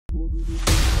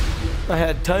I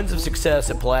had tons of success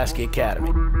at Pulaski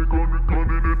Academy.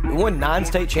 We won 9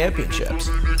 state championships.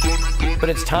 But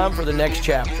it's time for the next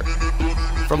chapter.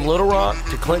 From Little Rock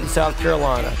to Clinton, South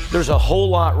Carolina, there's a whole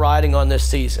lot riding on this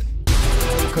season.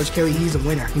 Coach Kelly, he's a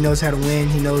winner. He knows how to win.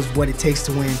 He knows what it takes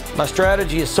to win. My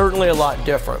strategy is certainly a lot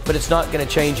different, but it's not going to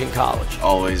change in college.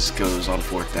 Always goes on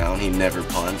 4th down. He never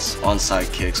punts. Onside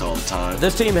kicks all the time.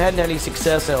 This team hadn't had any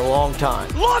success in a long time.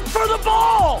 Look for the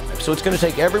ball! So it's going to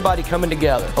take everybody coming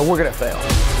together, or we're going to fail.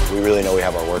 We really know we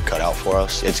have our work cut out for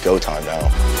us. It's go time now.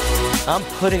 I'm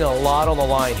putting a lot on the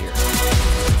line here.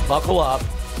 Buckle up.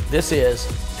 This is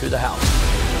To the House.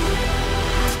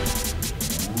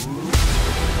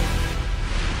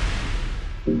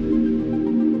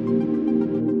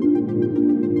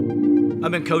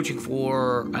 I've been coaching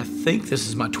for, I think this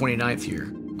is my 29th year.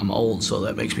 I'm old, so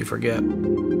that makes me forget.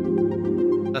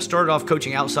 I started off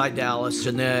coaching outside Dallas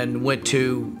and then went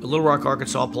to Little Rock,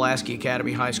 Arkansas, Pulaski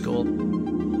Academy High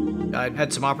School. I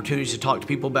had some opportunities to talk to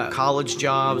people about college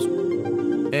jobs,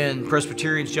 and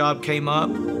Presbyterian's job came up.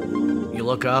 You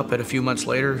look up, and a few months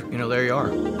later, you know, there you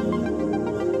are.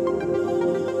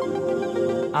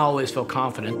 I always feel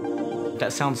confident.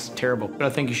 That sounds terrible, but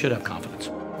I think you should have confidence.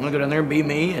 I'm gonna go down there and be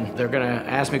me, and they're gonna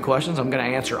ask me questions. I'm gonna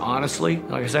answer honestly.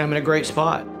 Like I say, I'm in a great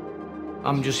spot.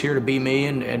 I'm just here to be me,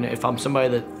 and if I'm somebody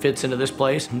that fits into this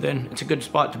place, then it's a good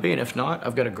spot to be, and if not,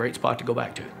 I've got a great spot to go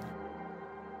back to.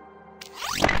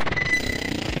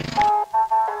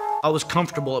 I was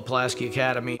comfortable at Pulaski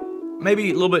Academy,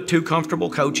 maybe a little bit too comfortable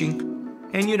coaching.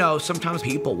 And you know, sometimes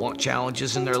people want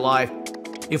challenges in their life.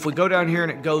 If we go down here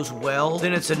and it goes well,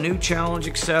 then it's a new challenge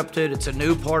accepted, it's a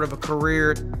new part of a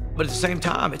career, but at the same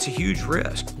time, it's a huge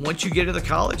risk. Once you get to the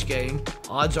college game,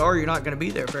 odds are you're not gonna be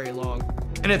there very long.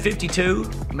 And at 52,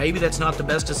 maybe that's not the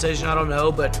best decision, I don't know,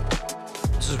 but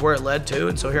this is where it led to,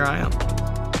 and so here I am.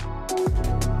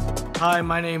 Hi,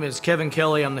 my name is Kevin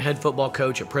Kelly. I'm the head football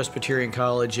coach at Presbyterian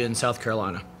College in South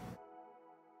Carolina.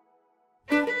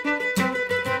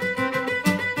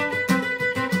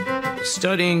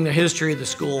 Studying the history of the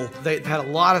school, they've had a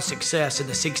lot of success in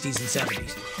the 60s and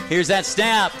 70s. Here's that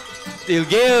snap. He'll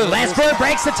give. Lansford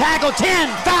breaks the tackle. 10,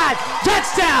 5,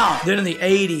 touchdown! Then in the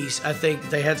 80s, I think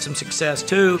they had some success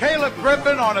too. Caleb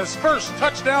Griffin on his first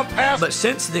touchdown pass. But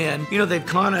since then, you know, they've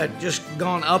kind of just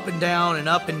gone up and down and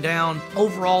up and down.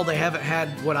 Overall, they haven't had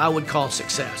what I would call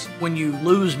success. When you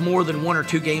lose more than 1 or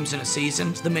 2 games in a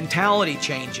season, the mentality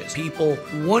changes. People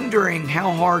wondering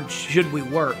how hard should we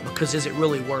work, because is it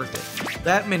really worth it?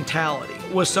 That mentality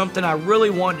was something I really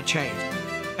wanted to change.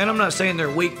 And I'm not saying they're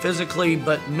weak physically,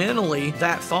 but mentally,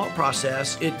 that thought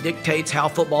process, it dictates how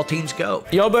football teams go.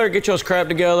 Y'all better get y'all's crap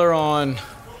together on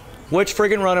which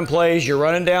friggin' running plays you're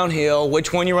running downhill,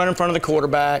 which one you run in front of the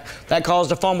quarterback. That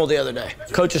caused a fumble the other day.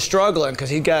 Coach is struggling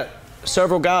because he's got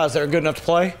several guys that are good enough to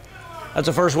play. That's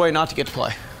the first way not to get to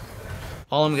play.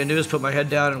 All I'm gonna do is put my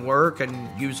head down and work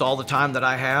and use all the time that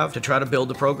I have to try to build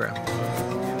the program.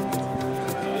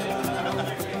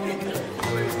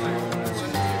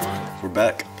 We're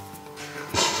back.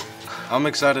 I'm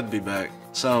excited to be back.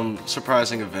 Some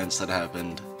surprising events that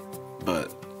happened,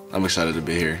 but I'm excited to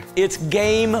be here. It's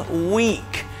game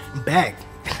week. I'm back.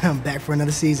 I'm back for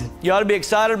another season. You ought to be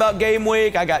excited about game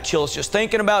week. I got chills just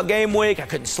thinking about game week. I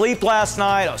couldn't sleep last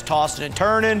night. I was tossing and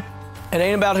turning. It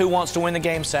ain't about who wants to win the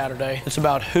game Saturday. It's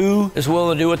about who is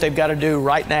willing to do what they've got to do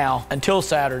right now until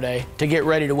Saturday to get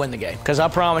ready to win the game. Because I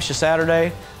promise you,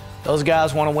 Saturday, those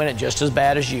guys want to win it just as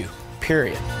bad as you,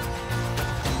 period.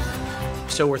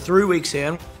 So we're 3 weeks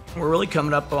in. We're really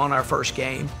coming up on our first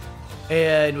game.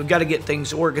 And we've got to get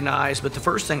things organized. But the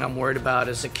first thing I'm worried about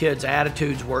is the kids'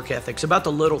 attitudes, work ethics, about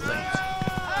the little things.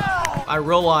 I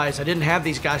realized I didn't have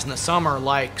these guys in the summer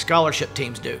like scholarship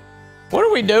teams do. What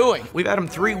are we doing? We've had them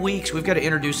 3 weeks. We've got to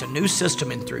introduce a new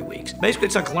system in 3 weeks. Basically,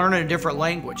 it's like learning a different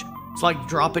language. It's like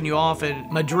dropping you off in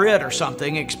Madrid or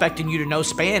something, expecting you to know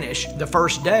Spanish the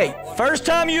first day. First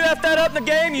time you F that up in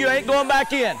the game, you ain't going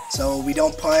back in. So we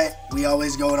don't punt. We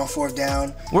always go it on 4th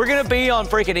down. We're going to be on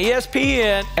freaking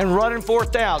ESPN and running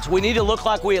 4th downs. We need to look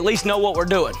like we at least know what we're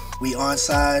doing. We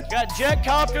onside. Got jet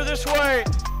copter this way.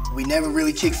 We never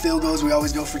really kick field goals. We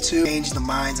always go for 2. Change the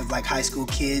minds of like high school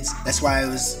kids. That's why it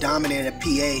was dominant at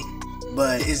PA,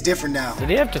 but it's different now. Did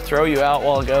he have to throw you out a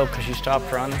while ago because you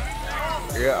stopped running?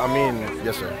 Yeah, I mean,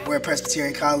 yes, sir. We're at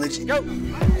Presbyterian College. Go.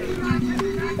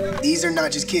 These are not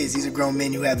just kids. These are grown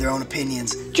men who have their own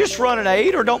opinions. Just run an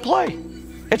 8 or don't play.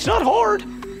 It's not hard.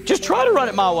 Just try to run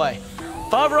it my way.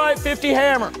 5 right, 50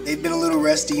 hammer. They've been a little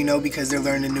rusty, you know, because they're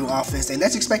learning a new offense, and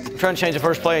that's expected. I'm trying to change the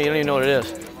first play, you don't even know what it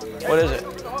is. What is it?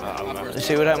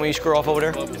 See what happened when you screw off over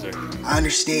there? I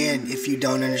understand if you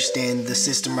don't understand the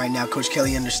system right now. Coach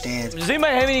Kelly understands. Does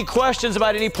anybody have any questions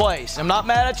about any plays? I'm not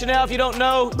mad at you now if you don't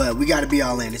know. But we got to be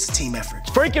all in. It's a team effort.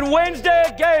 It's freaking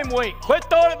Wednesday game week. Quit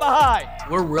throwing it behind.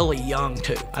 We're really young,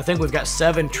 too. I think we've got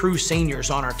 7 true seniors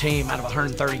on our team out of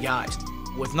 130 guys.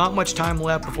 With not much time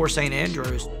left before St.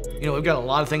 Andrews, we've got a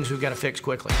lot of things we've got to fix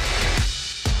quickly.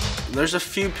 There's a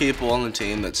few people on the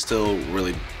team that still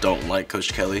really don't like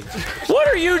Coach Kelly. What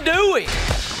are you doing?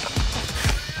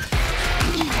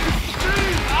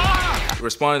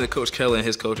 Responding to Coach Kelly and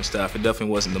his coaching staff, it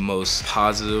definitely wasn't the most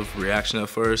positive reaction at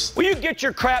first. Will you get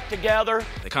your crap together?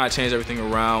 They kind of changed everything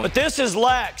around. But this is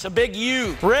Lex, a big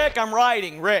U. Rick, I'm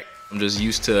writing, Rick. I'm just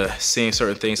used to seeing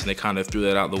certain things, and they kind of threw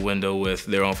that out the window with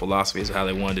their own philosophies of how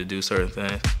they wanted to do certain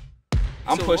things.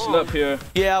 I'm pushing up here.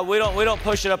 Yeah, we don't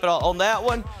push it up at all. On that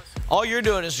one, all you're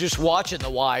doing is just watching the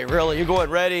Y, really. You're going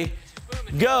ready,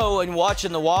 go, and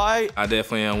watching the Y. I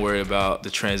definitely am worried about the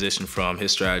transition from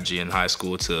his strategy in high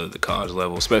school to the college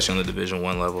level, especially on the Division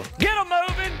I level. Get him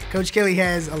moving! Coach Kelly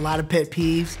has a lot of pet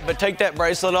peeves. But take that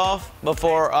bracelet off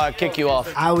before I kick you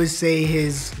off. I would say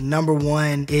his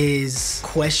 #1 is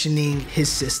questioning his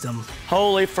system.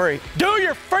 Holy freak. Do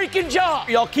your freaking job!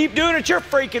 Y'all keep doing it your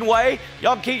freaking way.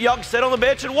 Y'all can sit on the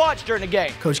bench and watch during the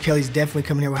game. Coach Kelly's definitely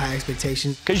coming here with high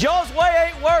expectations. Because y'all's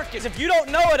way ain't working. If you don't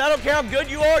know it, I don't care how good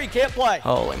you are, you can't play.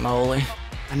 Holy moly.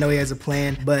 I know he has a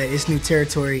plan, but it's new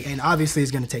territory, and obviously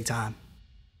it's going to take time.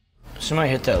 Somebody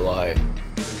hit that light.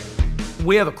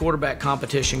 We have a quarterback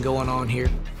competition going on here.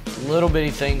 Little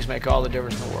bitty things make all the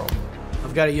difference in the world.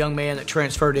 I've got a young man that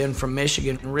transferred in from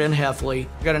Michigan, Ren Heffley.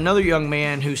 I've got another young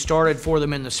man who started for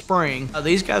them in the spring.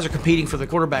 These guys are competing for the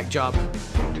quarterback job.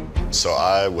 So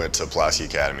I went to Pulaski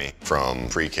Academy from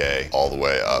pre-K all the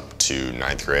way up to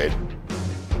 9th grade.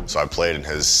 So I played in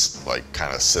his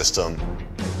kind of system.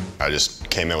 I just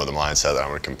came in with the mindset that I'm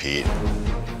gonna compete.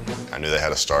 I knew they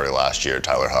had a starter last year,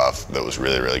 Tyler Huff, that was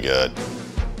really, really good.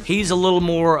 He's a little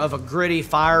more of a gritty,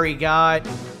 fiery guy,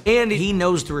 and he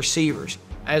knows the receivers.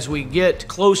 As we get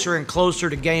closer and closer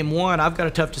to game 1, I've got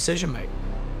a tough decision to make.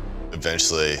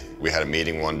 Eventually, we had a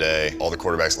meeting one day. All the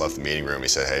quarterbacks left the meeting room. He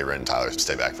said, "Hey, Ren and Tyler,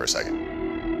 stay back for a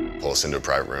second." Pulled us into a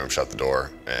private room, shut the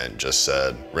door, and just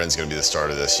said, "Ren's gonna be the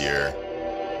starter this year."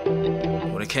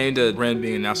 When it came to Ren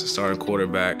being announced as starting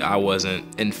quarterback, I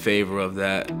wasn't in favor of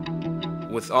that.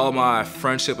 With all my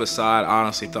friendship aside, I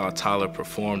honestly thought Tyler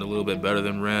performed a little bit better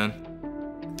than Ren.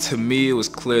 To me, it was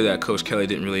clear that Coach Kelly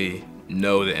didn't really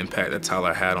know the impact that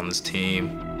Tyler had on this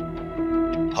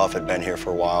team. Huff had been here for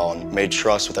a while and made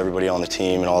trust with everybody on the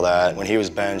team and all that. When he was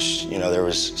benched, there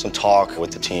was some talk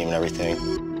with the team and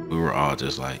everything. We were all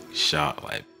just shocked,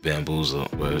 bamboozled,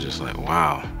 but it was just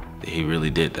wow, he really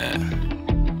did that.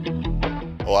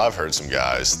 Well, I've heard some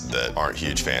guys that aren't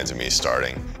huge fans of me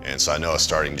starting, and so I know a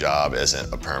starting job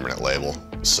isn't a permanent label.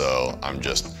 So I'm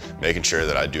just making sure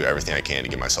that I do everything I can to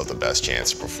give myself the best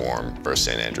chance to perform versus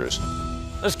St. Andrews.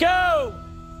 Let's go!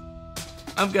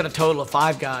 I've got a total of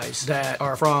 5 guys that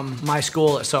are from my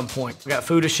school at some point. We got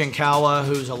Fuda Shinkawa,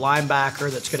 who's a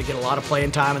linebacker that's going to get a lot of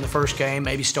playing time in the first game,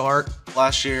 maybe start.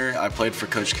 Last year, I played for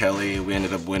Coach Kelly. We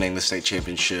ended up winning the state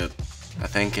championship. I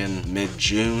think in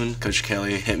mid-June, Coach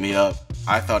Kelly hit me up.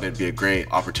 I thought it'd be a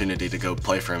great opportunity to go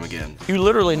play for him again. You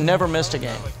literally never missed a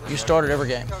game. You started every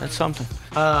game. That's something.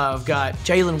 I've got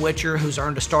Jalen Witcher, who's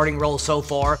earned a starting role so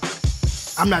far.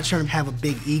 I'm not trying to have a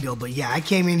big ego, but yeah, I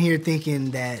came in here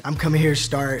thinking that I'm coming here to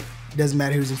start. Doesn't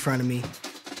matter who's in front of me.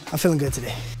 I'm feeling good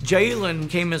today. Jalen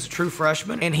came as a true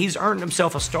freshman, and he's earned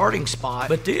himself a starting spot.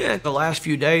 But then, the last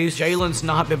few days, Jalen's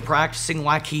not been practicing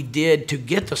like he did to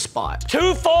get the spot.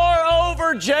 Too far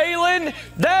over, Jalen.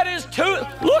 That is too...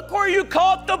 Look where you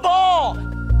caught the ball.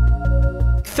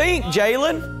 Think,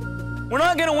 Jalen. We're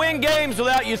not gonna win games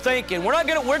without you thinking. We're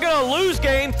gonna lose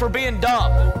games for being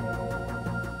dumb.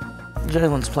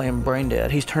 Jalen's playing brain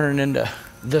dead. He's turning into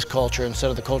this culture instead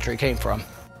of the culture he came from.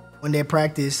 One day at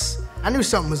practice, I knew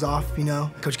something was off,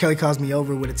 Coach Kelly calls me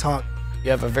over with a talk. You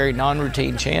have a very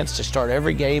non-routine chance to start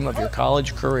every game of your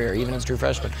college career, even as a true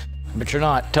freshman. But you're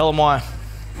not. Tell them why.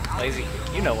 Lazy.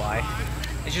 You know why.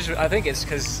 It's just, I think it's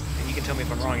because, you can tell me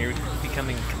if I'm wrong, you're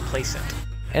becoming complacent.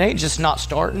 It ain't just not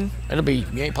starting. It'll be,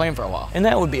 you ain't playing for a while. And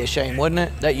that would be a shame, wouldn't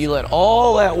it? That you let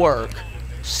all that work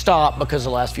stop because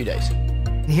of the last few days.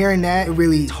 And hearing that, it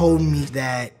really told me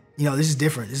that, this is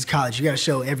different. This is college. You got to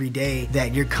show every day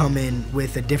that you're coming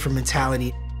with a different mentality.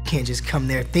 You can't just come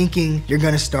there thinking you're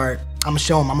going to start. I'm going to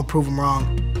show them. I'm going to prove them wrong.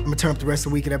 I'm going to turn up the rest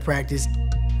of the week at that practice.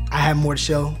 I have more to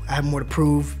show. I have more to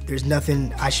prove. There's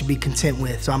nothing I should be content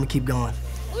with, so I'm going to keep going.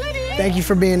 Thank you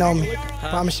for being on me. I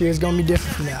promise you it's going to be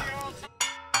different from now.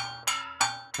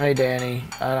 Hey, Danny,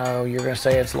 I know you're going to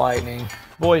say it's lightning.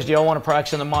 Boys, do y'all want to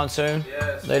practice in the monsoon?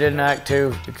 Yes. They didn't act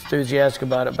too enthusiastic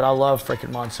about it, but I love freaking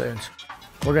monsoons.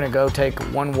 We're going to go take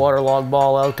one waterlogged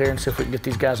ball out there and see if we can get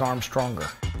these guys' arms stronger.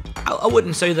 I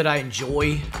wouldn't say that I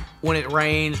enjoy when it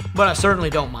rains, but I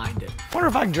certainly don't mind it. I wonder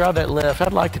if I can drive that lift.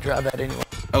 I'd like to drive that anyway.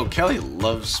 Oh, Kelly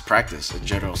loves practice in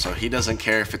general, so he doesn't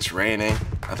care if it's raining.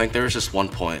 I think there was just one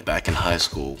point back in high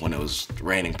school when it was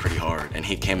raining pretty hard, and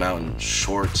he came out in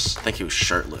shorts. I think he was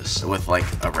shirtless with like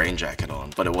a rain jacket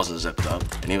on, but it wasn't zipped up,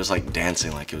 and he was like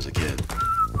dancing like he was a kid.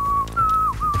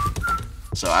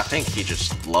 So I think he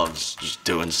just loves just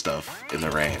doing stuff in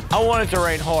the rain. I want it to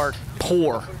rain hard.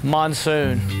 Pour.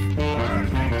 Monsoon.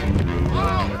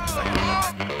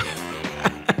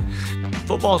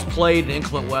 Football's played in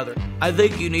inclement weather. I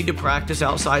think you need to practice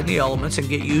outside in the elements and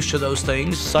get used to those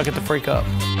things. Suck it the freak up.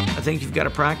 I think you've got to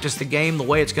practice the game the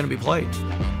way it's going to be played.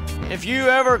 If you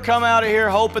ever come out of here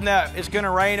hoping that it's going to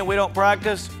rain and we don't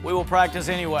practice, we will practice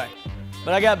anyway.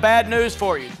 But I got bad news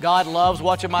for you. God loves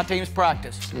watching my teams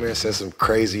practice. Man said some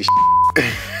crazy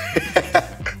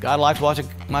God likes watching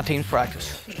my teams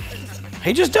practice.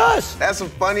 He just does. That's some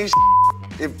funny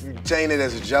if you chain it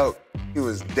as a joke. He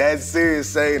was dead serious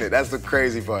saying it. That's the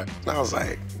crazy part. And I was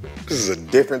like, this is a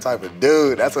different type of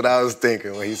dude. That's what I was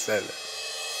thinking when he said it.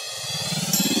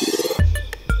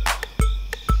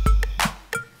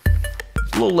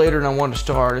 It's a little later than I wanted to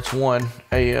start. It's 1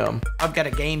 a.m. I've got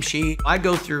a game sheet. I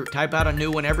go through, type out a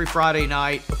new one every Friday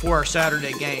night before our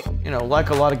Saturday game. You know, like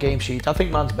a lot of game sheets. I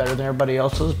think mine's better than everybody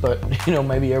else's, but, you know,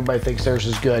 maybe everybody thinks theirs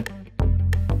is good.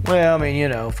 Well, I mean, you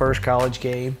know, first college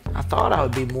game. I thought I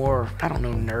would be more, I don't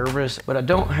know, nervous, but I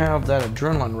don't have that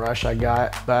adrenaline rush I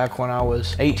got back when I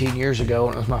was 18 years ago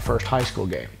and it was my first high school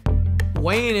game.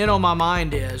 Weighing in on my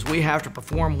mind is we have to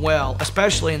perform well,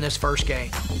 especially in this first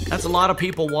game. That's a lot of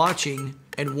people watching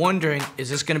and wondering, is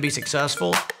this going to be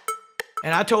successful?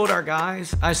 And I told our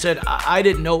guys, I said, I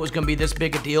didn't know it was going to be this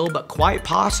big a deal, but quite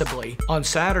possibly on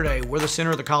Saturday, we're the center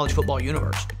of the college football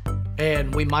universe.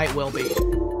 And we might well be.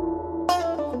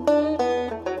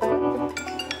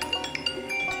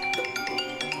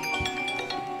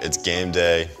 It's game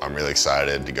day. I'm really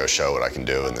excited to go show what I can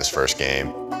do in this first game,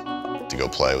 to go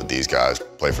play with these guys,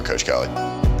 play for Coach Kelly.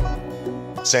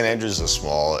 St. Andrews is a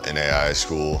small NAIA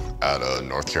school out of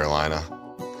North Carolina.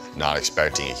 Not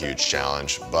expecting a huge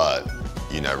challenge, but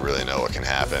you never really know what can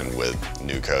happen with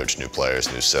new coach, new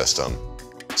players, new system.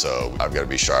 So I've got to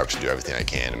be sharp to do everything I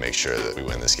can to make sure that we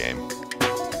win this game.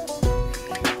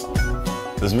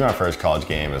 This is my first college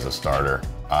game as a starter.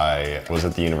 I was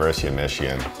at the University of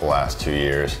Michigan the last 2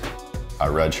 years. I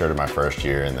redshirted my first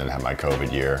year and then had my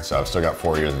COVID year. So I've still got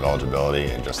 4 years of eligibility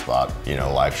and just thought, you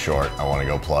know, life's short, I want to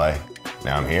go play.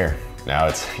 Now I'm here. Now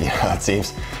it's, you know, it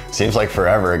seems like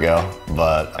forever ago,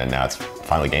 and now it's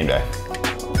finally game day.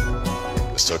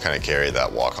 I still kind of carry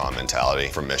that walk-on mentality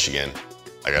from Michigan.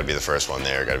 I got to be the first one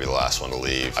there, got to be the last one to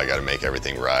leave. I got to make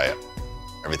everything right.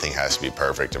 Everything has to be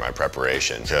perfect in my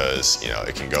preparation because, you know,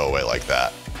 it can go away like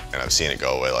that. And I've seen it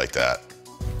go away like that.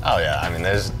 Oh yeah, I mean,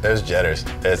 there's jitters.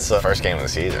 It's the first game of the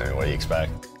season, what do you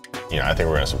expect? You know, I think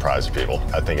we're gonna surprise people.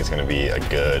 I think it's gonna be a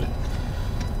good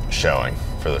showing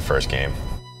for the first game.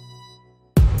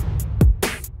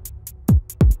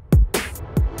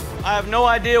 I have no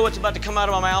idea what's about to come out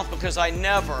of my mouth because I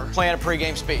never plan a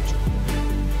pregame speech.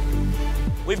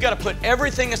 We've got to put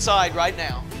everything aside right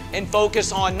now and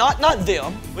focus on not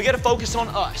them, we got to focus on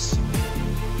us.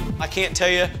 I can't tell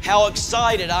you how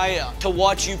excited I am to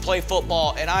watch you play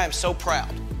football, and I am so proud.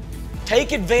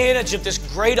 Take advantage of this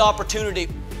great opportunity.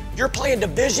 You're playing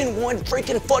Division I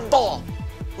freaking football.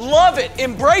 Love it,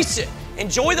 embrace it.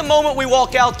 Enjoy the moment we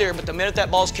walk out there, but the minute that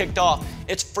ball's kicked off,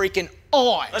 it's freaking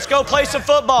on. Let's go play some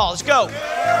football, let's go.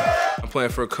 I'm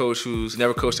playing for a coach who's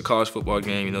never coached a college football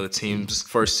game. You know, the team's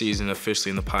first season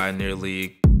officially in the Pioneer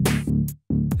League.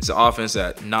 It's an offense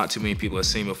that not too many people have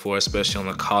seen before, especially on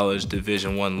the college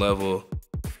Division I level.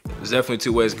 There's definitely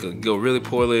two ways. It could go really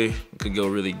poorly, it could go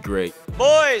really great.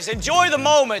 Boys, enjoy the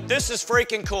moment. This is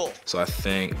freaking cool. So I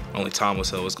think only Tom will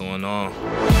tell what's going on.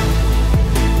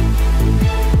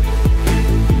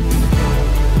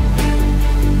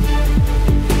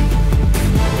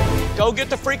 Go get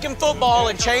the freaking football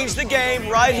and change the game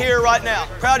right here, right now.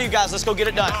 Proud of you guys, let's go get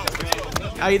it done.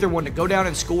 I either wanted to go down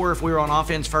and score if we were on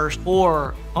offense first,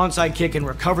 or onside kick and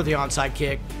recover the onside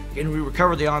kick, and we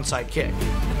recover the onside kick.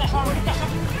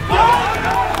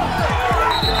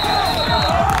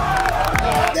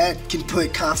 That can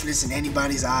put confidence in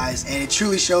anybody's eyes, and it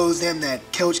truly shows them that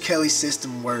Coach Kelly's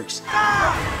system works.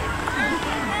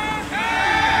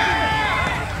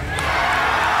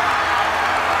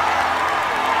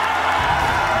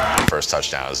 First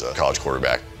touchdown as a college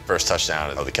quarterback. First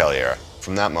touchdown of the Kelly era.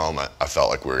 From that moment, I felt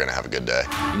like we were gonna have a good day.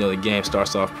 You know, the game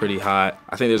starts off pretty hot.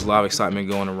 I think there's a lot of excitement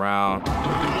going around.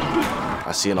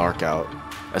 I see an arc out.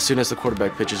 As soon as the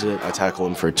quarterback pitches it, I tackle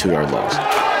him for a 2-yard loss.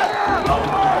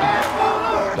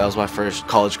 That was my first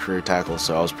college career tackle,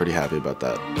 so I was pretty happy about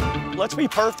that. Let's be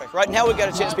perfect. Right now, we've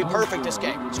got a chance to be perfect this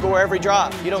game. Score every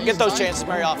drive. You don't get those chances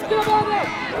very often.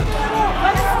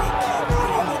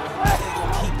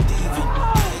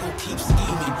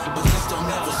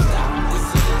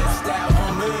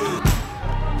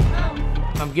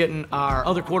 I'm getting our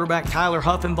other quarterback, Tyler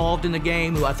Huff, involved in the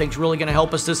game, who I think is really going to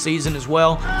help us this season as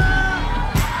well.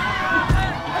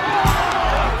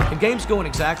 The game's going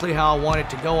exactly how I want it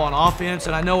to go on offense,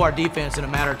 and I know our defense in a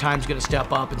matter of time is going to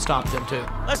step up and stop them too.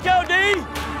 Let's go, D!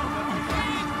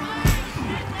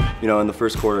 You know, in the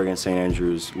first quarter against St.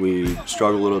 Andrews, we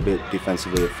struggled a little bit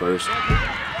defensively at first.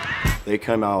 They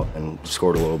came out and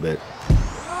scored a little bit.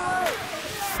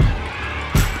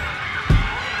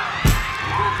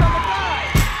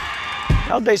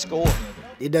 How'd they score?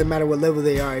 It doesn't matter what level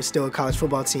they are, it's still a college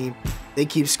football team. They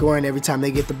keep scoring every time they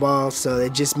get the ball, so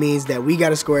it just means that we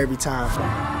got to score every time.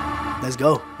 Let's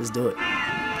go. Let's do it.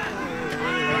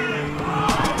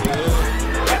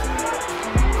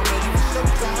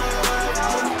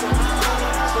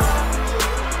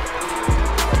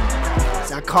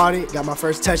 So I caught it, got my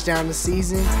first touchdown of the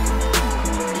season.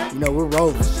 You know, we're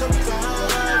rolling.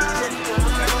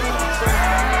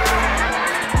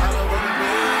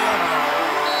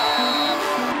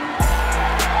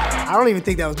 I don't even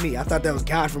think that was me. I thought that was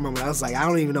God for a moment. I was like, I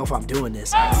don't even know if I'm doing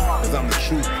this. Cause I'm the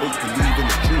truth, supposed to believe in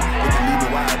the truth. If you leave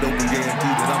it wide open,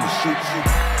 guaranteed that I'm a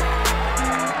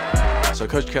shoot. So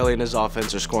Coach Kelly and his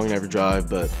offense are scoring every drive,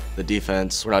 but the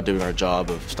defense, we're not doing our job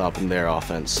of stopping their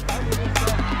offense.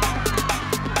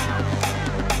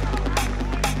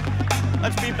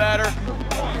 Let's be better.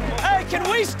 Hey, can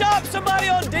we stop somebody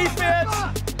on defense?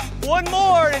 One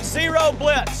more and it's 0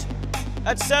 blitz.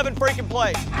 That's 7 freaking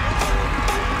plays.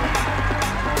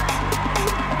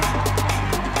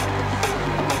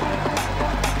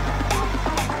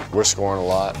 We're scoring a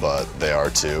lot, but they are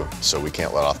too, so we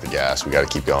can't let off the gas. We got to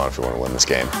keep going if we want to win this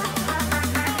game.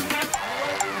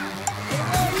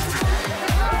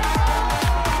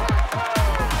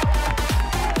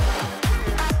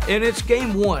 And it's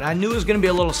game one. I knew it was going to be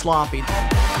a little sloppy.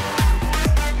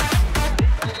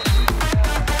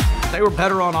 They were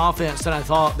better on offense than I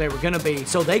thought they were going to be,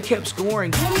 so they kept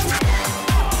scoring.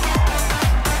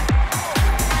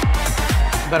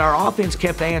 But our offense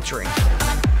kept answering.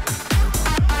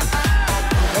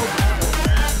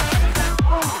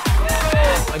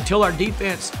 Until our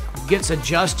defense gets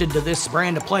adjusted to this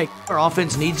brand of play, our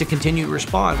offense needs to continue to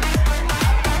respond.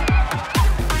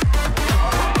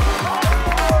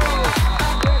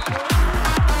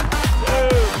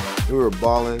 We were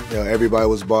balling. You know, everybody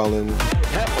was balling. He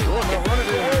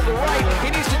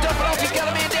needs to dump it off. He's got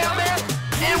a man down there,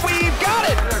 and we've got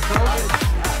it.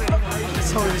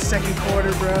 It's only the second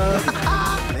quarter, bro.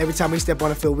 Every time we step on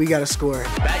the field, we got to score.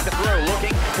 Back to throw,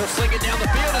 looking. He'll sling it down the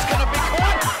field. It's going to be caught.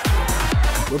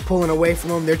 We're pulling away from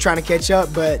them. They're trying to catch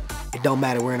up, but it don't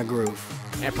matter. We're in a groove.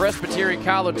 And Presbyterian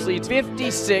College leads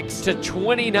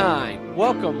 56-29.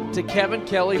 Welcome to Kevin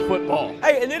Kelly football.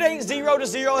 Hey, and it ain't 0-0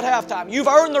 at halftime. You've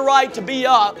earned the right to be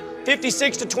up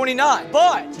 56-29,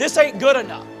 but this ain't good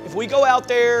enough. If we go out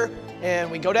there and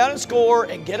we go down and score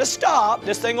and get a stop,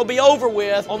 this thing will be over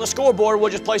with. On the scoreboard, we'll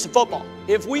just play some football.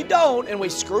 If we don't and we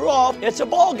screw off, it's a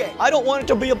ball game. I don't want it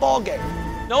to be a ball game.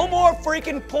 No more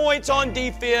freaking points on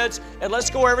defense, and let's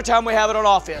score every time we have it on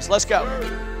offense. Let's go.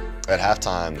 At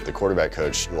halftime, the quarterback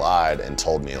coach lied and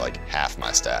told me like half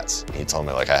my stats. He told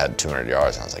me like I had 200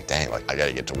 yards, and I was like, dang, like I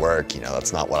gotta get to work. You know,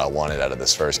 that's not what I wanted out of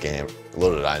this first game.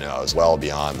 Little did I know, I was well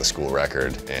beyond the school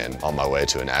record and on my way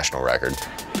to a national record.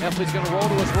 Heffley's gonna roll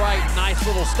to his right. Nice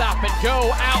little stop and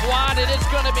go out wide, and it's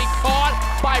gonna be caught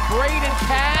by Braden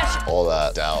Cash. All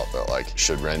that doubt that like,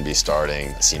 should Ren be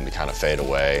starting seemed to kind of fade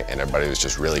away, and everybody was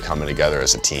just really coming together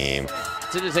as a team.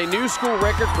 It is a new school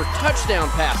record for touchdown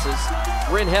passes.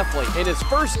 Ren Heffley, in his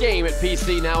first game at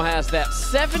PC, now has that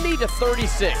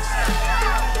 70-36.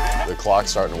 The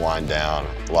clock's starting to wind down.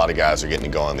 A lot of guys are getting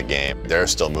to go in the game. They're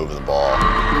still moving the ball.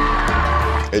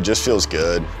 It just feels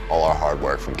good. All our hard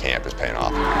work from camp is paying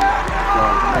off.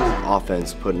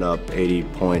 Offense putting up 80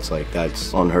 points, like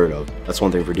that's unheard of. That's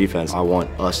one thing for defense. I want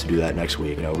us to do that next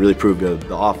week. You know, really prove to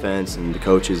the offense and the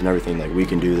coaches and everything like we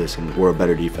can do this, and we're a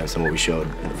better defense than what we showed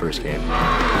in the first game.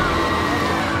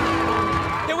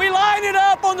 Can we line it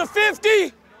up on the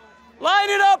 50? Line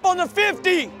it up on the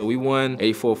 50. We won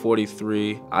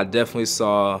 84-43. I definitely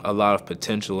saw a lot of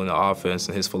potential in the offense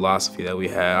and his philosophy that we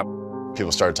had.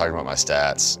 People started talking about my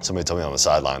stats. Somebody told me on the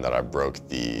sideline that I broke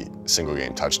the single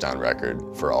game touchdown record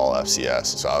for all FCS,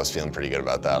 so I was feeling pretty good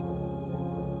about that.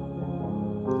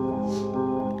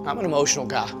 I'm an emotional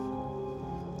guy.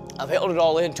 I've held it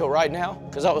all in till right now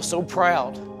because I was so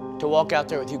proud to walk out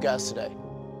there with you guys today.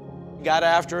 You got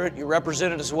after it, you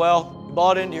represented us well, you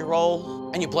bought into your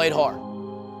role, and you played hard.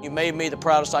 You made me the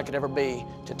proudest I could ever be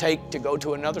to go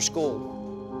to another school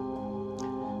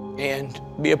and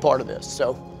be a part of this.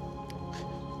 So,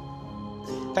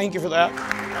 thank you for that. On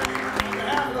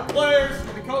behalf of the players and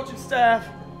the coaching staff,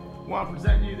 I want to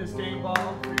present you this game ball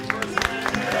for your first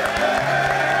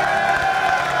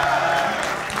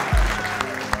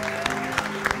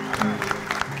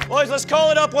Boys, let's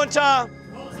call it up one time.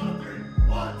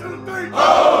 1, 2, 3,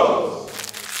 oh!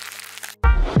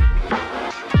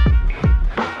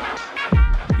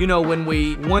 You know, when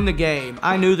we won the game,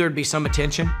 I knew there'd be some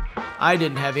attention. I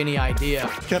didn't have any idea.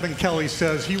 Kevin Kelly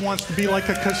says he wants to be like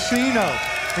a casino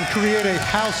and create a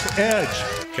house edge.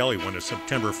 Kelly won his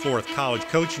September 4th college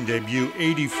coaching debut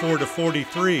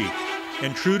 84-43.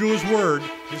 And true to his word,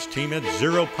 his team had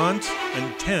 0 punts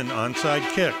and 10 onside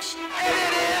kicks.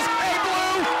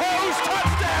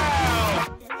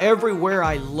 Everywhere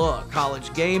I look,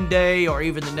 College Game Day or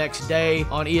even the next day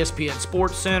on ESPN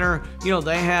Sports Center, you know,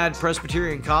 they had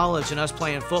Presbyterian College and us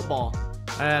playing football.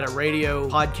 I had a radio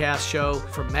podcast show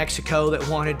from Mexico that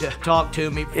wanted to talk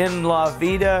to me. En la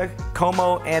vida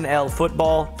como en el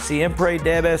fútbol, siempre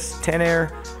debes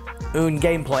tener un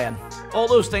game plan. All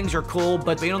those things are cool,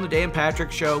 but being on the Dan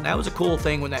Patrick Show, that was a cool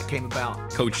thing when that came about.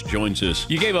 Coach joins us.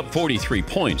 You gave up 43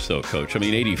 points, though, Coach. I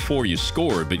mean, 84 you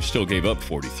scored, but you still gave up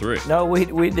 43. No,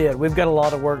 we did. We've got a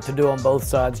lot of work to do on both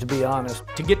sides, to be honest.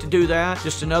 To get to do that,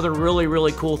 just another really,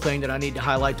 really cool thing that I need to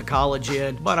highlight the college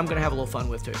in, but I'm going to have a little fun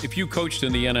with, too. If you coached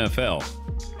in the NFL,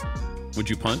 would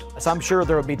you punt? So I'm sure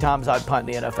there would be times I'd punt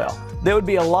in the NFL. There would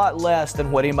be a lot less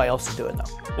than what anybody else is doing, though.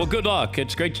 Well, good luck.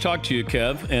 It's great to talk to you,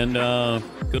 Kev, and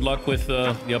good luck with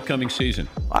the upcoming season.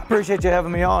 I appreciate you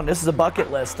having me on. This is a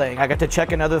bucket list thing. I got to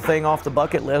check another thing off the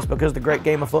bucket list because of the great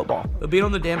game of football. But being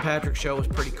on the Dan Patrick Show was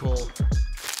pretty cool.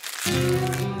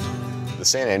 The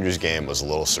St. Andrews game was a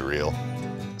little surreal.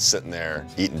 Sitting there,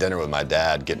 eating dinner with my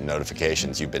dad, getting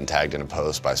notifications. You've been tagged in a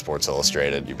post by Sports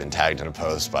Illustrated. You've been tagged in a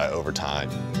post by Overtime.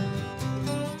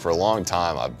 For a long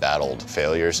time, I've battled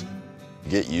failures.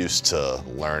 Get used to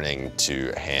learning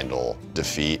to handle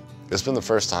defeat. It's been the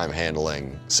first time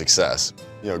handling success.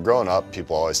 You know, growing up,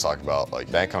 people always talk about,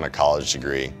 like, bank on a college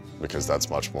degree because that's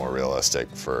much more realistic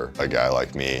for a guy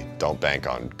like me. Don't bank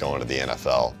on going to the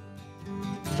NFL.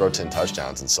 Throw 10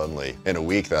 touchdowns and suddenly, in a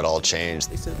week, that all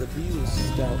changed. They said the Beatles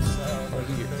scouts are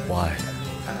here. Why?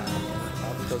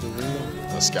 Because of Ringo.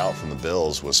 The scout from the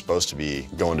Bills was supposed to be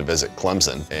going to visit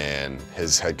Clemson, and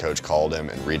his head coach called him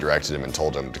and redirected him and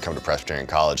told him to come to Presbyterian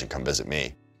College and come visit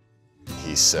me.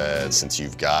 He said, since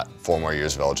you've got 4 more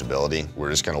years of eligibility, we're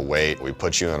just gonna wait. We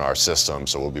put you in our system,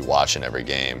 so we'll be watching every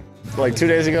game. Like 2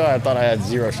 days ago, I thought I had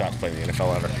 0 shots playing the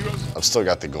NFL ever. I've still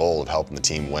got the goal of helping the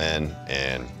team win,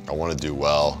 and I want to do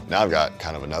well. Now I've got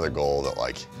kind of another goal that,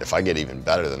 like, if I get even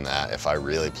better than that, if I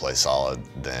really play solid,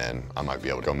 then I might be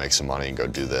able to go make some money and go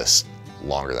do this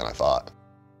longer than I thought.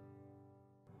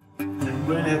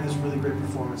 Ren had this really great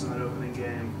performance in that opening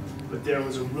game, but there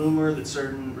was a rumor that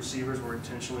certain receivers were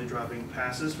intentionally dropping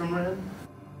passes from Ren.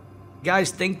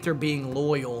 Guys think they're being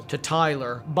loyal to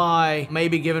Tyler by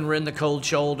maybe giving Ren the cold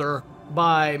shoulder,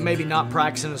 by maybe not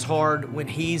practicing as hard when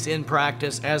he's in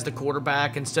practice as the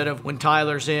quarterback instead of when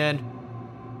Tyler's in.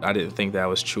 I didn't think that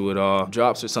was true at all.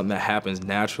 Drops are something that happens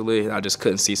naturally. I just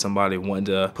couldn't see somebody wanting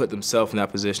to put themselves in that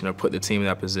position or put the team in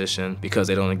that position because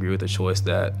they don't agree with the choice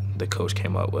that the coach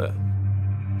came up with.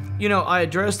 You know, I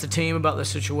addressed the team about the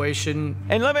situation.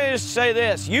 And let me just say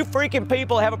this, you freaking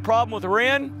people have a problem with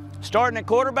Ren starting at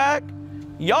quarterback,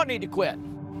 y'all need to quit.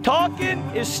 Talking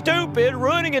is stupid,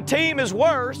 ruining a team is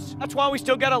worse. That's why we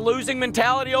still got a losing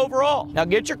mentality overall. Now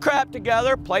get your crap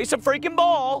together, play some freaking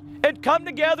ball, and come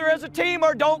together as a team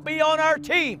or don't be on our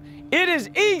team. It is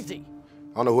easy.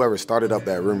 I don't know whoever started up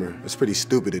that rumor. It's pretty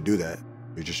stupid to do that.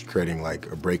 You're just creating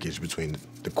like a breakage between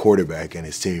the quarterback and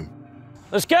his team.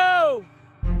 Let's go!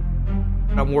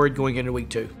 I'm worried going into week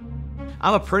 2.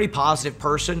 I'm a pretty positive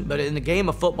person, but in the game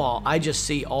of football, I just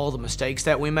see all the mistakes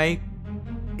that we make.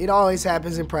 It always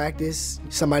happens in practice.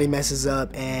 Somebody messes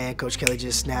up and Coach Kelly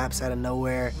just snaps out of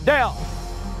nowhere. Now,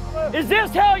 is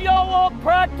this how y'all want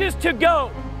practice to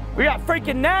go? We got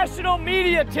freaking national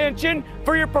media attention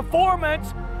for your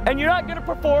performance, and you're not gonna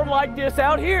perform like this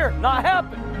out here. Not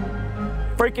happening.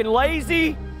 Freaking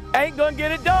lazy, ain't gonna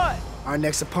get it done. Our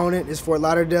next opponent is Fort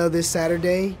Lauderdale this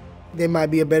Saturday. They might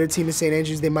be a better team than St.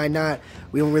 Andrews, they might not.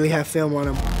 We don't really have film on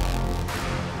them.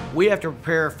 We have to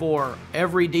prepare for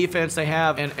every defense they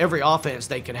have and every offense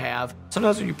they could have.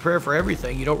 Sometimes when you prepare for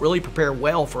everything, you don't really prepare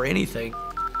well for anything.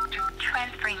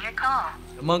 Transferring your call.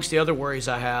 Amongst the other worries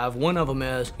I have, one of them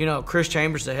is, Chris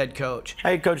Chambers, the head coach.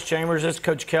 Hey, Coach Chambers, this is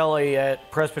Coach Kelly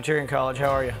at Presbyterian College. How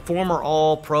are you? Former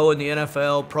All-Pro in the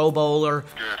NFL, Pro Bowler.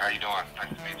 Good, how you doing? Nice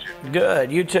to meet you.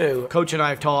 Good, you too. Coach and I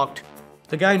have talked.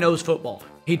 The guy knows football.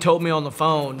 He told me on the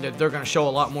phone that they're going to show a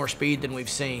lot more speed than we've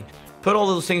seen. Put all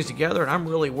those things together, and I'm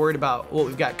really worried about what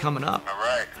we've got coming up. All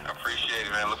right, I appreciate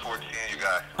it, man. Look forward to seeing you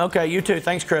guys. Okay, you too.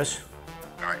 Thanks, Chris.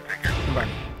 All right, take care. Bye.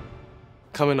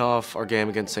 Coming off our game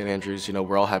against St. Andrews,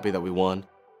 we're all happy that we won,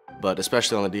 but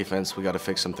especially on the defense, we got to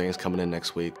fix some things coming in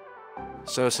next week.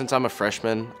 So since I'm a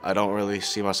freshman, I don't really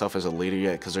see myself as a leader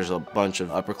yet because there's a bunch of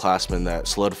upperclassmen that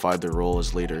solidified their role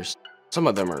as leaders. Some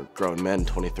of them are grown men,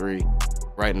 23.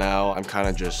 Right now, I'm kind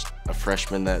of just a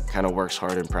freshman that kind of works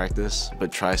hard in practice,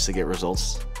 but tries to get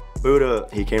results. Fuda,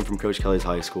 he came from Coach Kelly's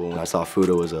high school, and I saw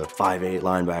Fuda was a 5'8"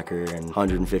 linebacker and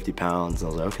 150 pounds, and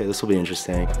I was like, okay, this will be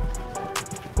interesting.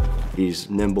 He's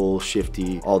nimble,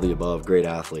 shifty, all the above, great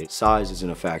athlete. Size isn't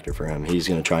a factor for him. He's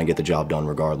gonna try and get the job done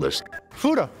regardless.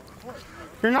 Fuda,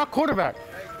 you're not quarterback.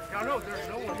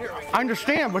 I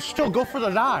understand, but still go for the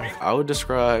dive. I would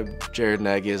describe Jared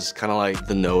Nagy as kind of like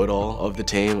the know-it-all of the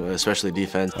team, especially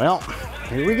defense. Well,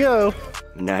 here we go.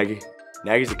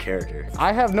 Nagy's a character.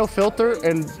 I have no filter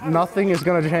and nothing is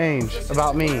gonna change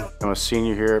about me. I'm a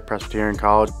senior here at Presbyterian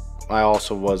College. I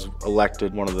also was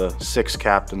elected one of the 6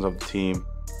 captains of the team.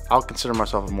 I'll consider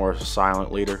myself a more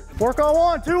silent leader. Work on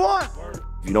 1, 2, 1.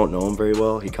 If you don't know him very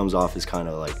well, he comes off as kind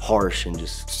of like harsh and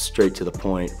just straight to the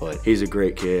point, but he's a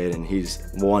great kid and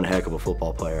he's one heck of a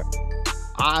football player.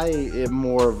 I am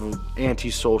more of an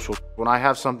antisocial. When I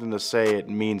have something to say, it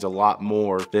means a lot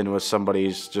more than when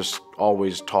somebody's just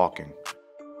always talking.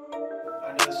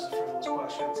 I know this is a frivolous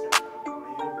question, it's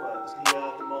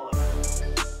but the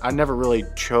mullet. I never really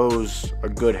chose a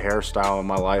good hairstyle in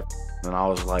my life. And I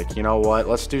was like, you know what,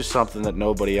 let's do something that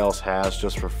nobody else has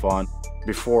just for fun.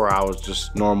 Before I was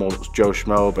just normal Joe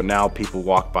Schmo, but now people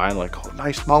walk by and like, oh,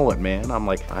 nice mullet, man. I'm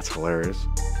like, that's hilarious.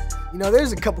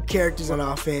 There's a couple characters on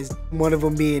offense. One of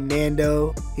them being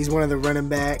Nando. He's one of the running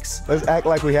backs. Let's act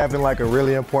like we're having like a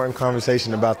really important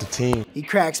conversation about the team. He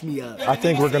cracks me up. I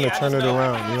think we're gonna turn it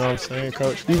around, you know what I'm saying,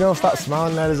 Coach? You gonna stop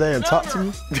smiling at his ass and talk to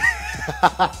me?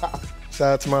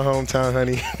 Shout out to my hometown,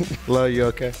 honey. Love you,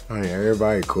 okay? Oh yeah,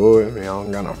 everybody cool. I mean, I don't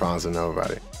got no problems with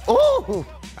nobody. Ooh!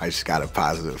 I just got a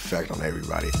positive effect on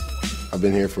everybody. I've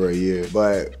been here for a year,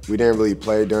 but we didn't really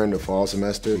play during the fall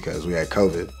semester because we had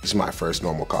COVID. This is my first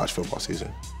normal college football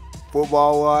season.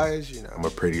 Football-wise, I'm a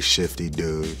pretty shifty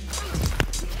dude.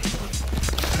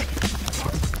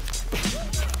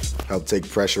 Help take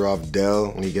pressure off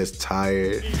Dell when he gets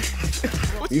tired.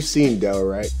 You've seen Dell,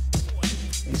 right?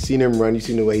 You've seen him run, you've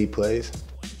seen the way he plays.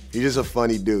 He's just a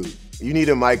funny dude. You need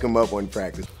to mic him up on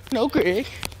practice. No, Greg.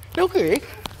 No, Greg.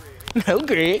 No,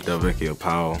 Greg. Delvecchio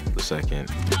Powell II.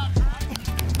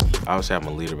 Obviously, I'm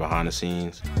a leader behind the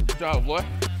scenes. Good job, boy.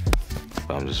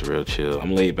 But I'm just real chill.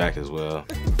 I'm laid back as well.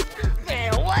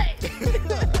 Man, what?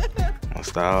 My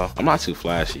style, I'm not too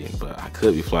flashy, but I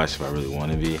could be flashy if I really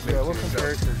want to be. Yeah, what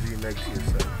comparisons do you make to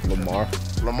yourself? Lamar.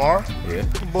 Lamar? Yeah.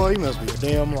 Boy, you must be a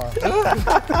damn liar.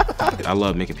 I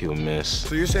love making people miss.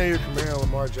 So you're saying you're comparing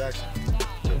Lamar Jackson?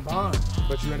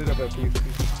 But you ended up at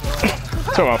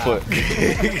PUC. Tore my foot.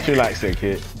 Relax there,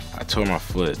 kid. I tore my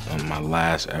foot on my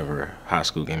last ever high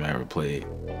school game I ever played.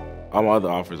 All my other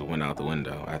offers went out the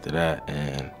window after that,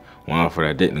 and one offer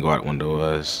that didn't go out the window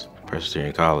was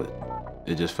Presbyterian College.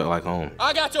 It just felt like home.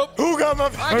 I got you. Who got my...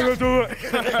 I got do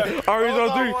it. Ari's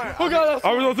on 3. Who got us?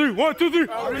 Ari's on 3. 1, 2, 3.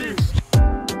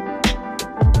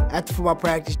 After football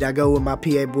practice, I go with my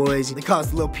PA boys. They call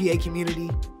us the little PA community.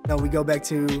 We go back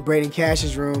to Braden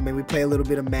Cash's room and we play a little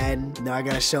bit of Madden. I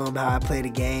gotta show him how I play the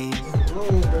game.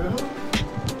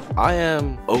 I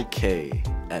am okay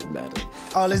at Madden.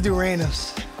 Oh, let's do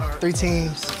randoms. 3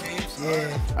 teams.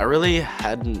 Yeah. I really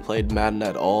hadn't played Madden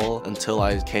at all until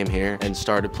I came here and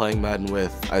started playing Madden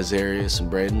with Isarius and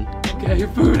Braden. Okay,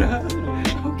 Buddha.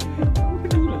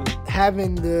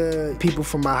 Having the people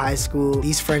from my high school,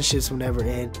 these friendships will never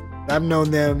end. I've known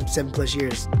them 7+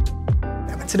 years.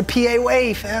 To the PA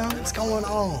way, fam. What's going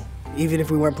on? Even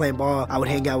if we weren't playing ball, I would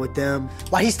hang out with them.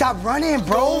 Why he stopped running,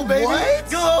 bro? Go, baby.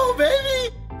 What? Go,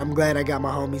 baby. I'm glad I got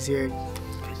my homies here.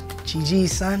 GG,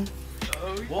 son.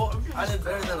 Well, I did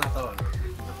better than I thought.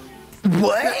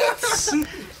 What?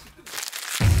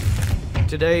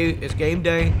 Today is game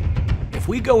day. If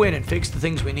we go in and fix the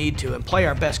things we need to and play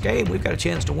our best game, we've got a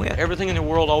chance to win. Everything in the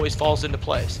world always falls into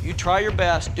place. You try your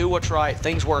best, do what's right,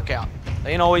 things work out.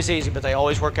 They ain't always easy, but they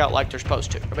always work out like they're supposed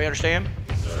to. Everybody understand?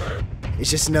 It's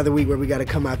just another week where we got to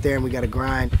come out there and we got to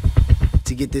grind.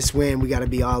 To get this win, we got to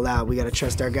be all out. We got to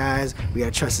trust our guys. We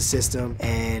got to trust the system.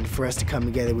 And for us to come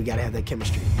together, we got to have that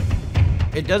chemistry.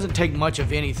 It doesn't take much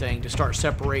of anything to start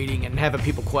separating and having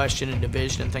people question and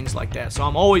division and things like that. So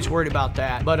I'm always worried about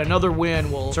that. But another win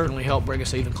will certainly help bring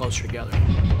us even closer together.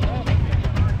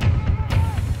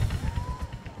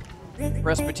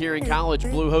 Presbyterian College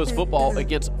Blue Hose football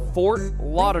against Fort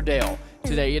Lauderdale.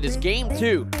 Today it is game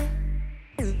 2.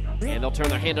 And they'll turn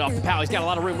their hand off to Powell. He's got a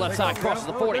lot of room left side, crosses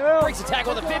the 40, breaks the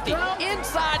tackle at the 50,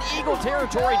 inside Eagle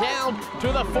territory down to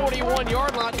the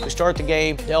 41-yard line. We start the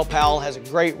game, Del Powell has a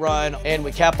great run, and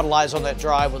we capitalize on that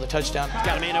drive with a touchdown. He's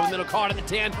got a man over the middle, caught at the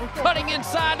 10, cutting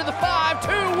inside to the 5,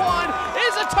 2-1,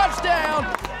 is a touchdown.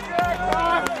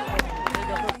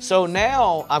 So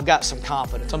now I've got some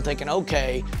confidence. I'm thinking,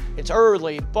 okay, it's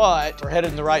early, but we're headed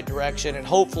in the right direction, and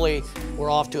hopefully we're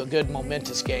off to a good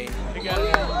momentous game.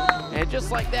 And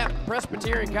just like that,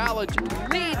 Presbyterian College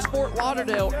leads Fort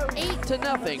Lauderdale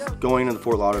 8-0. Going into the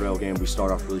Fort Lauderdale game, we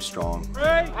start off really strong.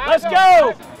 Let's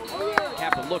go!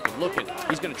 Kaplan looking.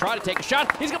 He's going to try to take a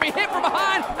shot. He's going to be hit from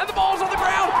behind, and the ball's on the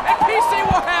ground, and PC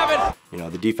will have it. You know,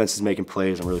 the defense is making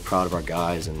plays. I'm really proud of our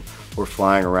guys, and we're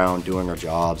flying around doing our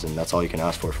jobs, and that's all you can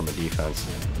ask for from a defense.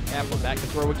 Kaplan back to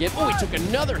throw again. Oh, he took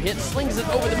another hit, slings it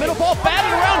over the middle, ball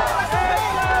batted around.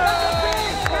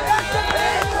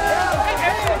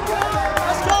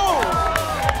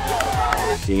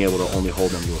 Being able to only hold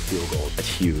them to a field goal, that's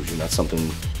huge, and that's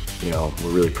something, you know,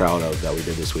 we're really proud of that we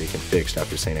did this week and fixed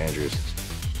after St. Andrews.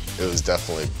 It was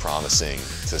definitely promising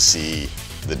to see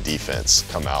the defense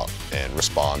come out and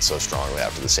respond so strongly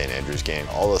after the St. Andrews game.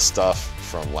 All the stuff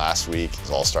from last week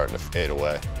is all starting to fade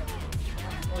away.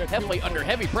 Heavily under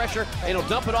heavy pressure, and he'll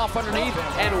dump it off underneath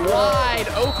and wide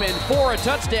open for a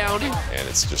touchdown. And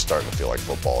it's just starting to feel like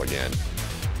football again.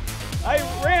 Hey,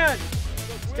 Ren,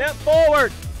 step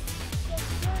forward.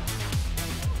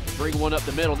 Bring one up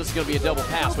the middle. This is going to be a double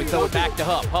pass. We throw it back to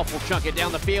Huff. Huff will chunk it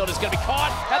down the field. It's going to be caught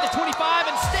at the 25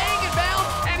 and staying in bounds,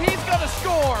 and he's going to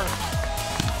score.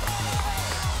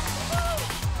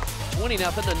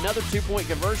 20-0, another 2-point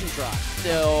conversion try.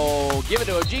 They'll give it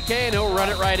to OGK, and he'll run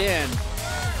it right in.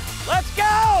 Let's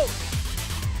go!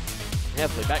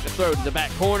 Heffley back to throw to the back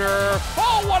corner.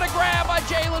 Oh, what a grab by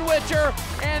Jalen Witcher,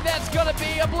 and that's going to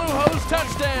be a Blue Hose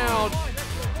touchdown.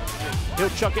 He'll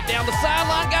chuck it down the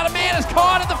sideline. Got a man, is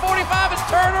caught at the 45. It's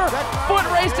Turner. Foot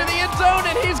race to the end zone,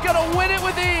 and he's going to win it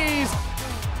with ease.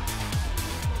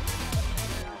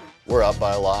 We're up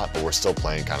by a lot, but we're still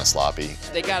playing kind of sloppy.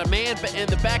 They got a man in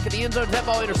the back of the end zone. Is that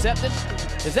ball intercepted?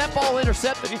 Is that ball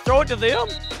intercepted? Did he throw it to them?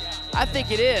 I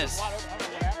think it is.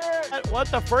 What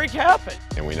the freak happened?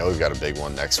 And we know we've got a big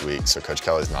one next week, so Coach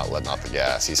Kelly's not letting off the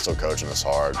gas. He's still coaching us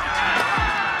hard.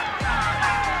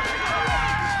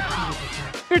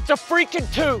 It's a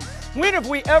freaking 2. When have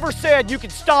we ever said you can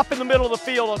stop in the middle of the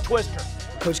field on Twister?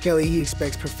 Coach Kelly, he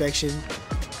expects perfection.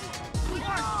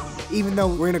 Even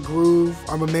though we're in a groove,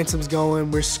 our momentum's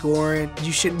going, we're scoring,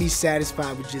 you shouldn't be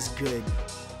satisfied with just good.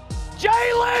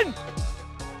 Jalen,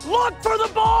 look for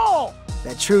the ball!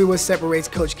 That truly what separates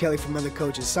Coach Kelly from other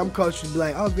coaches. Some coaches would be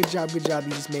like, oh, good job, you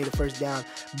just made a first down.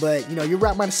 But, you know, your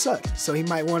route might have sucked, so he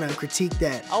might want to critique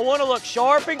that. I want to look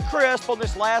sharp and crisp on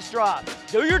this last drive.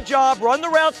 Do your job, run the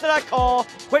routes that I call,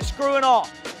 quit screwing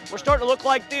off. We're starting to look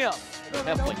like them.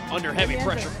 Heffley under heavy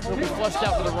pressure. He'll be flushed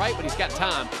out to the right, but he's got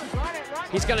time.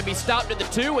 He's going to be stopped at the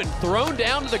 2 and thrown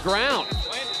down to the ground.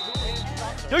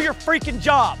 Do your freaking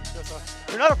job.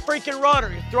 You're not a freaking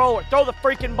runner. You throw it. Throw the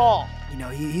freaking ball. You know,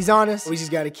 he's honest. We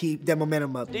just got to keep that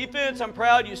momentum up. Defense, I'm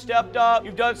proud you stepped up.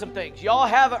 You've done some things. Y'all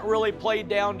haven't really played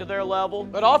down to their level,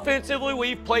 but offensively,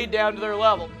 we've played down to their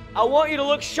level. I want you to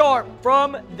look sharp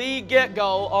from the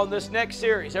get-go on this next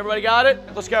series. Everybody got it?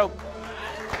 Let's go.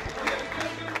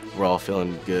 We're all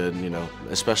feeling good, you know,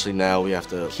 especially now we have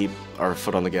to keep our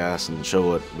foot on the gas and show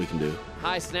what we can do.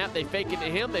 High snap, they fake it to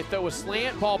him, they throw a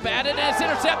slant, ball batted, and it's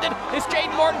intercepted. It's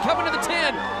Jaden Martin coming to the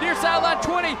 10, near sideline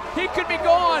 20, he could be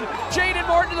gone. Jaden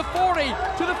Martin to the 40,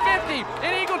 to the 50,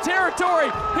 in Eagle territory.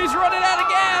 He's running out of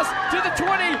gas to the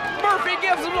 20. Murphy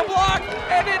gives him the block,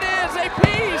 and it is a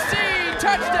PC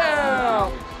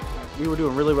touchdown. We were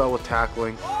doing really well with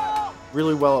tackling.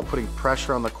 Really well at putting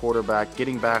pressure on the quarterback,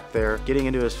 getting back there, getting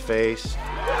into his face.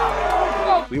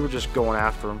 We were just going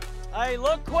after him. Hey,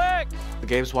 look quick! The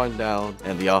game's winding down,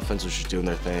 and the offense was just doing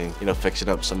their thing, you know, fixing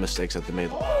up some mistakes that they made.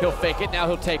 He'll fake it, now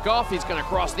he'll take off. He's going to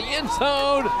cross the end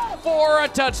zone for a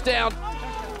touchdown.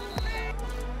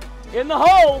 in the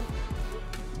hole.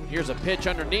 Here's a pitch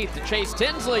underneath to Chase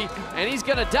Tinsley, and he's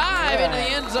going to dive into the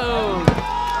end zone.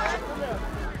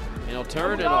 And he'll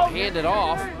turn and he'll hand it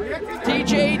off.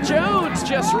 DJ Jones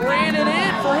just ran it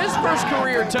in for his first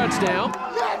career touchdown.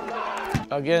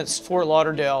 Against Fort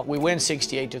Lauderdale, we win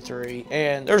 68-3,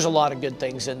 and there's a lot of good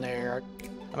things in there.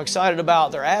 I'm excited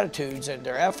about their attitudes and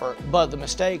their effort, but the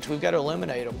mistakes, we've got to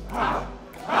eliminate them.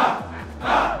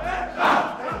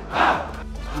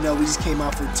 You know, we just came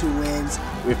off with 2 wins.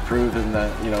 We've proven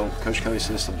that, you know, Coach Kelly's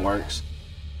system works.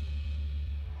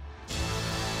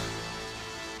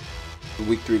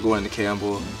 Week 3 going to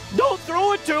Campbell. Don't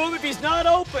throw it to him if he's not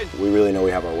open. We really know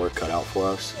we have our work cut out for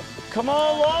us. Come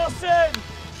on, Lawson.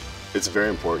 It's a very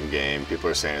important game. People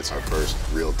are saying it's our first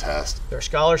real test. Their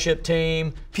scholarship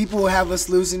team. People will have us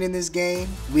losing in this game.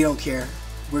 We don't care.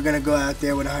 We're going to go out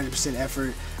there with 100%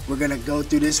 effort. We're going to go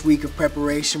through this week of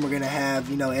preparation. We're going to have,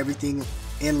 you know, everything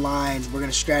in line. We're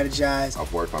going to strategize.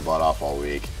 I've worked my butt off all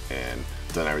week and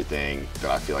done everything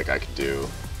that I feel like I could do.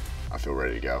 I feel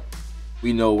ready to go.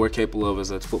 We know we're capable of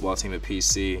as a football team at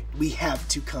PC. We have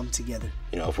to come together.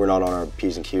 You know, if we're not on our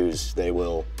P's and Q's, they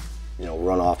will, you know,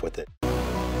 run off with it.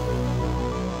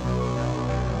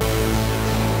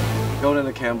 Going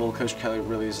into Campbell, Coach Kelly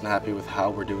really isn't happy with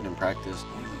how we're doing in practice.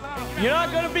 You're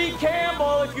not going to beat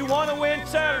Campbell if you want to win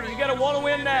Saturday. You got to want to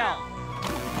win now.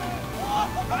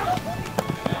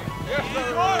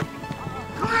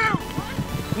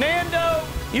 Nando,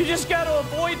 you just got to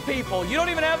avoid people. You don't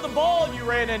even have the ball and you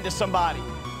ran into somebody.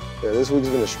 Yeah, this week's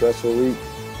been a stressful week.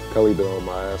 Kelly been on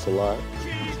my ass a lot.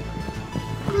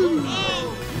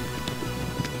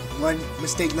 One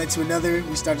mistake led to another.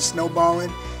 We started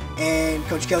snowballing, and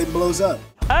Coach Kelly blows up.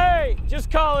 Hey,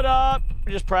 just call it up.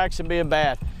 We're just practicing being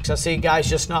bad. I see guys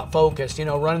just not focused, you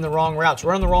know, running the wrong routes,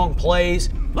 running the wrong plays.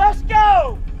 Let's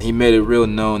go! He made it real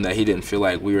known that he didn't feel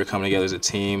like we were coming together as a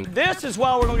team. This is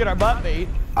why we're going to get our butt beat.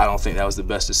 I don't think that was the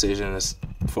best decision as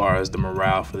far as the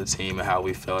morale for the team and how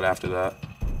we felt after that.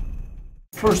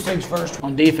 First things first,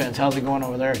 on defense, how's it going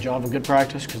over there? Did y'all have a good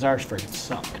practice? Because ours freaking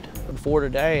sucked. Before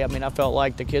today, I mean, I felt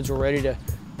like the kids were ready to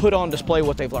put on display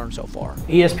what they've learned so far.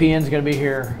 ESPN's going to be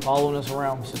here following us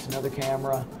around. It's just another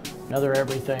camera, another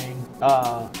everything.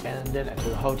 And then to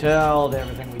the hotel, to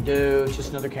everything we do, it's just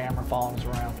another camera following us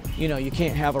around. You know, you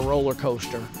can't have a roller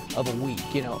coaster of a week,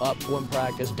 you know, up one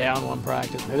practice, down one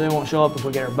practice. Maybe they won't show up if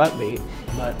we get our butt beat,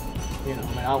 but, you know,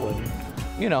 I mean, I wouldn't.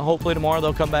 You know, hopefully tomorrow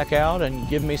they'll come back out and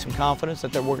give me some confidence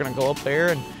that we're going to go up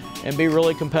there and be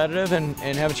really competitive and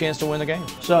have a chance to win the game.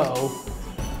 So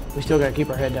we still got to keep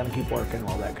our head down and keep working and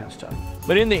all that kind of stuff.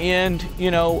 But in the end,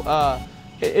 you know,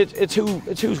 it's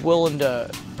who's willing to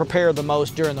prepare the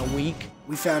most during the week.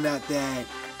 We found out that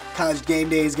College Game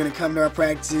Day is going to come to our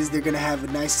practices. They're going to have a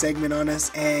nice segment on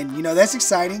us, and, you know, that's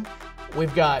exciting.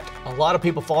 We've got a lot of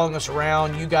people following us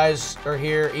around. You guys are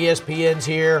here, ESPN's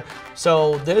here.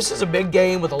 So this is a big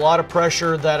game with a lot of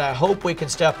pressure that I hope we can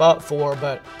step up for,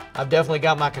 but I've definitely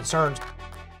got my concerns.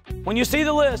 When you see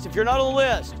the list, if you're not on the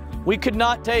list, we could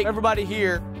not take everybody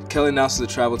here. Kelly announced the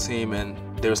travel team, and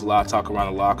there was a lot of talk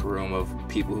around the locker room of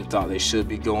people who thought they should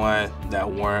be going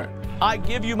that weren't. I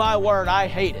give you my word, I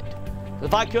hate it.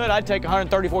 If I could, I'd take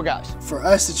 134 guys. For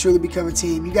us to truly become a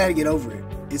team, you got to get over it.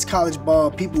 It's college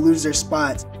ball. People lose their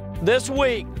spots. This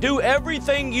week, do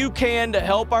everything you can to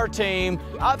help our team.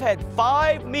 I've had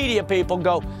 5 media people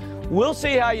go, we'll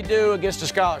see how you do against a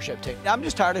scholarship team. I'm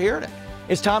just tired of hearing it.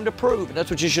 It's time to prove, and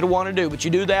that's what you should want to do. But you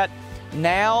do that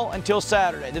now until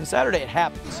Saturday. Then Saturday it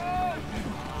happens.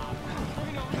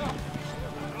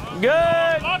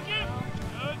 Good.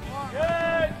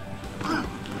 Good.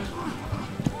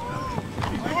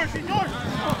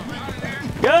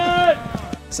 Good.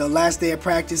 So last day of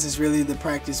practice is really the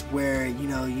practice where, you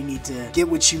know, you need to get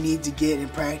what you need to get in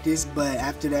practice, but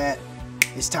after that,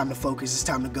 it's time to focus, it's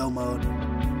time to go mode.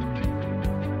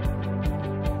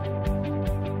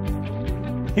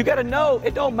 You got to know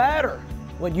it don't matter.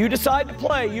 When you decide to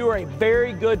play, you are a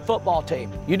very good football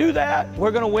team. You do that,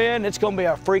 we're going to win. It's going to be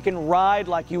a freaking ride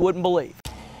like you wouldn't believe.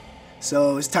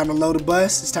 So it's time to load the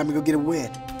bus. It's time to go get a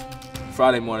win.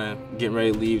 Friday morning, getting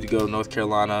ready to leave to go to North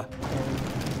Carolina.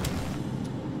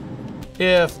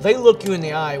 If they look you in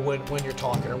the eye when you're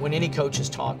talking or when any coach is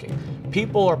talking,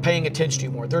 people are paying attention to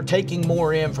you more. They're taking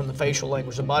more in from the facial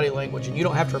language, the body language, and you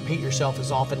don't have to repeat yourself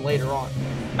as often later on.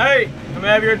 Hey, let me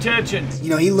have your attention. You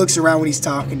know, he looks around when he's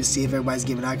talking to see if everybody's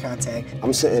giving eye contact.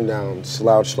 I'm sitting down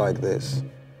slouched like this,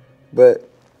 but,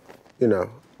 you know,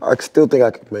 I still think I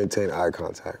can maintain eye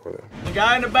contact with him. The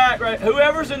guy in the back, right?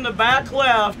 Whoever's in the back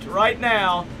left right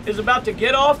now is about to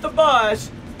get off the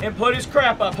bus and put his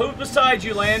crap up. Who's beside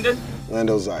you, Landon?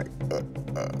 Lando's like,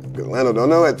 Lando don't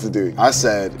know what to do. I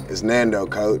said, it's Nando,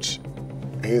 coach.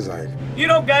 And he's like, You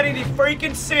don't got any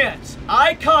freaking sense.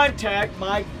 Eye contact,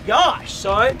 my gosh,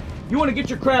 son. You want to get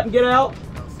your crap and get out?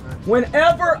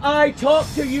 Whenever I talk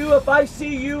to you, if I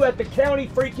see you at the county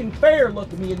freaking fair,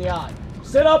 look at me in the eye.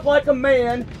 Sit up like a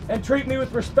man and treat me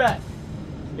with respect.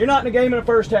 You're not in the game in the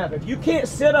first half. If you can't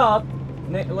sit up,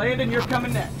 Landon, you're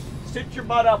coming next. Sit your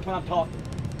butt up when I'm talking.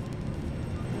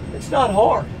 It's not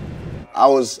hard. I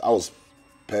was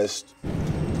pissed.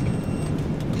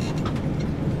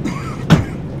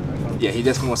 Yeah, he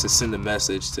definitely wants to send a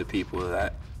message to people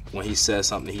that when he says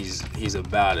something, he's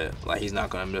about it. Like, he's not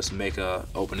going to just make a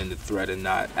open-ended threat and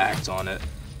not act on it.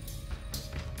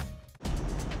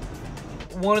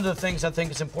 One of the things I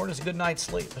think is important is a good night's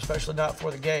sleep, especially not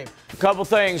before the game. A couple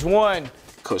things. One,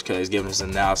 Coach Kelly's giving us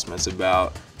announcements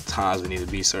about times we need to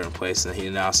be certain places, and he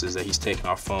announces that he's taking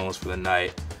our phones for the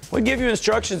night. we give you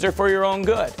instructions. They're for your own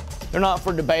good. They're not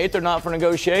for debate. They're not for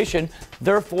negotiation.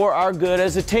 They're for our good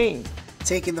as a team.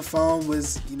 Taking the phone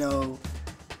was, you know,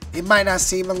 it might not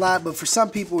seem a lot, but for some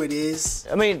people it is.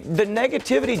 I mean, the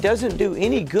negativity doesn't do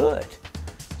any good.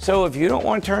 So if you don't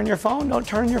want to turn your phone, don't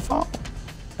turn your phone.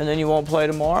 And then you won't play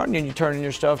tomorrow, and then you turn in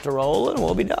your stuff to roll, and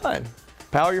we'll be done.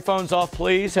 Power your phones off,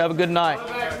 please. Have a good night.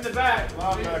 Back in the back.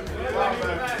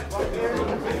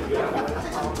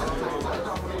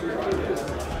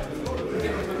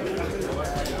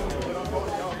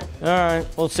 All right,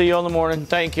 we'll see you in the morning.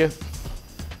 Thank you.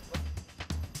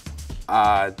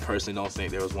 I personally don't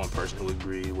think there was one person who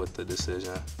agreed with the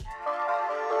decision.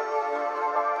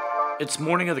 It's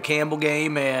morning of the Campbell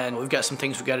game, and we've got some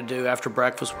things we've got to do after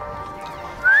breakfast.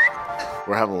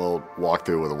 We're having a little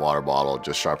walkthrough with a water bottle,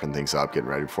 just sharpening things up, getting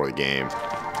ready before the game.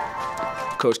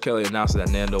 Coach Kelly announced that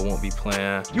Nando won't be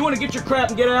playing. You want to get your crap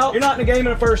and get out? You're not in the game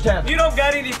in the first half. You don't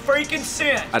got any freaking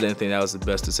sense. I didn't think that was the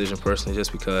best decision personally,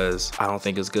 just because I don't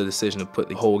think it's a good decision to put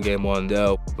the whole game on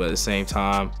Dell. But at the same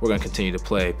time, we're going to continue to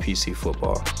play PC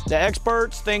football. The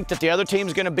experts think that the other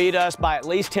team's going to beat us by at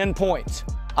least 10 points.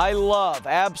 I love,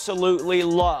 absolutely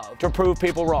love, to prove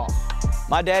people wrong.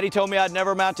 My daddy told me I'd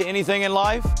never amount to anything in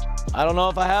life. I don't know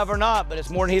if I have or not, but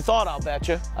it's more than he thought, I'll bet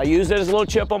you. I used it as a little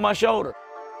chip on my shoulder.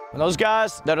 When those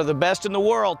guys that are the best in the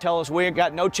world tell us we ain't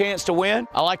got no chance to win,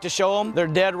 I like to show them they're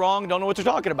dead wrong, don't know what they're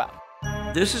talking about.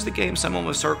 This is the game someone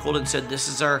was circled and said this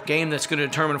is our game that's going to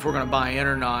determine if we're going to buy in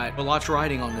or not. A lot's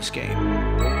riding on this game.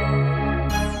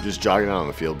 Just jogging out on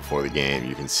the field before the game,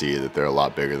 you can see that they're a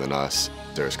lot bigger than us.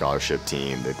 They're a scholarship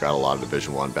team. They've got a lot of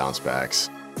Division I bounce backs.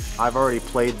 I've already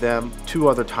played them 2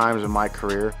 other times in my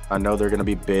career. I know they're going to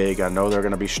be big. I know they're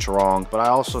going to be strong. But I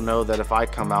also know that if I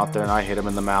come out there and I hit them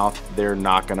in the mouth, they're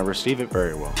not going to receive it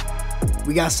very well.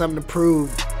 We got something to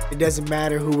prove. It doesn't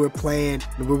matter who we're playing.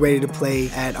 We're ready to play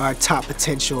at our top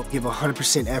potential, give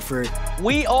 100% effort.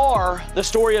 We are the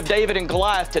story of David and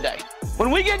Goliath today.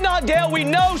 When we get knocked down, we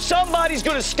know somebody's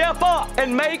going to step up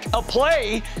and make a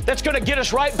play that's going to get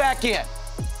us right back in.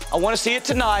 I want to see it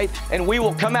tonight, and we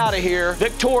will come out of here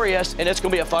victorious, and it's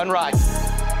going to be a fun ride.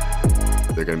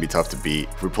 They're going to be tough to beat.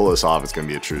 If we pull this off, it's going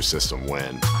to be a true system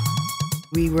win.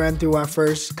 We run through our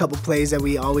first couple plays that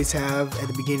we always have at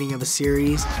the beginning of a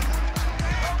series.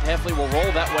 Heffley will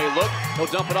roll that way. Look,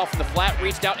 he'll dump it off in the flat,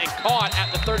 reached out and caught at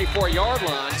the 34-yard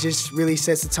line. It just really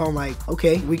sets the tone like,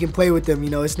 okay, we can play with them. You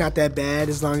know, it's not that bad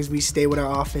as long as we stay with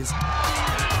our offense.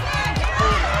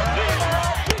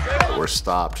 We're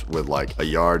stopped with like a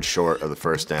yard short of the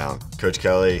first down. Coach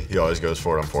Kelly, he always goes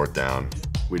for it on 4th down.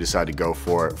 We decide to go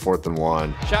for it, 4th and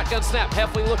 1. Shotgun snap,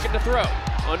 Heffley looking to throw.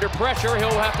 Under pressure,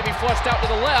 he'll have to be flushed out to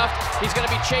the left. He's going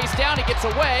to be chased down, he gets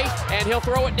away, and he'll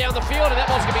throw it down the field, and that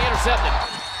ball's going to be intercepted.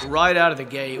 Right out of the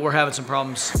gate, we're having some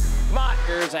problems.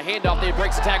 Here's a handoff, there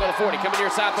breaks the tackle to 40, coming near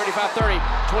side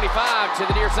 35-30, 25 to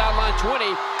the near sideline 20,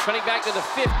 cutting back to the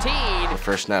 15. The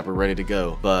first snap, we're ready to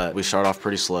go, but we start off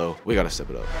pretty slow. We got to step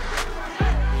it up.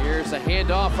 Here's a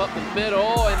handoff up the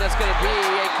middle, and that's going to be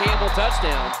a Campbell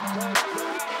touchdown.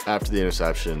 After the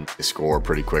interception, they score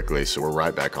pretty quickly, so we're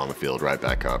right back on the field, right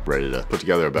back up, ready to put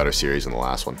together a better series than the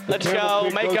last one. Let's go,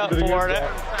 make up for it.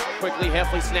 Quickly,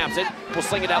 Heffley snaps it. We'll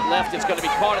sling it out left. It's going to be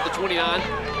caught at the 29.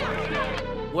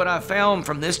 What I found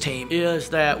from this team is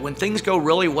that when things go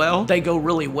really well, they go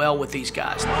really well with these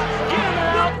guys.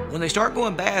 When they start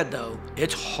going bad, though,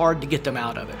 it's hard to get them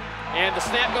out of it. And the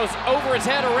snap goes over his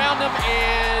head around him,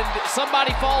 and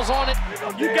somebody falls on it.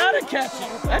 You gotta catch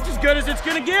it. That's as good as it's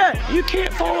gonna get. You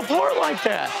can't fall apart like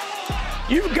that.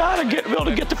 You've got to be able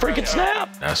to get the freaking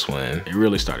snap. That's when it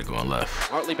really started going left.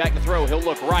 Hartley back to throw. He'll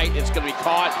look right. It's going to be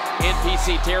caught in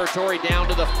PC territory down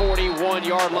to the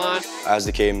 41-yard line. As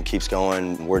the game keeps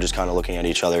going, we're just kind of looking at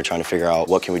each other, trying to figure out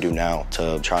what can we do now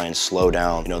to try and slow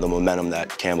down, the momentum that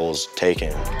Campbell's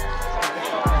taken.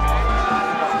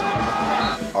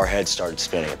 Our heads started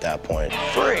spinning at that point.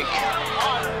 Freak.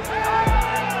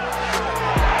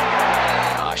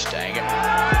 Gosh dang it.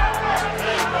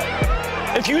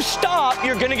 If you stop,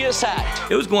 you're going to get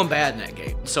sacked. It was going bad in that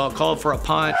game. So I called for a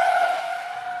punt.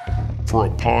 For a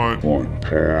punt.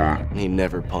 He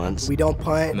never punts. We don't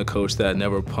punt. And the coach that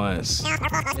never punts.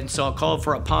 And so I called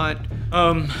for a punt.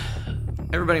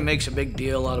 Everybody makes a big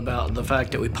deal out about the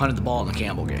fact that we punted the ball in the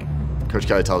Campbell game. Coach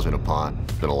Kelly tells me to punt.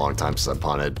 It's been a long time since I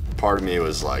punted. Part of me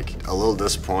was like a little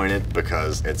disappointed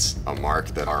because it's a mark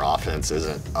that our offense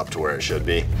isn't up to where it should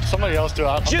be. Somebody else do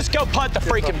it. Just go punt the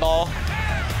freaking ball.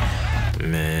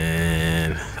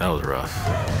 Man, that was rough.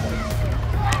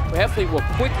 Heffley will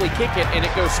quickly kick it, and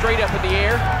it goes straight up in the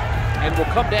air and will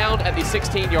come down at the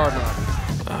 16-yard line.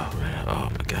 Oh, man. Oh,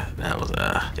 my God. That was,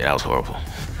 that was horrible.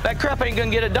 That crap ain't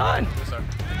going to get it done. Yes, sir.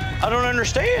 I don't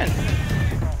understand.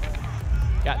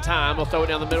 Got time. We'll throw it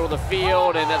down the middle of the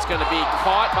field, and that's going to be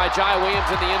caught by Jai Williams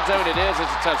in the end zone. It is.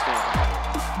 It's a touchdown.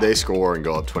 They score and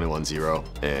go up 21-0,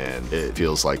 and it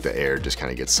feels like the air just kind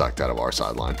of gets sucked out of our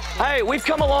sideline. Hey, we've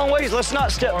come a long ways. Let's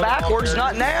not step backwards.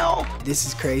 Not now. This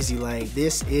is crazy. Like,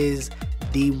 this is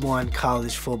D1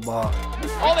 college football.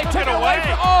 Oh, they took it away.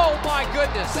 Oh, my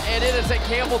goodness. And it is a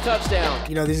Campbell touchdown.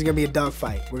 This is going to be a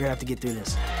dogfight. We're going to have to get through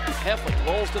this. Heffley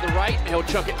rolls to the right. He'll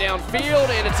chuck it downfield,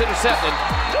 and it's intercepted.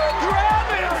 They're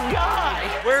grabbing our guy.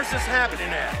 Where's this happening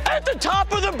at? At the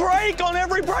top of the break. On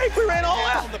every break, we ran all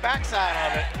out. On the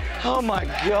backside of it. Oh, my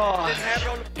God.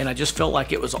 And I just felt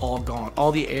like it was all gone.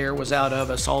 All the air was out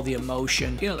of us, all the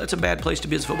emotion. That's a bad place to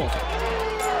be as a football team.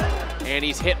 And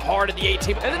he's hit hard at the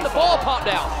 18, and then the ball popped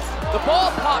out. The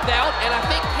ball popped out, and I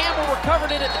think Campbell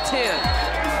recovered it at the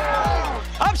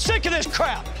 10. I'm sick of this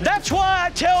crap. That's why I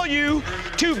tell you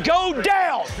to go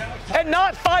down and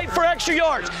not fight for extra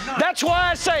yards. That's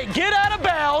why I say get out of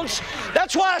bounds.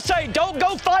 That's why I say don't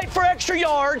go fight for extra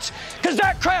yards, because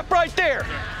that crap right there,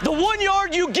 the 1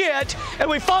 yard you get, and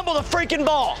we fumble the freaking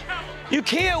ball. You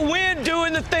can't win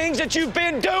doing the things that you've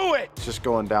been doing. It's just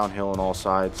going downhill on all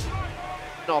sides.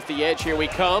 Off the edge, here we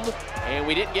come, and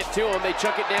we didn't get to him. They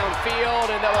chuck it downfield,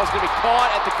 and that ball's going to be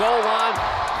caught at the goal line.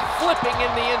 Flipping in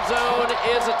the end zone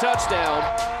is a touchdown.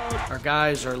 Our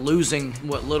guys are losing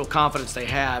what little confidence they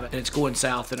have, and it's going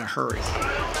south in a hurry.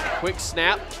 Quick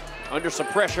snap, under some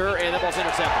pressure, and that ball's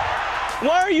intercepted.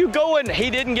 Why are you going? He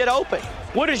didn't get open.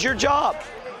 What is your job?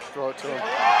 Throw it to him.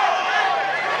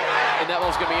 And that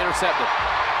ball's going to be intercepted.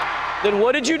 Then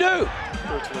what did you do?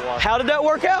 Throw it to the wide. How did that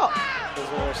work out? It was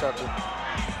an interception.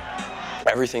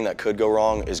 Everything that could go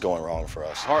wrong is going wrong for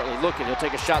us. Hartley looking. He'll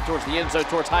take a shot towards the end zone,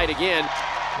 towards Hyde again.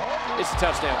 It's a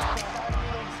touchdown.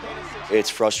 It's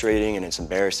frustrating and it's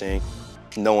embarrassing.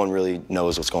 No one really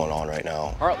knows what's going on right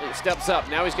now. Hartley steps up.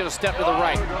 Now he's going to step to the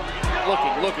right.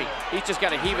 Looking. He's just got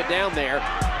to heave it down there.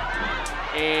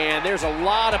 And there's a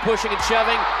lot of pushing and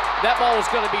shoving. That ball is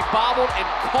going to be bobbled and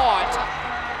caught.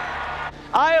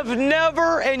 I have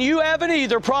never, and you haven't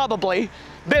either probably,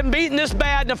 been beaten this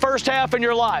bad in the first half in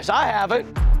your lives. I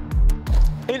haven't.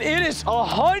 And it is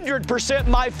 100%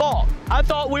 my fault. I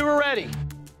thought we were ready.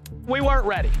 We weren't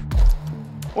ready.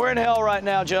 We're in hell right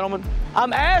now, gentlemen.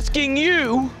 I'm asking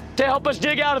you to help us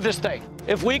dig out of this thing.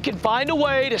 If we can find a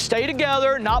way to stay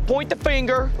together, not point the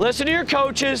finger, listen to your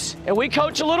coaches, and we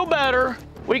coach a little better,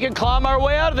 we can climb our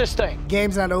way out of this thing.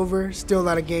 Game's not over. Still a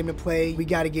lot of game to play. We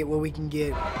got to get what we can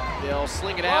get. They'll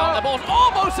sling it out. The ball's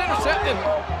almost intercepted.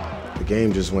 The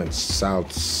game just went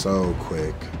south so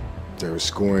quick. They were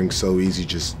scoring so easy,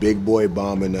 just big boy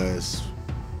bombing us.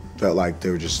 Felt like they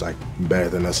were just like better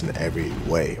than us in every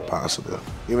way possible.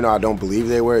 Even though I don't believe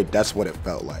they were, that's what it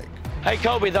felt like. Hey,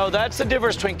 Kobe, though, that's the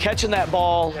difference between catching that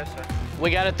ball,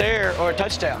 we got it there, or a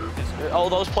touchdown. All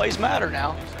those plays matter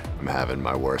now. I'm having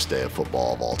my worst day of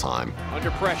football of all time.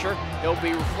 Under pressure, he'll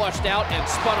be flushed out and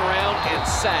spun around and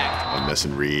sacked. I'm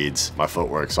missing reads. My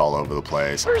footwork's all over the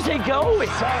place. Where's he going?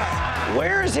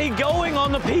 Where is he going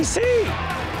on the PC?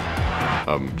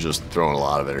 I'm just throwing a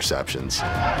lot of interceptions.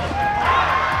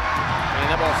 And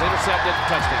that ball's intercepted,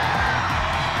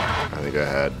 touchdown. I think I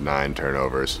had 9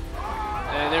 turnovers.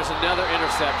 And there's another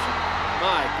interception.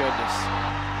 My goodness.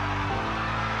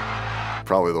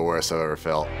 Probably the worst I've ever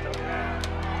felt.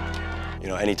 You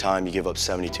know, anytime you give up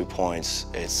 72 points,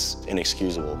 it's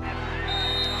inexcusable.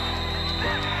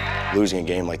 Losing a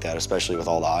game like that, especially with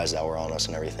all the eyes that were on us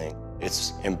and everything,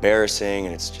 it's embarrassing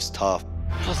and it's just tough.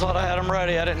 I thought I had them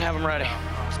ready. I didn't have them ready.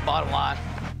 That's the bottom line.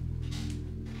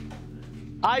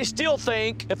 I still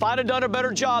think if I'd have done a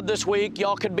better job this week,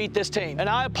 y'all could beat this team. And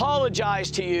I apologize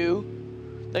to you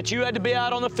that you had to be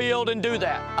out on the field and do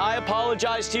that. I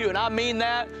apologize to you, and I mean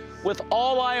that with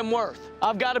all I am worth.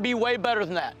 I've got to be way better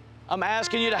than that. I'm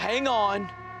asking you to hang on,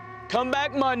 come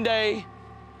back Monday.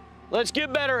 Let's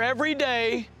get better every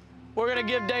day. We're going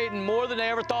to give Dayton more than they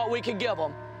ever thought we could give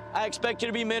them. I expect you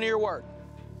to be men of your word.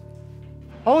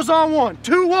 Hose on 1,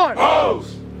 2, 1.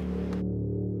 Hose!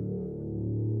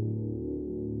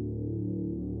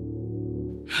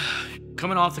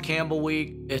 Coming off the Campbell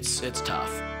week, it's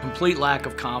tough. Complete lack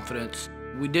of confidence.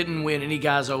 We didn't win any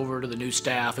guys over to the new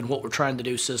staff and what we're trying to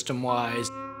do system-wise.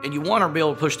 And you want to be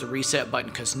able to push the reset button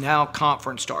because now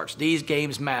conference starts. These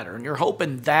games matter. And you're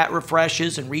hoping that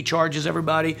refreshes and recharges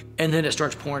everybody, and then it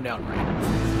starts pouring down rain.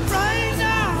 Rain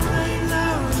down, rain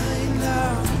down, rain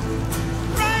down.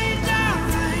 Rain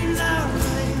down, rain down,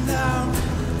 rain down.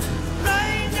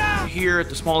 Rain down. Here at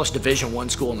the smallest Division I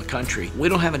school in the country, we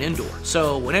don't have an indoor.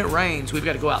 So when it rains, we've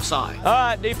got to go outside. All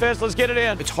right, defense, let's get it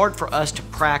in. It's hard for us to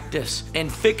practice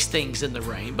and fix things in the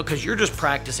rain because you're just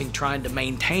practicing trying to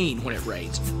maintain when it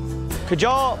rains. Could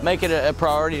y'all make it a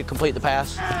priority to complete the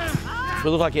pass? We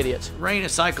look like idiots. Rain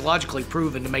is psychologically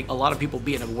proven to make a lot of people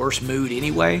be in a worse mood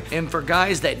anyway. And for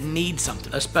guys that need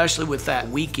something, especially with that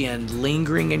weekend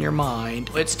lingering in your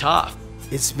mind, it's tough.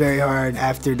 It's very hard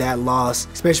after that loss,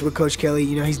 especially with Coach Kelly.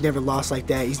 You know, he's never lost like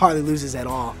that. He hardly loses at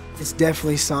all. It's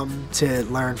definitely something to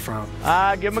learn from.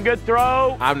 Give him a good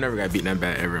throw. I've never got beaten that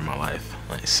bad ever in my life.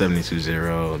 Like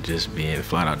 72-0, just being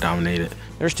flat out dominated.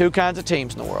 There's two kinds of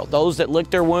teams in the world. Those that lick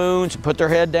their wounds and put their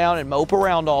head down and mope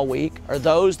around all week, or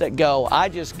those that go, I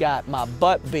just got my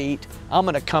butt beat. I'm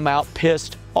gonna come out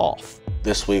pissed off.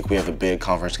 This week we have a big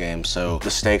conference game, so the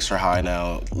stakes are high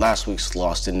now. Last week's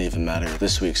loss didn't even matter.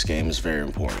 This week's game is very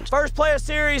important. First play of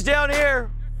series down here.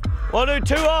 We'll do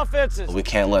 2 offenses. We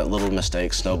can't let little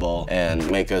mistakes snowball and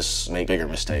make us make bigger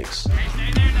mistakes.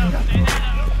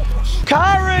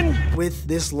 Kyron! With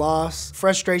this loss,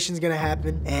 frustration's gonna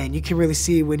happen, and you can really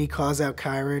see when he calls out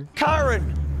Kyron.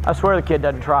 Kyron! I swear the kid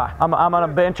doesn't try. I'm gonna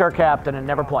bench our captain and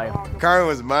never play him. Kyron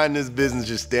was minding his business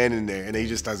just standing there, and he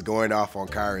just starts going off on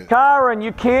Kyron. Kyron,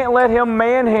 you can't let him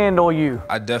manhandle you.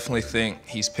 I definitely think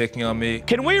he's picking on me.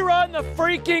 Can we run the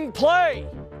freaking play?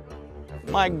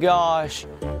 My gosh.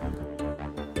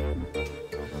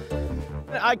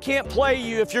 I can't play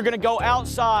you if you're gonna go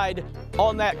outside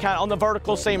on the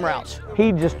vertical seam routes.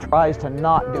 He just tries to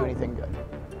not do anything good.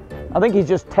 I think he's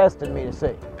just testing me to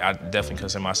see. I definitely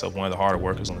consider myself one of the harder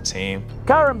workers on the team.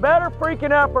 Kyron, better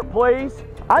freaking effort, please.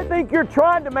 I think you're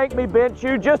trying to make me bench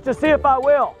you just to see if I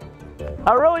will.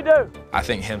 I really do. I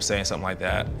think him saying something like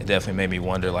that, it definitely made me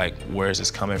wonder, like, where is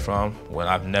this coming from? When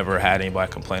I've never had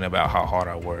anybody complain about how hard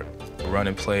I work.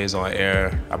 Running plays on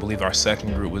air, I believe our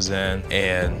second group was in,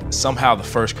 and somehow the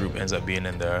first group ends up being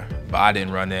in there, but I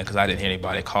didn't run in because I didn't hear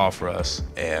anybody call for us,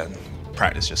 and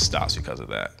practice just stops because of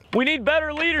that. We need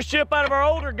better leadership out of our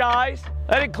older guys.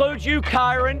 That includes you,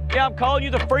 Kyron. Yeah, I'm calling you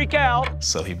the freak out.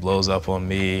 So he blows up on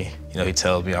me. You know, he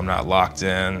tells me I'm not locked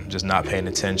in, just not paying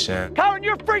attention. Kyron,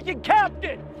 you're freaking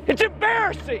captain. It's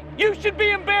embarrassing. You should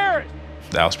be embarrassed.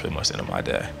 That was pretty much the end of my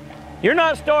day. You're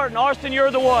not starting, Austin.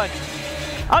 You're the one.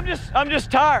 I'm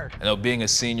just tired. You know, being a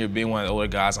senior, being one of the older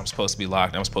guys, I'm supposed to be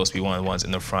locked. I'm supposed to be one of the ones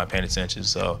in the front paying attention.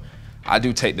 So I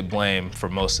do take the blame for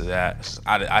most of that.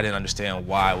 I didn't understand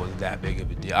why it was that big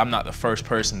of a deal. I'm not the first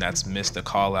person that's missed a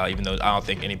call out, even though I don't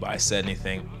think anybody said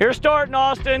anything. You're starting,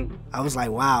 Austin. I was like,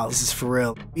 wow, this is for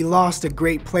real. We lost a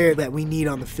great player that we need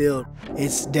on the field.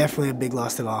 It's definitely a big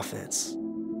loss to the offense.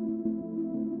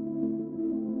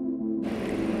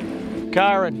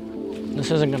 Kyron,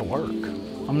 this isn't gonna work.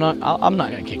 I'm not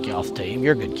gonna kick you off the team.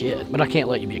 You're a good kid, but I can't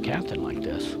let you be a captain like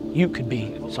this. You could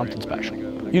be something special.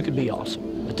 You could be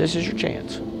awesome, but this is your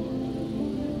chance.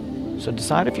 So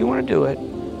decide if you want to do it,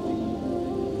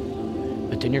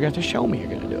 but then you're gonna have to show me you're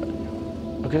gonna do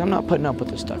it. Because I'm not putting up with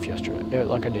this stuff yesterday,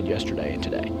 like I did yesterday and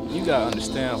today. You gotta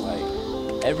understand,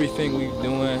 like, everything we're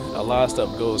doing, a lot of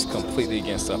stuff goes completely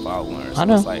against stuff I've learned. So I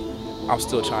know. It's like, I'm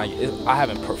still trying, I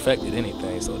haven't perfected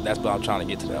anything, so that's why I'm trying to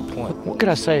get to that point. What could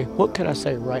I say? What could I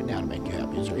say right now to make you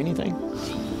happy? Is there anything?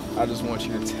 I just want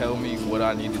you to tell me what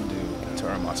I need to do to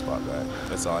earn my spot back.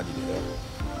 That's all I need to do.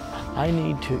 I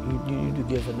need to, you need to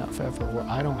give enough effort where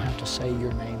I don't have to say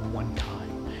your name one time.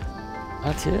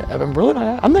 That's it.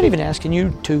 I'm not even asking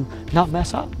you to not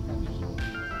mess up.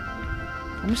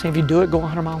 I'm just saying if you do it, go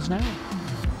 100 miles an hour.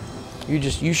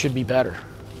 You should be better.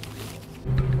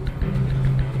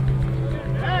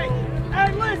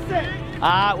 Hey, listen!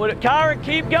 Kyron,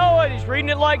 keep going. He's reading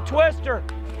it like Twister.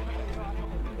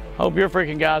 Hope your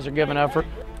freaking guys are giving effort.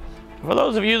 For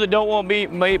those of you that don't want me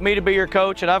to be your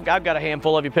coach, and I've got a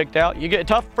handful of you picked out, you get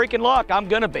tough freaking luck, I'm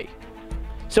gonna be.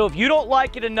 So if you don't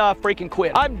like it enough, freaking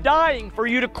quit. I'm dying for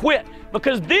you to quit,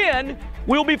 because then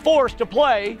we'll be forced to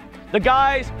play the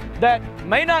guys that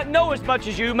may not know as much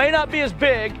as you, may not be as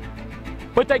big,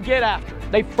 but they get after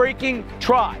it. They freaking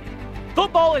try.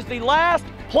 Football is the last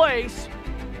place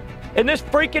in this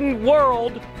freaking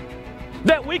world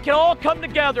that we can all come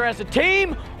together as a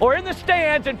team or in the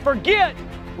stands and forget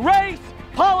race,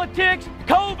 politics,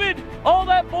 COVID, all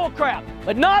that bullcrap.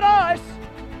 But not us.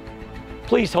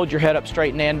 Please hold your head up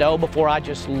straight, Nando, before I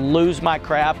just lose my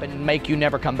crap and make you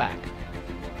never come back.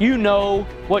 You know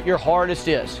what your hardest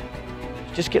is.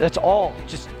 Just that's all.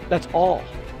 That's all.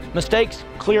 Mistakes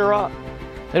clear up.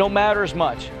 They don't matter as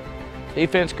much.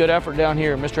 Defense, good effort down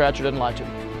here. Mr. Hatcher doesn't lie to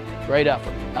me. Great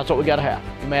effort. That's what we got to have.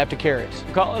 You may have to carry us.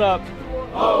 Call it up.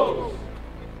 Oh.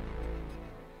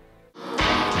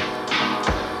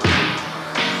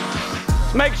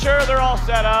 Let's make sure they're all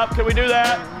set up. Can we do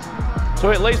that? So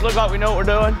we at least look like we know what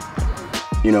we're doing.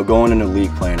 You know, going into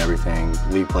league play and everything,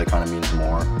 league play kind of means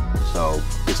more. So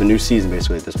it's a new season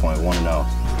basically at this point, 1-0.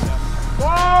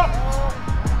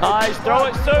 Nice, throw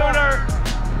it sooner.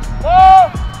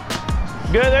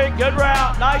 Good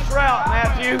route, nice route,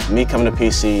 Matthew. Me coming to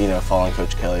PC, you know, following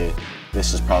Coach Kelly,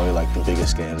 this is probably like the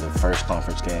biggest game, the first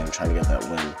conference game, trying to get that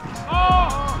win.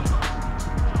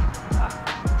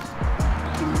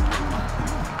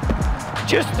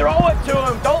 Just throw it to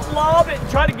him. Don't lob it and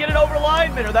try to get it over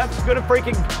lineman, or that's going to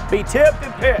freaking be tipped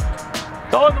and picked.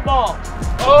 Throwing the ball.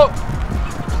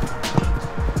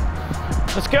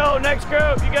 Let's go, next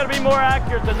group. You got to be more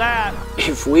accurate than that.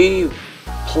 If we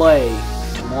play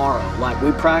tomorrow like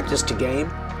we practiced a game,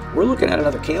 we're looking at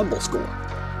another Campbell score,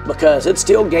 because it's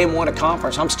still game 1 of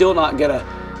conference. I'm not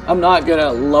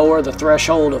gonna lower the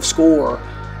threshold of score,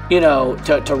 you know,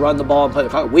 to run the ball and play the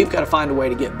clock. We've got to find a way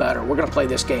to get better. We're gonna play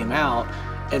this game out,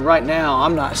 and right now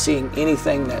I'm not seeing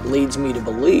anything that leads me to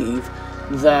believe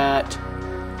that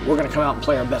we're gonna come out and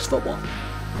play our best football.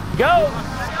 Go!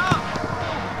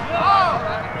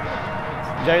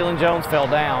 Jalen Jones fell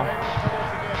down.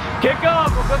 Kick off,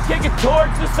 we're gonna kick it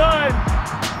towards the sun.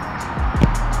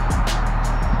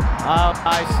 Oh,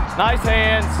 nice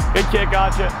hands. Good kick,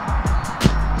 gotcha.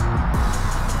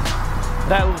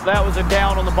 That was a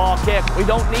down on the ball kick. We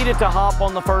don't need it to hop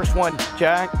on the first one,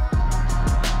 Jack.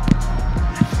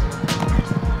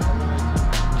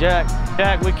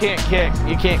 Jack, we can't kick.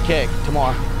 You can't kick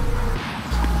tomorrow.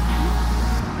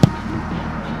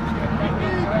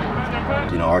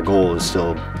 You know, our goal is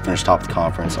still finish top of the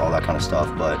conference, all that kind of stuff,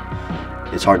 but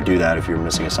it's hard to do that if you're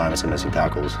missing assignments and missing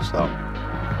tackles, so. All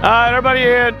right, everybody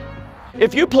in.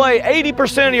 If you play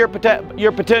 80% of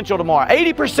your potential tomorrow,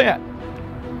 80%,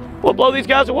 we'll blow these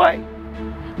guys away.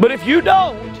 But if you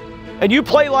don't, and you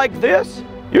play like this,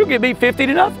 you're gonna be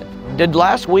 50-0. Did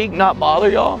last week not bother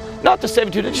y'all? Not the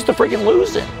 72, just the freaking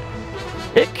losing.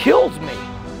 It kills me.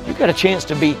 You got a chance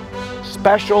to be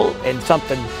special and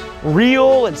something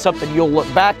real and something you'll look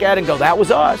back at and go, that was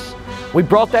us. We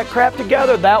brought that crap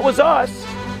together, that was us.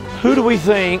 Who do we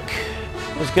think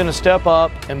is gonna step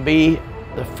up and be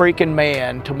the freaking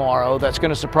man tomorrow that's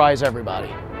gonna surprise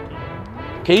everybody?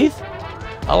 Keith?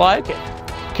 I like it.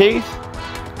 Keith,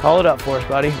 call it up for us,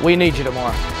 buddy. We need you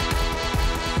tomorrow.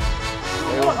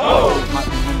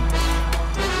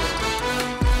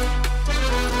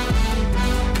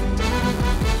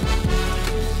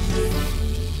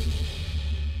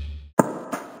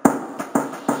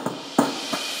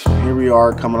 Here we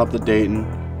are coming up to Dayton.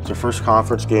 It's our first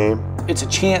conference game. It's a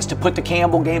chance to put the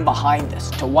Campbell game behind us,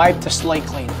 to wipe the slate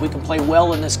clean. If we can play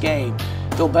well in this game,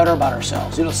 feel better about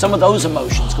ourselves. You know, some of those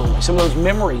emotions go away, some of those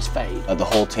memories fade. The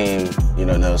whole team, you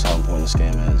know, knows how important this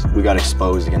game is. We got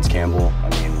exposed against Campbell, I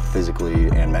mean, physically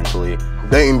and mentally.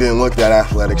 Dayton didn't look that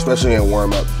athletic, especially in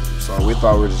warm-up. So we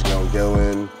thought we were just going to go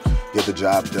in, get the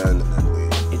job done, and then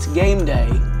leave. It's game day,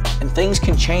 and things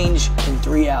can change in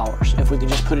 3 hours if we can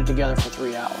just put it together for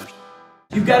 3 hours.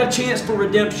 You've got a chance for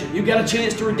redemption. You've got a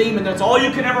chance to redeem, and that's all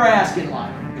you can ever ask in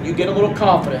life. When you get a little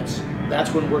confidence,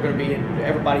 that's when we're going to be in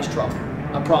everybody's trouble.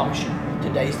 I promise you.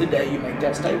 Today's the day you make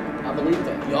that statement. I believe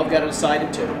that. Y'all got to decide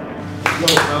it too.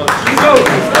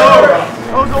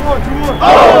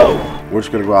 We're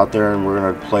just going to go out there and we're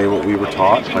going to play what we were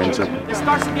taught, plain and simple. This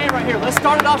starts the game right here. Let's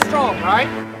start it off strong, all right?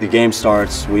 The game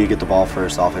starts, we get the ball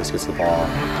first, offense gets the ball.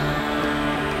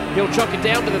 He'll chuck it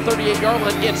down to the 38-yard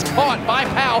line. It's caught by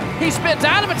Powell. He spins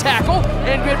out of a tackle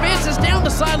and advances down the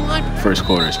sideline. First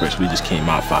quarter especially, we just came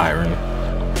out firing.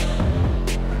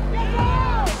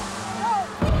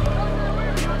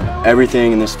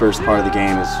 Everything in this first part of the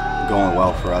game is going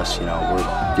well for us. You know,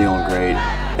 we're feeling great.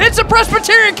 It's a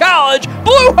Presbyterian College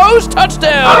Blue Hose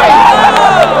touchdown!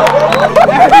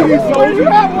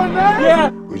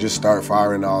 We just start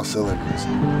firing all cylinders.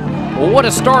 Well, what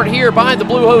a start here behind the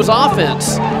Blue Hose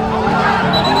offense.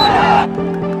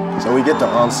 So we get the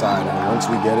onside, and once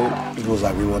we get it, it feels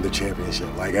like we won the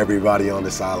championship. Like everybody on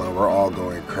the sideline, we're all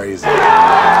going crazy.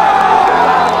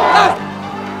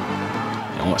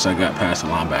 And once I got past the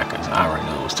linebackers, I already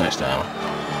knew it was touchdown.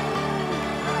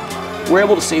 We're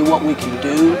able to see what we can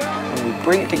do when we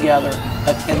bring it together,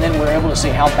 and then we're able to see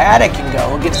how bad it can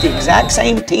go against the exact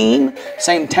same team,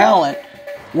 same talent,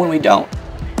 when we don't.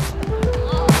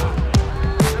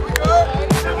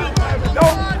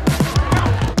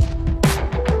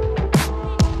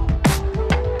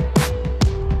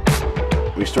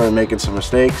 We started making some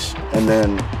mistakes, and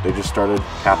then they just started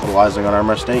capitalizing on our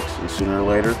mistakes, and sooner or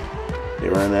later, they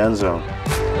were in the end zone.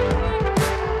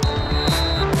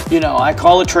 You know, I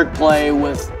call a trick play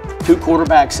with 2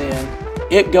 quarterbacks in.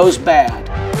 It goes bad.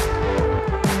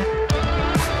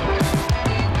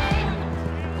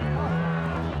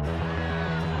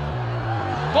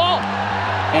 Ball!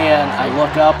 And I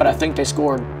look up and I think they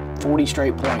scored 40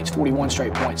 straight points, 41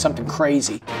 straight points, something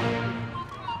crazy.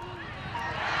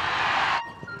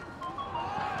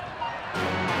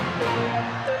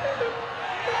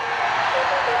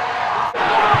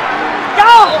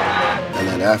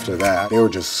 After that, they were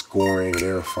just scoring,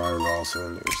 they were firing all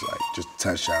cylinders, like just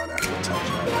touchdown after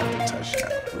touchdown after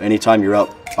touchdown. Anytime you're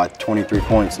up by 23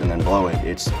 points and then blow it,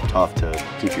 it's tough to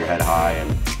keep your head high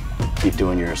and keep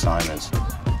doing your assignments.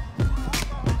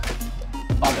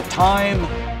 By the time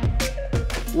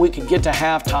we could get to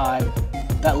halftime,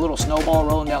 that little snowball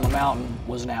rolling down the mountain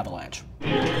was an avalanche.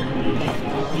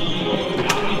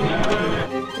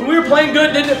 When we were playing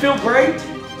good, didn't it feel great?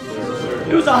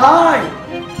 It was a high.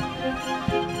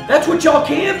 That's what y'all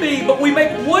can be, but we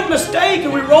make one mistake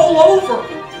and we roll over.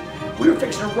 We were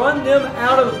fixing to run them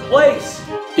out of the place.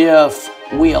 If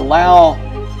we allow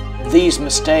these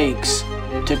mistakes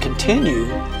to continue,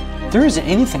 there isn't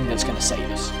anything that's going to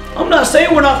save us. I'm not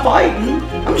saying we're not fighting.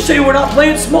 I'm just saying we're not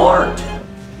playing smart.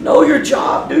 Know your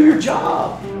job, do your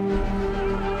job.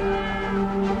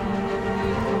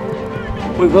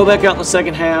 We go back out in the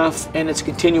second half, and it's a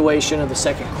continuation of the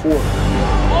second quarter.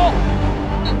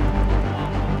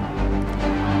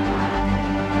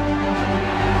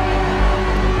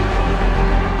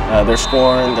 They're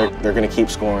scoring, they're going to keep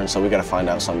scoring, so we got to find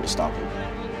out something to stop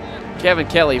them. Kevin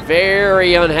Kelly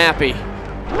very unhappy.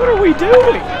 What are we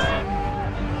doing?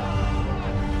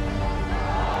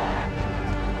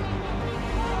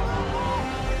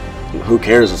 Who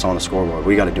cares what's on the scoreboard?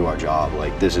 We got to do our job.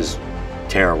 Like, this is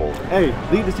terrible. Hey,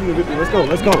 lead this team to victory. Let's go,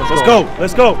 let's go, let's go,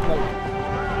 let's go.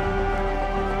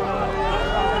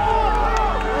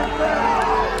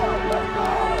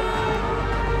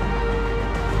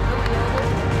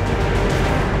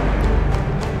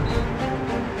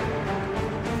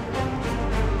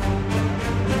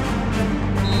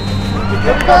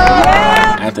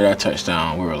 After that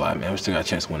touchdown, we were like, man, we still got a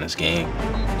chance to win this game.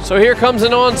 So here comes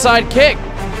an onside kick.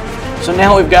 So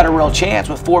now we've got a real chance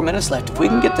with 4 minutes left. If we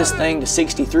can get this thing to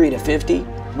 63 to 50,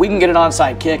 we can get an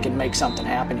onside kick and make something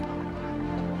happen.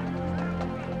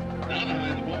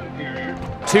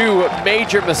 2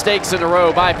 major mistakes in a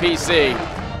row by PC.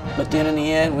 But then in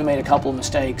the end, we made a couple of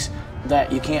mistakes that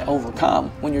you can't overcome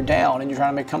when you're down and you're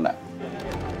trying to make a comeback.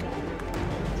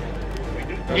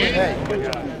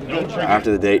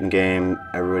 After the Dayton game,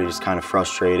 everybody's kind of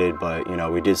frustrated, but you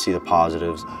know, we did see the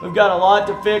positives. We've got a lot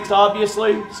to fix,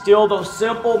 obviously. Still those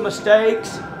simple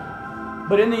mistakes.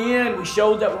 But in the end, we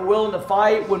showed that we're willing to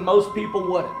fight when most people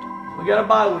wouldn't. We got a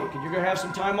bye week, and you're going to have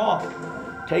some time off.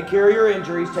 Take care of your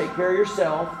injuries, take care of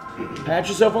yourself. Pat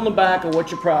yourself on the back of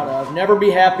what you're proud of. Never be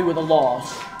happy with a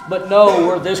loss. But know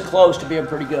we're this close to being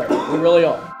pretty good. We really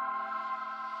are.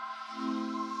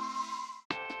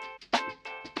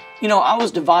 You know, I was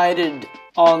divided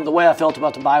on the way I felt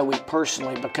about the bye week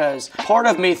personally, because part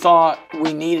of me thought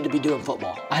we needed to be doing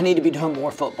football. I need to be doing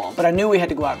more football, but I knew we had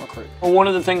to go out and recruit. Well, one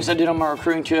of the things I did on my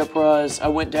recruiting trip was I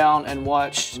went down and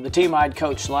watched the team I'd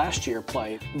coached last year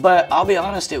play. But I'll be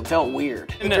honest, it felt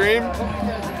weird. Dream?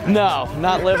 No,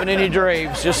 not living any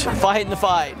dreams, just fighting the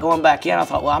fight. Going back in, I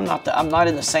thought, well, I'm not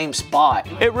in the same spot.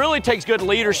 It really takes good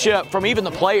leadership from even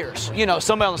the players. You know,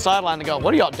 somebody on the sideline to go,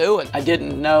 what are y'all doing? I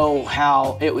didn't know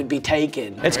how it would be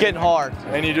taken. It's getting hard.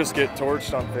 And you just get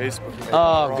torched on Facebook.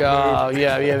 Oh, God,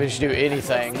 yeah, we should do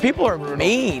anything. People are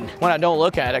mean when I don't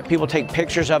look at it. People take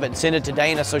pictures of it and send it to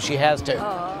Dana so she has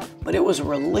to. But it was a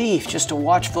relief just to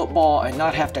watch football and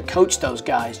not have to coach those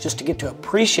guys, just to get to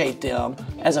appreciate them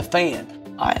as a fan.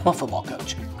 I am a football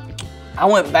coach. I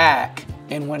went back,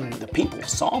 and when the people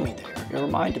saw me there, it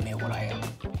reminded me of what I am.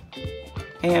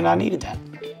 And I needed that.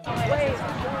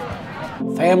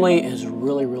 Family is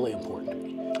really, really important to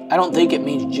me. I don't think it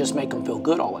means just make them feel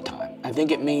good all the time. I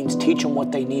think it means teach them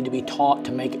what they need to be taught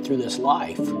to make it through this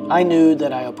life. I knew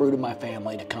that I uprooted my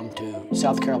family to come to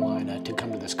South Carolina, to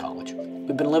come to this college.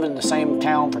 We've been living in the same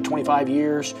town for 25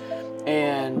 years,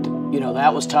 and you know,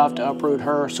 that was tough to uproot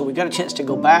her. So we got a chance to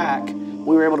go back.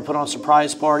 We were able to put on a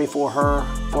surprise party for her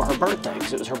birthday,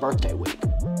 because it was her birthday week.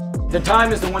 The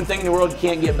time is the one thing in the world you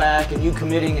can't get back, and you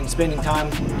committing and spending time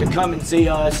to come and see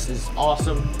us is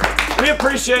awesome. We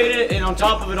appreciate it, and on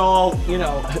top of it all, you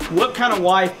know, what kind of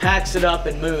wife packs it up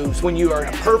and moves when you are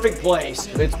in a perfect place?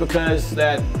 It's because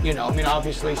that, you know, I mean,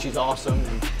 obviously she's awesome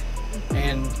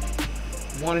and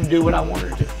wanted to do what I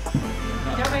wanted to do.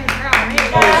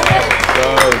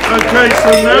 Okay,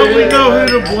 so now we know who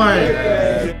to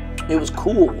blame. It was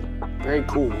cool, very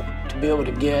cool, to be able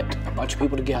to get a bunch of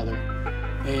people together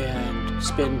and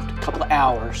spend a couple of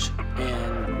hours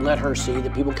and let her see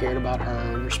that people cared about her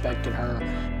and respected her.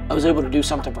 I was able to do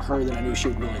something for her that I knew she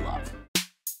would really love.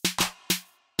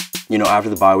 You know, after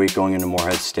the bye week going into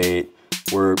Morehead State,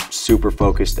 we're super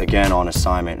focused again on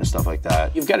assignment and stuff like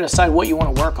that. You've got to decide what you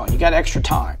want to work on. You got extra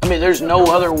time. I mean, there's no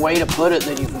other way to put it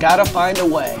than you've got to find a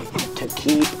way to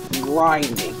keep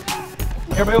grinding.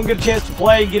 Everybody gonna get a chance to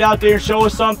play, get out there and show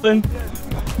us something.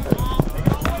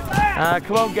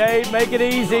 Come on, Gabe, make it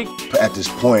easy. At this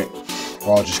point, we're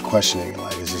all just questioning,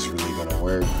 like, is this really gonna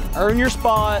work? Earn your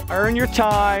spot, earn your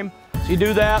time. So you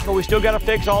do that, but we still gotta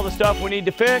fix all the stuff we need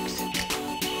to fix.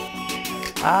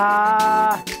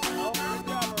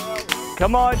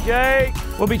 Come on, Jake.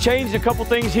 We'll be changing a couple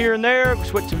things here and there,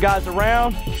 switch some guys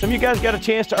around. Some of you guys got a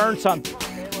chance to earn something.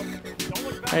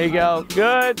 There you go,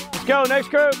 good. Let's go, next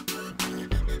group.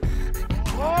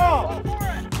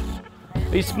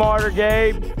 Be smarter,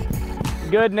 Gabe.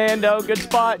 Good, Nando, good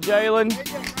spot, Jalen.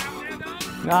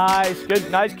 Nice,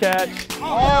 good, nice catch. Do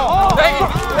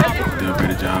a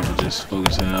better job of just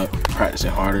focusing up, practicing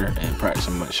harder, and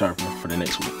practicing much sharper for the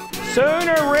next week.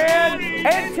 Sooner, Red,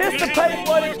 anticipate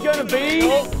what it's gonna be.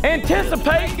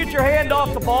 Anticipate, get your hand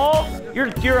off the ball.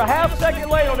 You're a half second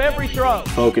late on every throw.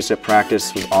 Focus at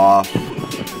practice was off.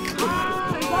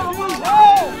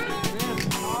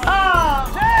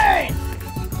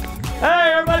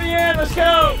 Hey, everybody in, let's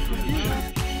go.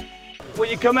 When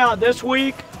you come out this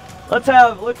week, let's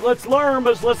learn,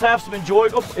 but let's have some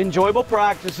enjoyable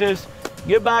practices.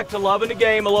 Get back to loving the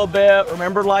game a little bit.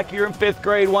 Remember, like you're in 5th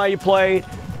grade while you played.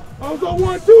 I'll go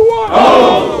 1, 2, 1.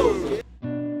 Oh!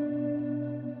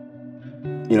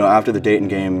 You know, after the Dayton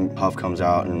game, Huff comes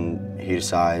out and he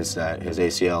decides that his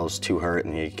ACL is too hurt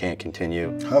and he can't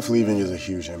continue. Huff leaving is a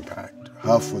huge impact.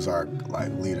 Huff was our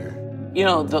leader. You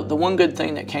know, the one good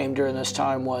thing that came during this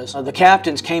time was the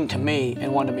captains came to me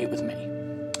and wanted to meet with me.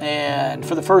 And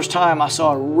for the first time, I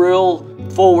saw a real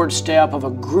forward step of a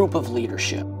group of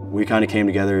leadership. We kind of came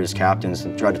together as captains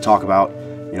and tried to talk about,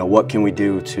 you know, what can we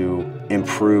do to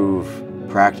improve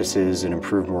practices and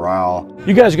improve morale.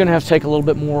 You guys are going to have to take a little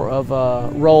bit more of a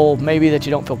role maybe that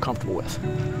you don't feel comfortable with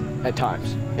at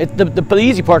times. The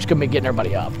easy part's going to be getting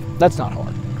everybody up. That's not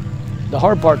hard. The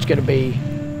hard part's going to be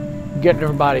getting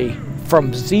everybody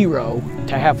from 0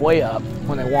 to halfway up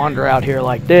when they wander out here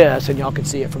like this, and y'all can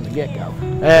see it from the get-go.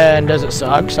 And does it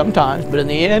suck? Sometimes, but in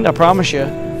the end, I promise you,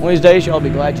 one of these days y'all will be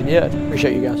glad you did.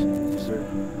 Appreciate you guys. Yes, sir.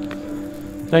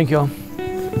 Thank y'all.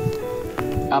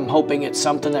 I'm hoping it's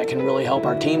something that can really help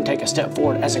our team take a step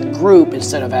forward as a group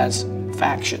instead of as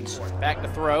factions. Back to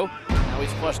throw. Now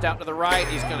he's flushed out to the right.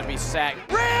 He's going to be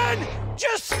sacked. Red,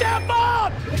 just step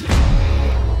up!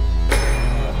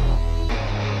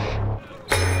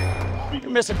 You're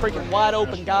missing freaking wide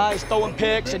open guys, throwing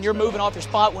picks, and you're moving off your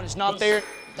spot when it's not there.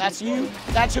 That's you?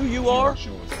 That's who you are?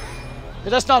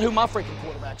 Because that's not who my freaking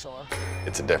quarterbacks are.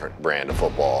 It's a different brand of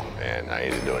football, and I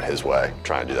needed to do it his way,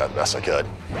 try and do that the best I could.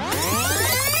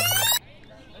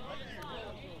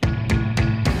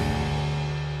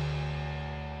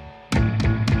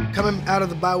 Coming out of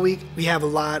the bye week, we have a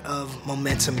lot of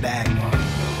momentum back.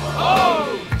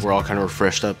 We're all kind of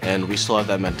refreshed up, and we still have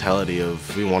that mentality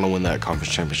of we want to win that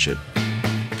conference championship.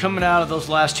 Coming out of those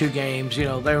last 2 games, you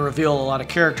know, they reveal a lot of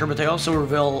character, but they also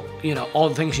reveal, you know, all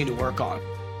the things you need to work on.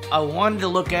 I wanted to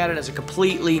look at it as a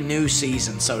completely new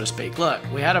season, so to speak. Look,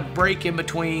 we had a break in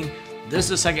between. This is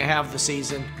the second half of the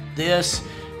season. This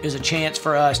is a chance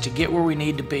for us to get where we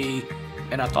need to be,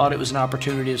 and I thought it was an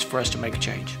opportunity for us to make a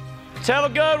change. Tell a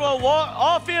good one,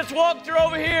 offense walk through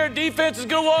over here, defense is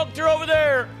gonna walk through over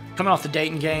there. Coming off the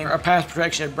Dayton game, our pass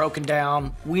protection had broken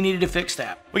down. We needed to fix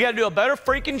that. We gotta do a better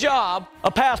freaking job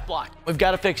of pass block. We've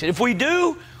gotta fix it. If we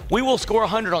do, We will score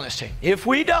 100 on this team. If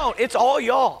we don't, it's all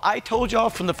y'all. I told y'all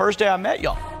from the first day I met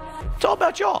y'all. It's all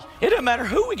about y'all. It doesn't matter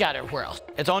who we got everywhere else.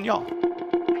 It's on y'all.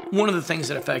 One of the things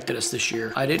that affected us this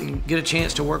year, I didn't get a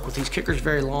chance to work with these kickers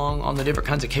very long on the different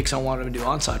kinds of kicks I wanted them to do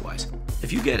onside-wise.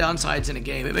 If you get onsides in a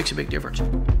game, it makes a big difference.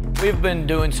 We've been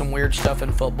doing some weird stuff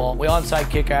in football. We onside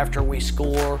kick after we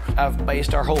score. I've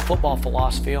based our whole football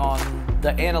philosophy on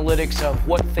the analytics of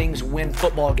what things win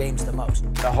football games the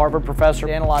most. The Harvard professor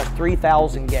analyzed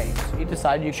 3,000 games. He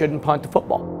decided you shouldn't punt the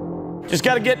football. Just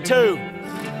got to get 2.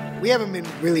 We haven't been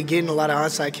really getting a lot of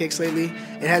onside kicks lately.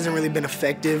 It hasn't really been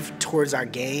effective towards our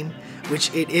game,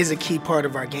 which it is a key part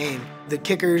of our game. The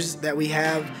kickers that we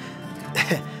have,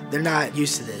 they're not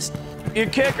used to this. You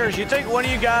kickers, you think one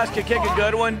of you guys could kick a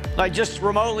good one? Like just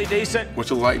remotely decent?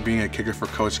 What's it like being a kicker for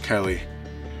Coach Kelly?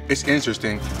 It's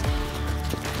interesting.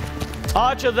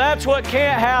 Acha, that's what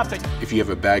can't happen. If you have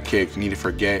a bad kick, you need to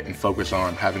forget and focus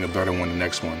on having a better one the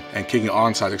next one. And kicking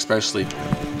onside especially.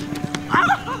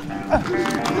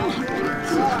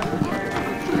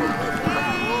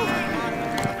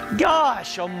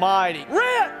 Gosh almighty.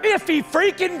 Rip, if he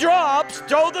freaking drops,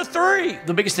 throw the 3.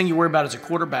 The biggest thing you worry about as a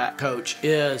quarterback coach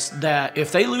is that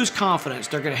if they lose confidence,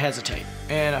 they're going to hesitate.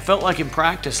 And I felt like in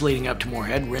practice leading up to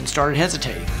Moorhead, Ren started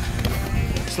hesitating.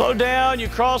 Slow down, you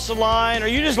cross the line. Are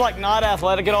you just like not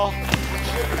athletic at all?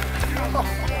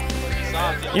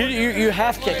 You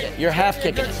half kick it. You're half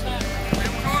kicking it.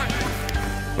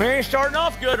 We ain't starting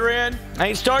off good, Ren.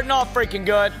 Ain't starting off freaking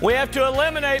good. We have to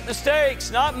eliminate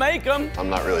mistakes, not make them. I'm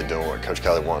not really doing what Coach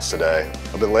Kelly wants today.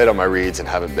 I've been late on my reads and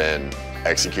haven't been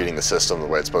executing the system the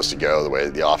way it's supposed to go, the way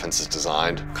the offense is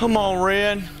designed. Come on,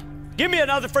 Ren. Give me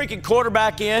another freaking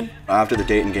quarterback in. After the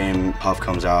Dayton game, Huff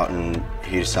comes out and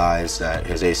he decides that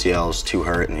his ACL is too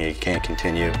hurt and he can't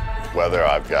continue. Whether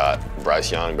I've got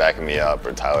Bryce Young backing me up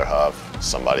or Tyler Huff,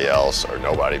 somebody else, or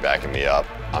nobody backing me up,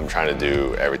 I'm trying to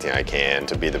do everything I can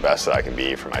to be the best that I can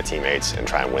be for my teammates and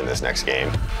try and win this next game.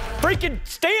 Freaking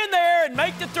stand there and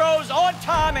make the throws on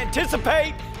time,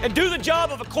 anticipate, and do the job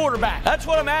of a quarterback. That's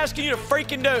what I'm asking you to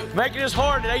freaking do. Make it as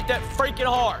hard, it ain't that freaking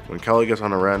hard. When Kelly gets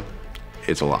on a run,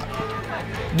 it's a lot.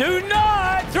 Do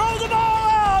not throw the ball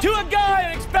out to a guy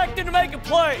and expect him to make a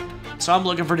play. So I'm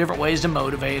looking for different ways to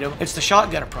motivate him. It's the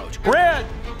shotgun approach. Ren,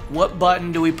 what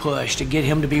button do we push to get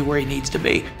him to be where he needs to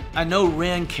be? I know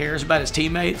Ren cares about his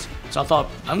teammates, so I thought,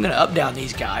 I'm gonna up down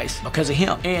these guys because of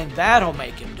him, and that'll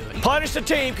make him do it. Punish the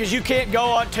team because you can't go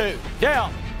on 2.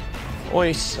 Down.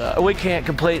 We can't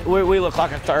complete, we look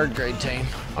like a 3rd grade team.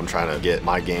 I'm trying to get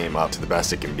my game up to the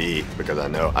best it can be because I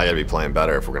know I gotta be playing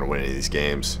better if we're gonna win any of these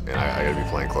games, and I gotta be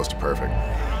playing close to perfect.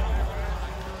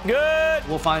 Good.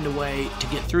 We'll find a way to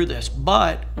get through this,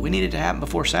 but we need it to happen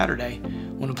before Saturday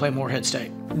when we play Moorhead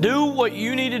State. Do what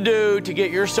you need to do to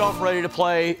get yourself ready to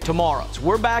play tomorrow. So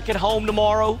we're back at home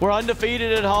tomorrow. We're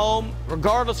undefeated at home.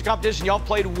 Regardless of competition, y'all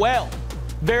played well,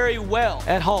 very well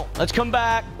at home. Let's come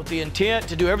back with the intent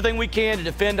to do everything we can to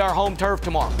defend our home turf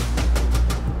tomorrow.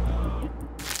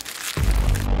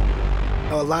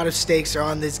 A lot of stakes are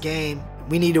on this game.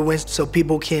 We need to win so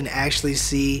people can actually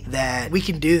see that we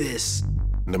can do this.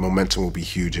 The momentum will be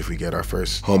huge if we get our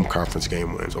first home conference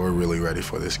game wins, so we're really ready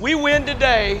for this. We win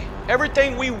today,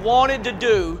 everything we wanted to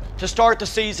do to start the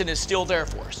season is still there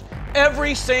for us.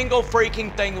 Every single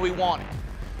freaking thing we wanted.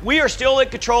 We are still in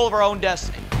control of our own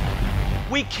destiny.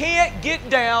 We can't get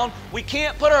down, we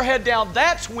can't put our head down.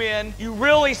 That's when you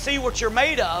really see what you're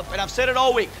made of, and I've said it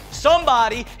all week.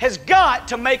 Somebody has got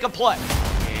to make a play.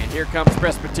 And here comes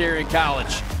Presbyterian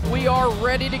College. We are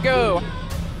ready to go.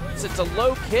 It's a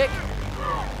low kick.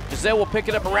 Giselle will pick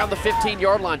it up around the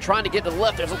 15-yard line, trying to get to the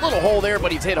left. There's a little hole there,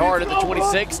 but he's hit hard at the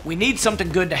 26. We need something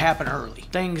good to happen early.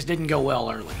 Things didn't go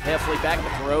well early. Heffley back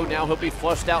to throw. Now he'll be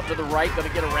flushed out to the right, going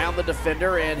to get around the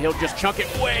defender, and he'll just chunk it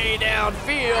way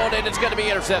downfield, and it's going to be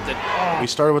intercepted. We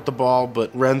started with the ball,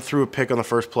 but Ren threw a pick on the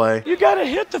first play. You got to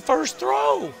hit the first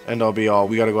throw. And that'll be all.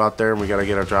 We got to go out there, and we got to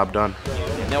get our job done.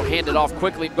 And they'll hand it off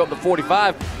quickly, go up to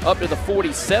 45, up to the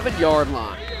 47-yard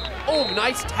line. Oh,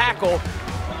 nice tackle.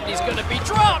 He's going to be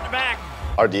dropped back.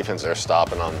 Our defense, they're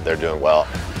stopping them. They're doing well.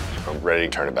 I'm ready to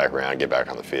turn it back around, get back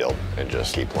on the field, and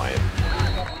just keep playing.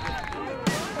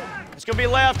 It's going to be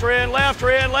left, Ren, left,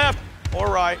 Ren, left.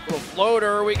 All right. Little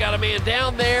floater. We got a man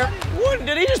down there. What,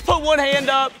 did he just put one hand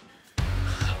up?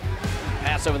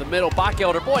 Pass over the middle.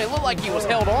 Bachelder, boy, it looked like he was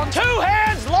held on. 2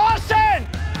 hands, Lawson!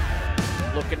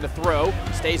 Looking to throw.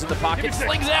 Stays in the pocket,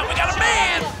 slings it out. We got a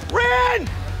man! Ren!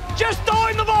 Just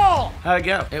throwing the ball! How'd it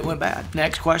go? It went bad.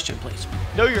 Next question, please.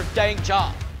 Do your dang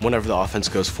job. Whenever the offense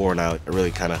goes 4 and out, it really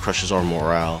kind of crushes our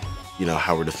morale, you know,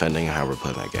 how we're defending and how we're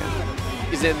playing that game.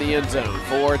 He's in the end zone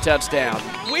for a touchdown.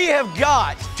 We have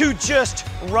got to just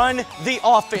run the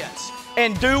offense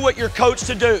and do what you're coached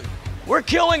to do. We're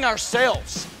killing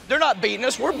ourselves. They're not beating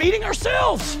us, we're beating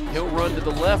ourselves. He'll run to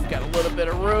the left, got a little bit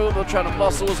of room. He'll try to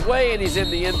muscle his way, and he's in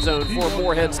the end zone for a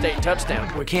Morehead State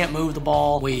touchdown. We can't move the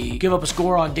ball. We give up a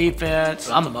score on defense.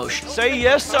 I'm emotional. Say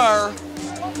yes, sir,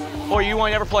 or you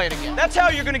won't ever play it again. That's how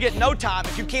you're gonna get no time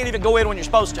if you can't even go in when you're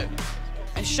supposed to.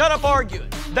 And shut up arguing.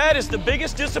 That is the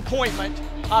biggest disappointment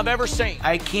I've ever seen.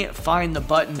 I can't find the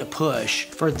button to push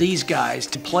for these guys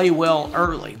to play well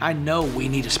early. I know we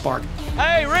need a spark.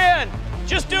 Hey, Ren,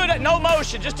 just do it, no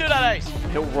motion, just do that ace.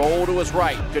 He'll roll to his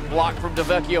right. Good block from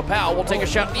DeVecchio Powell. We'll take a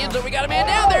shot in the end zone. We got a man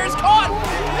down there. It's caught.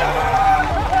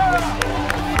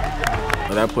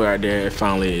 That play right there, it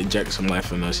finally injected some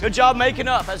life in us. Good job making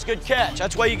up. That's a good catch.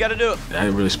 That's the way you got to do it. That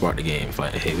really sparked the game. It's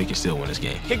like, hey, we can still win this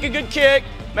game. Kick a good kick.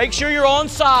 Make sure you're on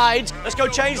sides. Let's go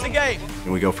change the game.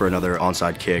 And we go for another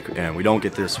onside kick, and we don't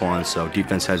get this one, so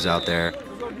defense heads out there.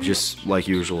 Just like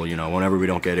usual, you know, whenever we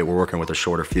don't get it, we're working with a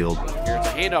shorter field. Here's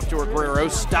a handoff to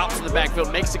Aguero, stops in the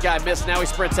backfield, makes the guy miss. Now he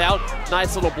sprints out.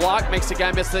 Nice little block, makes the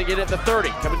guy miss. They get it at the 30.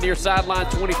 Coming near sideline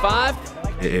 25.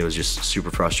 It was just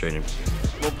super frustrating.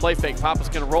 Little play fake. Papa's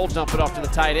going to roll, dump it off to the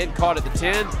tight end, caught at the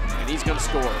 10, and he's going to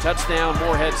score. Touchdown,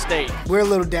 Morehead State. We're a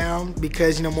little down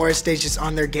because, you know, Morehead State's just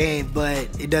on their game, but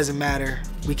it doesn't matter.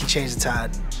 We can change the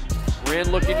tide.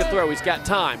 Wren looking to throw. He's got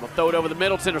time. He'll throw it over the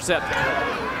middle. It's intercepted.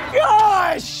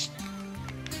 Gosh!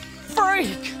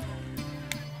 Freak!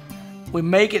 We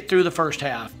make it through the first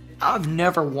half. I've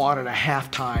never wanted a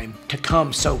halftime to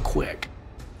come so quick.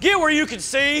 Get where you can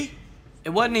see. It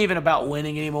wasn't even about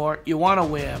winning anymore. You want to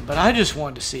win, but I just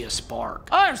wanted to see a spark.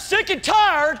 I'm sick and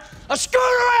tired of screwing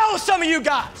around with some of you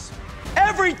guys.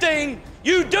 Everything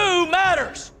you do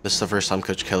matters. This is the first time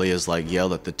Coach Kelly has like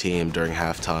yelled at the team during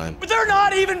halftime. But they're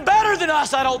not even better than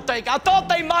us, I don't think. I thought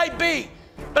they might be,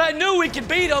 but I knew we could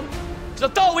beat them because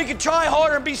I thought we could try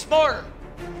harder and be smarter.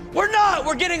 We're not.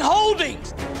 We're getting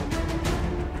holdings.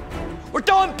 We're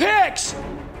throwing picks.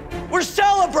 We're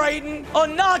celebrating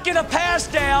on knocking a pass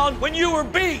down when you were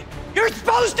beat. You're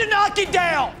supposed to knock it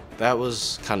down. That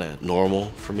was kind of normal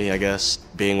for me, I guess,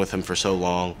 being with him for so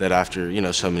long that after, you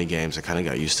know, so many games, I kind of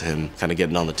got used to him kind of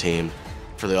getting on the team.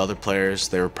 For the other players,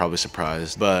 they were probably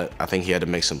surprised, but I think he had to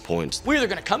make some points. We're either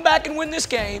going to come back and win this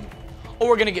game or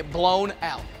we're going to get blown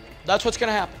out. That's what's going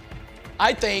to happen.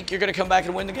 I think you're going to come back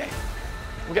and win the game.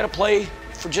 We got to play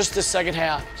for just this second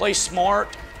half. Play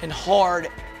smart and hard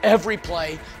every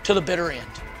play to the bitter end.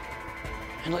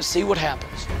 And let's see what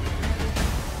happens.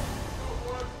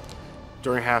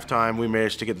 During halftime, we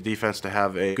managed to get the defense to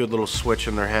have a good little switch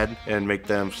in their head and make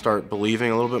them start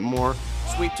believing a little bit more.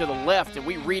 Sweep to the left, and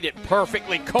we read it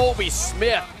perfectly. Colby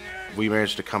Smith. We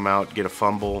managed to come out, get a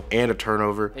fumble and a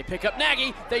turnover. They pick up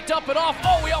Nagy. They dump it off.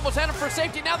 Oh, we almost had him for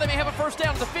safety. Now they may have a first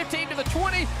down to the 15 to the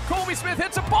 20. Colby Smith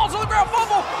hits a balls on the ground,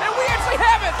 fumble, and we actually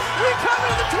have it. We come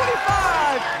to the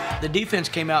 25. The defense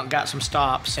came out and got some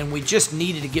stops, and we just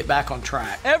needed to get back on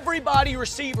track. Everybody,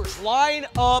 receivers, line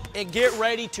up and get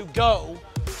ready to go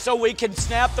so we can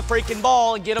snap the freaking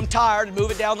ball and get them tired and move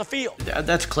it down the field.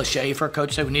 That's cliche for a coach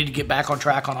to say we need to get back on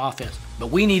track on offense, but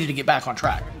we needed to get back on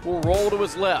track. We'll roll to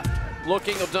his left.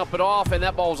 Looking, he'll dump it off, and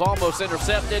that ball's almost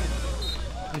intercepted.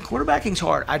 And quarterbacking's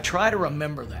hard. I try to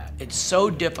remember that. It's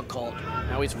so difficult.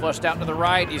 Now he's flushed out to the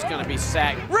right. He's going to be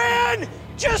sacked. Ren,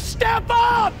 just step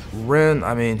up! Ren,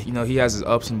 I mean, you know, he has his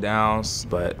ups and downs,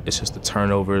 but it's just the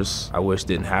turnovers. I wish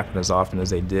didn't happen as often as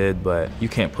they did, but you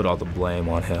can't put all the blame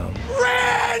on him.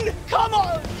 Ren, come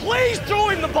on, please throw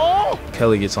him the ball.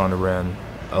 Kelly gets on to Ren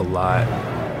a lot.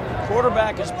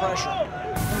 Quarterback is pressure.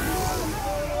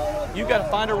 You got to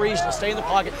find a reason to stay in the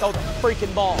pocket, throw the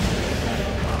freaking ball.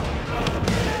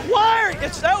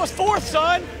 That was fourth,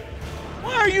 son.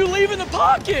 Why are you leaving the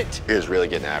pocket? He was really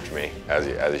getting after me, as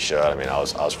he should. I mean, I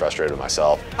was frustrated with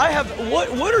myself.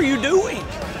 What are you doing?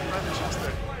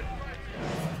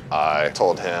 I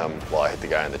told him, well, I hit the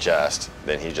guy in the chest.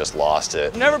 Then he just lost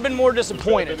it. Never been more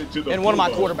disappointed in one of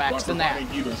my quarterbacks than that.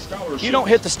 You don't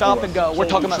hit the stop and go. We're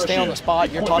talking about staying on the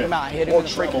spot. You're talking about hitting the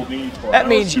freaking. That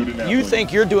means you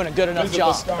think you're doing a good enough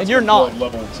job, and you're not.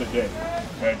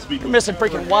 You're missing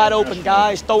freaking wide open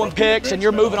guys, throwing picks, and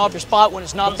you're moving off your spot when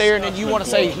it's not there, and then you want to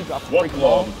say he dropped the freaking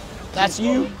ball. That's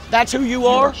you? That's who you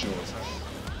are?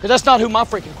 Because that's not who my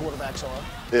freaking quarterbacks are.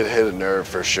 It hit a nerve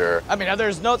for sure. I mean,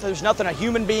 there's nothing a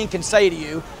human being can say to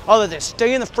you other than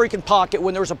stay in the freaking pocket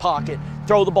when there's a pocket,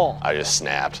 throw the ball. I just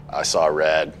snapped. I saw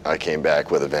red. I came back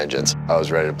with a vengeance. I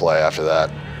was ready to play after that.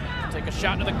 Take a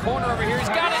shot to the corner over here. He's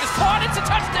got it. It's caught. It's a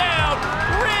touchdown.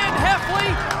 Red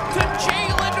Heffley to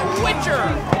Jalen Witcher.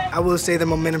 I will say the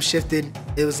momentum shifted.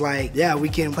 It was like, yeah, we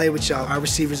can play with y'all. Our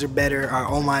receivers are better, our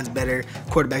O-line's better,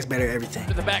 quarterback's better, everything.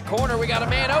 To the back corner, we got a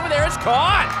man over there. It's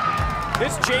caught.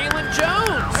 It's Jalen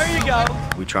Jones. There you go.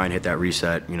 We try and hit that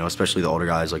reset, especially the older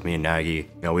guys like me and Nagy.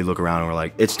 We look around and we're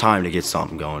like, it's time to get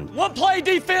something going. One play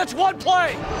defense, one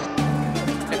play.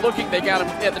 And looking, they got him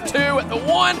at the 2, at the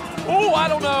 1. Oh, I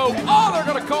don't know. Oh, they're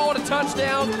going to call it a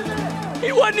touchdown.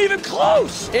 He wasn't even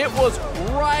close. It was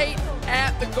right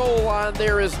at the goal line.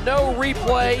 There is no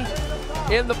replay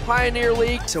in the Pioneer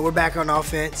League. So we're back on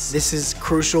offense. This is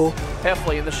crucial.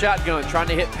 Heffley in the shotgun trying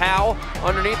to hit Powell.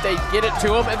 Underneath, they get it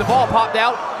to him, and the ball popped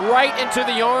out right into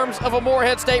the arms of a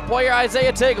Morehead State player,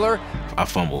 Isaiah Tigler. I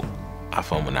fumble.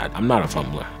 I'm not a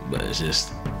fumbler, but it's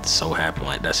just so happened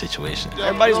like that situation.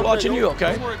 Everybody's watching you,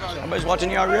 okay? Everybody's watching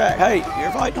you how you react. Hey,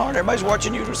 you're fighting hard. Everybody's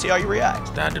watching you to see how you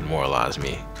react. That demoralized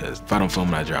me, because if I don't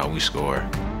fumble that drive, we score.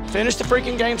 Finish the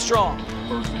freaking game strong.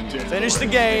 Finish the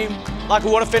game like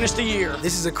we want to finish the year.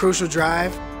 This is a crucial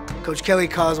drive. Coach Kelly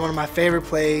calls one of my favorite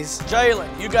plays. Jalen,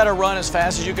 you got to run as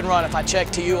fast as you can run. If I check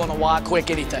to you on a Y,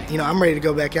 quick anything. I'm ready to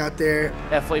go back out there.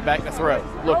 Heffley back to throw.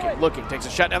 Looking, takes a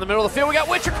shot down the middle of the field. We got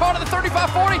Witcher caught at the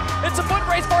 35-40. It's a foot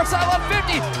race, far sideline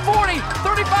 50, 40,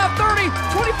 35-30,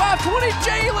 25-20.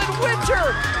 Jalen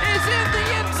Witcher is in the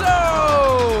end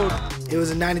zone. It was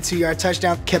a 92-yard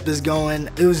touchdown, kept us going.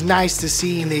 It was nice to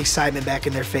see the excitement back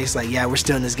in their face, like, yeah, we're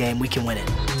still in this game, we can win it.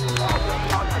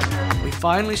 We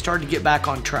finally started to get back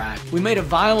on track. We made a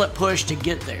violent push to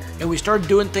get there, and we started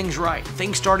doing things right.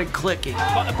 Things started clicking.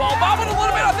 The ball bobbing a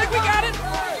little bit, I think we got it.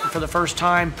 For the first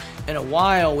time in a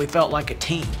while, we felt like a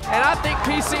team. And I think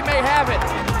PC may have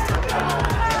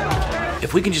it.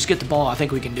 If we can just get the ball, I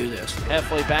think we can do this.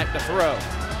 Heffley back to throw.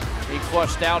 He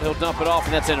flushed out, he'll dump it off,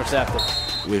 and that's intercepted.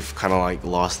 We've kind of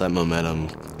lost that momentum,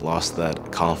 lost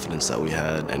that confidence that we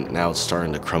had, and now it's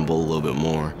starting to crumble a little bit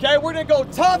more. Okay, we're gonna go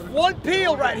tough, one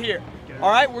peel right here. All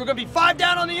right, we're gonna be 5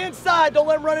 down on the inside, don't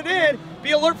let them run it in.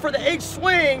 Be alert for the H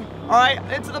swing, all right,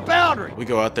 into the boundary. We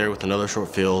go out there with another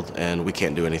short field, and we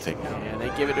can't do anything. And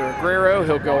they give it to Aguero,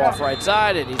 he'll go off right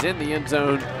side, and he's in the end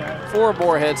zone for a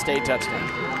Morehead State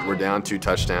touchdown. We're down 2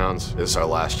 touchdowns. This is our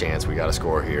last chance. We got to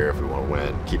score here if we want to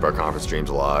win, keep our conference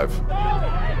dreams alive.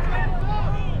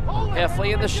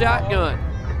 Heffley in the shotgun.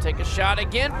 Take a shot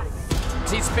again.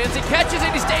 He spins, he catches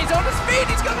it, he stays on his feet,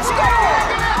 he's gonna score!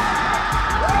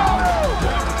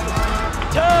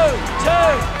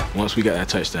 2. Once we got that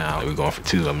touchdown, we're going for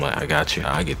 2. I'm like, I got you,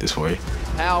 I'll get this for you.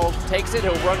 Powell takes it,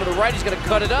 he'll run to the right, he's gonna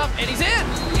cut it up, and he's in!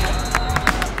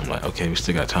 I'm like, okay, we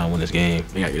still got time to win this game.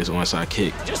 We gotta get this onside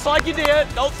kick. Just like you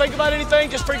did, don't think about anything,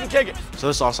 just freaking kick it. So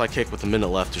this onside kick with a minute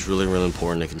left is really, really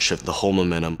important. It can shift the whole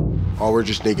momentum. All we're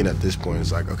just thinking at this point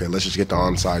is like, okay, let's just get the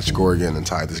onside, score again, and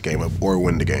tie this game up, or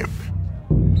win the game.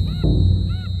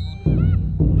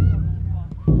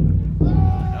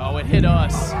 Oh, it hit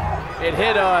us. It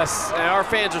hit us, and our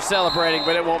fans are celebrating,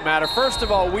 but it won't matter. First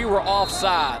of all, we were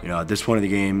offside. At this point of the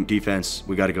game, defense,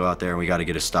 we got to go out there and we got to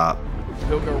get a stop.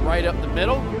 He'll go right up the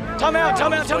middle. Time out.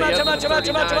 Connor, get him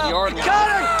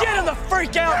the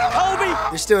freak out, Kobe.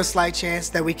 There's still a slight chance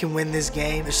that we can win this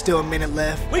game. There's still a minute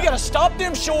left. We gotta stop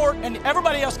them short, and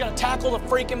everybody else gotta tackle the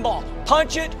freaking ball.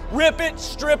 Punch it, rip it,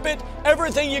 strip it,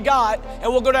 everything you got,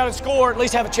 and we'll go down and score, at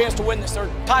least have a chance to win this or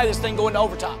tie this thing going to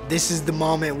overtime. This is the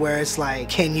moment where it's like,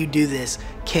 can you do this?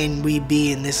 Can we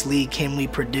be in this league? Can we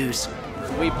produce?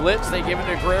 We blitz, they give it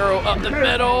to Guerrero up the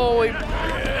middle.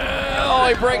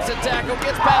 He breaks a tackle,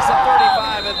 gets past the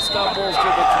 35 and stumbles to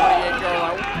the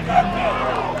 28-yard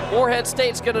line. Morehead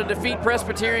State's gonna defeat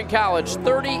Presbyterian College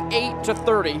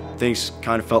 38-30. Things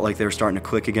kind of felt like they were starting to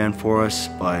click again for us,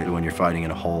 but when you're fighting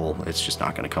in a hole, it's just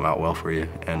not gonna come out well for you.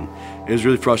 And it was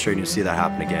really frustrating to see that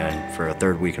happen again for a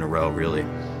 3rd week in a row, really.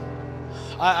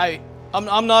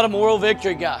 I'm not a moral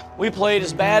victory guy. We played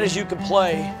as bad as you could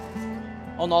play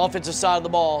on the offensive side of the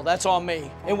ball. That's on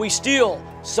me. And we still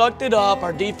sucked it up.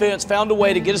 Our defense found a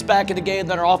way to get us back in the game.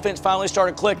 Then our offense finally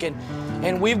started clicking.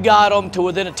 And we've got them to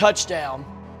within a touchdown.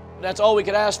 That's all we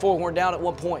could ask for when we're down at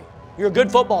one point. You're a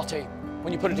good football team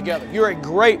when you put it together. You're a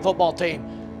great football team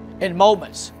in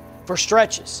moments, for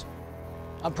stretches.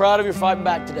 I'm proud of your fighting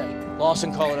back today.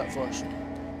 Lawson, call it up for us. Hey,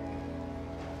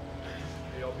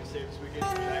 y'all be safe this weekend.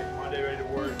 Back Monday, ready to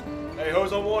work. Hey,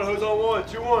 hose on 1,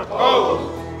 2-1.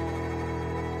 Hose!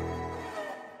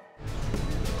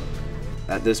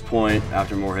 At this point,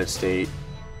 after Morehead State,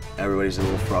 everybody's a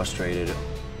little frustrated.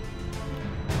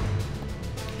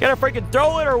 Gotta freaking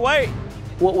throw it or wait.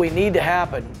 What we need to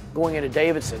happen going into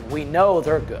Davidson, we know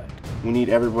they're good. We need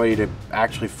everybody to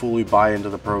actually fully buy into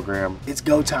the program. It's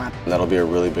go time. And that'll be a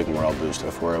really big morale boost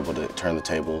if we're able to turn the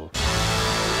table.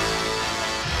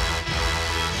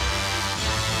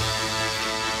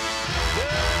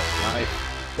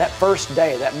 That first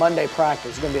day, that Monday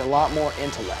practice, is going to be a lot more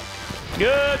intellect.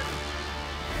 Good.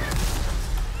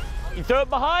 You throw it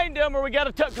behind him or we got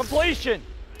a completion.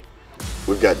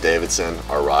 We've got Davidson,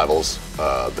 our rivals,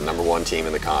 the #1 team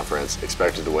in the conference,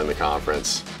 expected to win the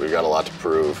conference. We've got a lot to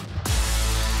prove.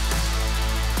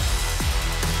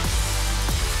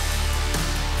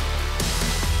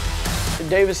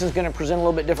 Davidson's going to present a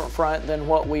little bit different front than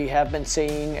what we have been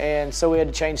seeing, and so we had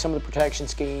to change some of the protection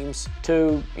schemes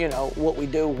to, you know, what we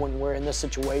do when we're in this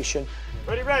situation.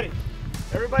 Ready, ready.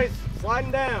 Everybody's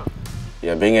sliding down.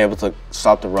 Yeah, being able to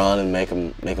stop the run and make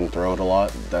them throw it a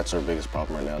lot, that's our biggest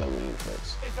problem right now that we need to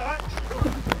fix.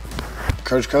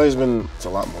 Coach Kelly's been a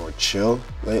lot more chill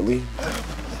lately.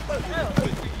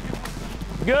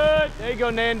 Good. There you go,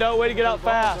 Nando. Way to get out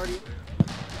fast.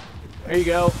 There you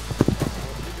go.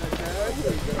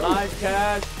 Nice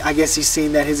catch. I guess he's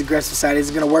seen that his aggressive side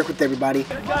isn't going to work with everybody.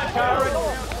 Good cut,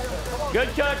 Kyron. Good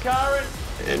cut,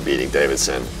 Kyron. In beating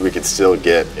Davidson, we could still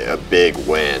get a big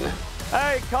win.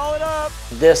 Hey, call it up.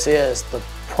 This is the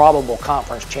probable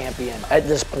conference champion at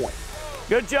this point.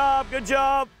 Good job, good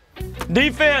job.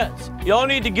 Defense, y'all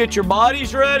need to get your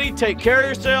bodies ready, take care of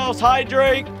yourselves,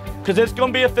 hydrate, because it's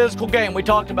going to be a physical game. We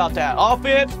talked about that.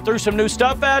 Offense, threw some new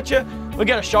stuff at you. We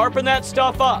got to sharpen that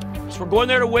stuff up. So we're going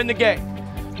there to win the game.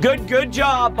 Good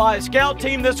job by the scout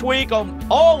team this week on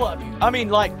all of you. I mean,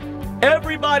 like,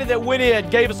 everybody that went in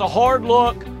gave us a hard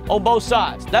look on both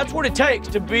sides. That's what it takes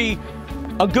to be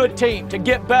a good team, to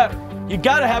get better. You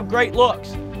got to have great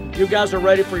looks. You guys are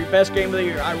ready for your best game of the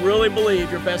year. I really believe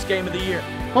your best game of the year.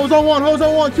 Hose on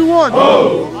 2-1.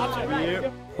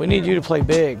 Oh! We need you to play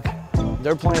big.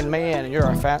 They're playing man, and you're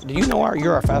our fast. Do you know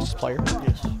you're our fastest player?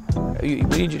 Yes. We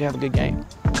need you to have a good game.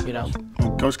 You know.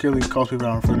 Coach Kelly calls people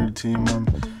out in front of the team.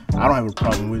 I don't have a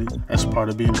problem with it. That's part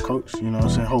of being a coach. You know what I'm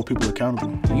saying? Hold people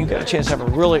accountable. You got a chance to have a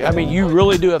really, I mean, you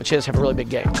really do have a chance to have a really big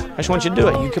game. I just want you to do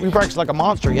it. You practiced like a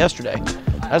monster yesterday.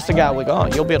 That's the guy we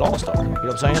got. You'll be an all-star. You know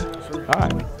what I'm saying? All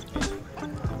right.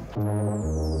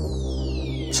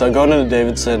 So going into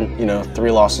Davidson, you know,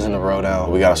 3 losses in a row now.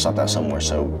 We got to stop that somewhere.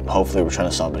 So hopefully we're trying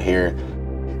to stop it here.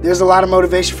 There's a lot of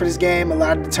motivation for this game, a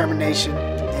lot of determination,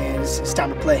 and it's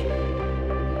time to play.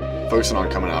 Focusing on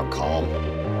coming out calm.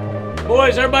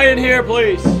 Boys, everybody in here,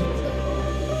 please.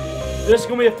 This is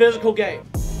going to be a physical game.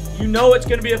 You know it's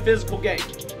going to be a physical game.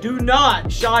 Do not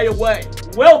shy away.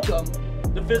 Welcome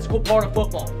the physical part of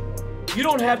football. You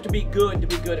don't have to be good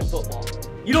at football.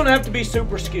 You don't have to be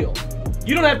super skilled.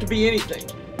 You don't have to be anything.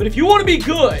 But if you want to be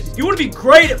good, if you want to be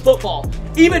great at football,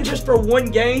 even just for one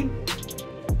game,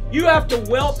 you have to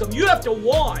welcome, you have to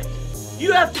want,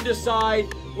 you have to decide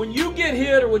when you get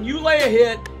hit or when you lay a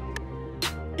hit,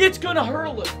 it's going to hurt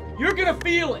a little. You're going to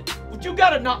feel it. But you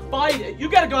got to not fight it. You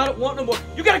got to go out and want no more.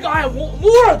 You got to go out and want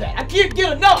more of that. I can't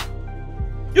get enough.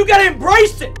 You got to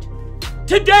embrace it.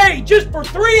 Today, just for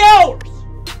 3 hours,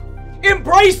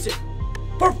 embrace it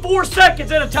for 4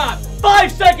 seconds at a time,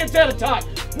 5 seconds at a time,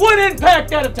 1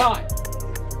 impact at a time.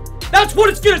 That's what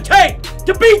it's going to take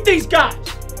to beat these guys.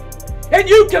 And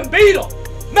you can beat them.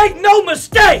 Make no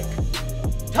mistake.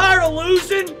 Tired of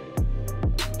losing?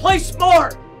 Play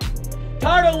smart.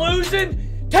 Tired of losing?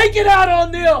 Take it out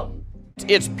on them.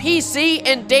 It's PC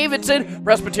and Davidson.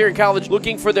 Presbyterian College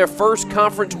looking for their first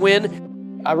conference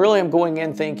win. I really am going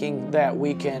in thinking that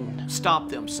we can stop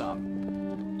them some.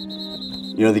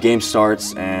 You know, the game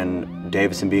starts and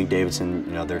Davidson being Davidson,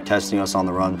 you know, they're testing us on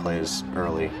the run plays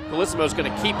early. Bellissimo's going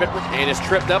to keep it and is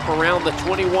tripped up around the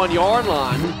 21-yard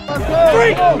line.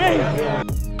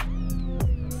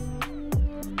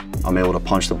 I'm able to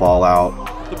punch the ball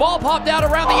out. The ball popped out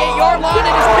around the 8-yard line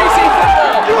and it's PC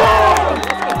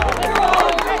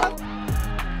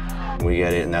football. We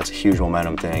get it, and that's a huge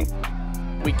momentum thing.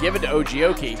 We give it to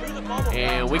Ogioke,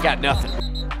 and we got nothing.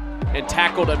 And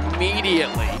tackled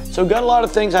immediately. So got a lot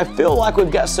of things. I feel like we've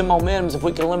got some momentum if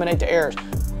we can eliminate the errors.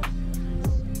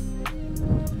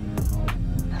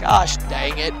 Gosh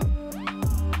dang it.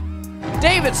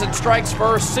 Davidson strikes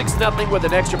first, 6-0 with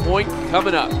an extra point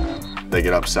coming up. They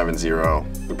get up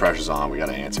 7-0. The pressure's on. We got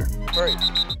to answer.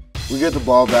 We get the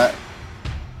ball back.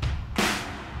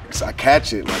 So I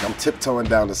catch it, like I'm tiptoeing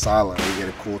down the sideline. We get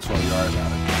a cool 12 yards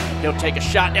out of it. He'll take a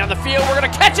shot down the field. We're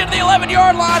going to catch it at the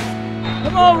 11-yard line.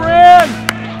 Come on, Ren!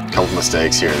 Couple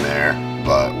mistakes here and there,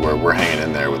 but we're hanging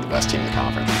in there with the best team in the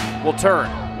conference. We'll turn.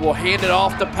 We'll hand it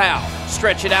off to Powell.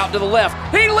 Stretch it out to the left.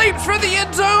 He leaps for the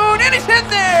end zone, and he's in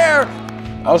there!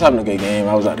 I was having a good game.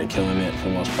 I was out there killing it for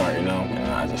the most part, you know, and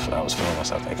I was feeling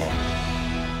myself that game.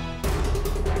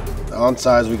 The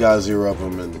onsides, we got 0 of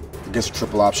them, and against a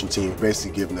triple option team,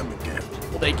 basically giving them a gift.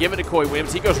 They give it to Coy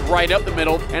Williams. He goes right up the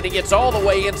middle, and he gets all the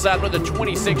way inside to the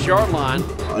 26-yard line.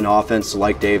 An offense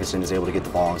like Davidson is able to get the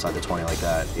ball inside the 20 like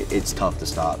that. It's tough to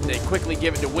stop. They quickly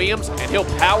give it to Williams, and he'll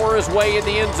power his way in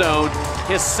the end zone.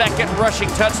 His second rushing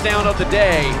touchdown of the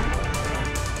day.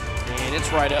 And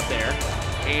it's right up there,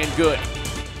 and good.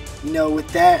 You know, with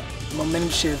that momentum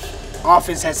shift,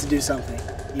 offense has to do something.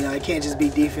 You know, it can't just be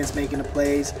defense making the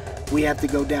plays. We have to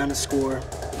go down and score.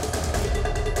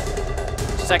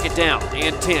 Second down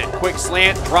and 10. Quick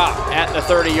slant, drop at the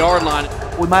 30-yard line.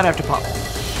 We might have to punt.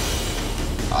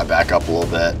 I back up a little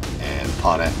bit and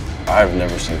punt it. I've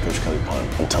never seen Coach Kelly punt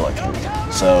until I came here.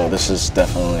 So this is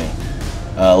definitely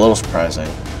a little surprising.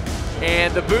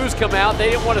 And the boos come out.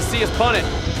 They didn't want to see us punt it.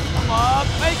 Come on,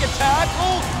 make a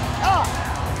tackle.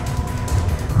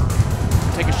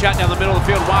 Take a shot down the middle of the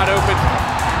field, wide open.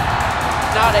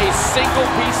 Not a single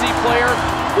PC player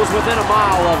was within a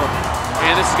mile of him.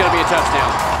 And this is going to be a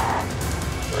touchdown.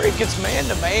 Freak, it's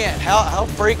man-to-man. How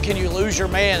freak can you lose your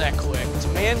man that quick? It's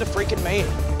man-to-freaking-man.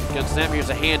 Gun snap, here's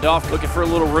a handoff, looking for a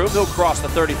little room. He'll cross the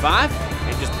 35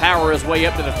 and just power his way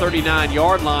up to the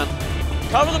 39-yard line.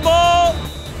 Cover the ball.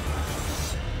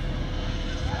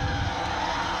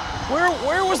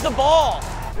 Where was the ball?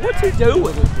 What's he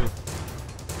doing?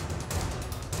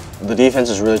 The defense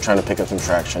is really trying to pick up some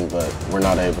traction, but we're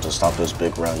not able to stop those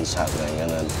big runs happening. And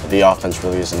then the offense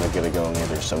really isn't good at going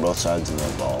either. So both sides of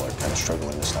the ball are kind of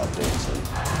struggling to stop Davidson.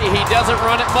 He doesn't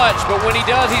run it much, but when he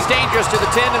does, he's dangerous to the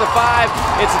 10, to the 5.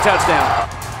 It's a touchdown.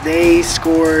 They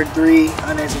scored 3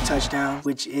 unanswered touchdowns,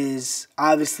 which is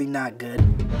obviously not good.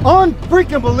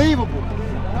 Unfreaking believable.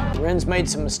 Ren's made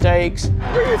some mistakes.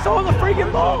 Where are you throwing the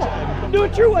freaking ball? Do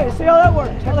it your way. See how that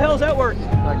works. How the hell does that work?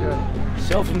 Not good.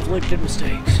 Self-inflicted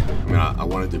mistakes. I mean, I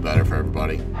want to do better for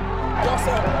everybody.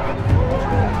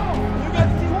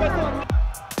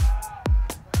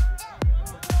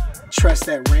 Trust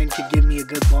that Ren could give me a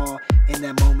good ball in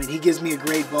that moment. He gives me a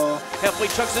great ball. Heffley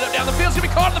chucks it up down the field. It's going to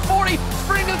be caught at the 40.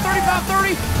 Sprinting to the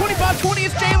 35-30. 25-20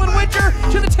 is Jalen Winter.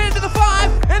 To the 10, to the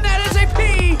 5. And that is a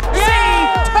PC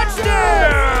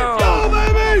touchdown. Go,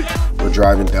 baby! We're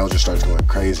driving. Dell just starts going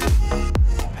crazy.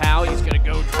 Powell, he's going to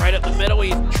go right up the middle.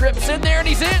 He trips in there, and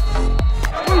he's in.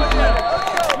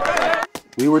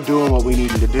 We were doing what we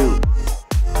needed to do.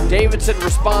 Davidson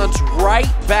responds right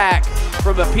back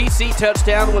from a PC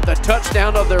touchdown with a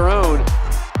touchdown of their own.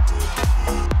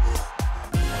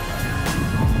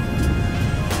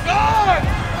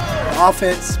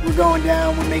 Offense, we're going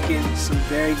down. We're making some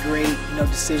very great,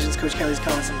 decisions. Coach Kelly's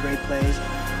calling some great plays.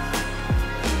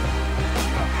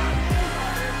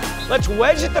 Let's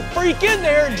wedge it the freak in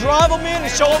there and drive them in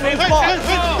and show them who's boss.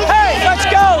 Hey, let's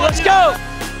go, let's go.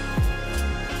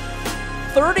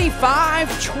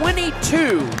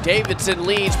 35-22, Davidson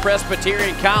leads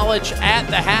Presbyterian College at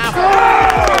the half.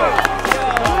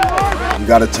 We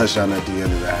got a touchdown at the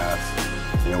end of the half.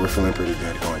 We're feeling pretty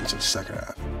good going into the second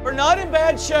half. We're not in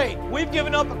bad shape. We've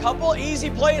given up a couple of easy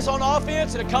plays on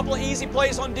offense and a couple of easy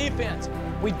plays on defense.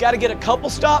 We've got to get a couple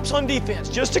stops on defense,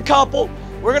 just a couple.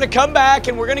 We're going to come back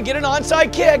and we're going to get an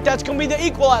onside kick. That's going to be the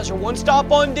equalizer. One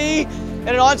stop on D and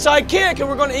an onside kick, and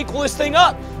we're going to equal this thing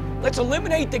up. Let's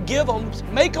eliminate the give-ems,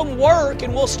 make them work,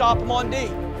 and we'll stop them on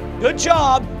D. Good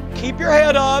job. Keep your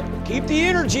head up. Keep the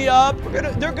energy up.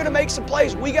 They're going to make some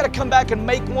plays. We got to come back and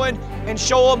make one and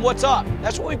show them what's up.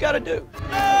 That's what we've got to do.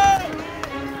 Get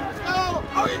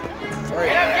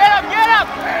up!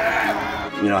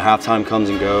 Halftime comes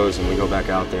and goes, and we go back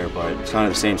out there, but it's kind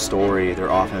of the same story. Their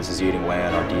offense is eating away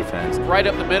at our defense. Right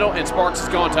up the middle, and Sparks has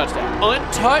gone touchdown.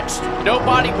 Untouched,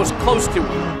 nobody was close to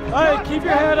him. All right, keep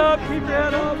your head up, keep your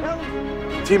head up.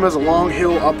 The team has a long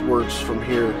hill upwards from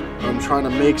here. I'm trying to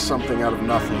make something out of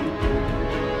nothing.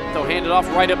 They'll hand it off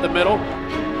right up the middle.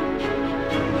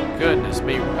 Goodness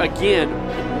me, again,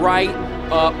 right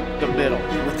up the middle.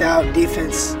 Without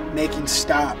defense making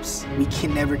stops, we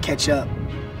can never catch up.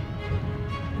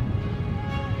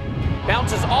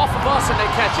 Bounces off of us and they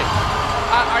catch it.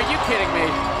 Are you kidding me?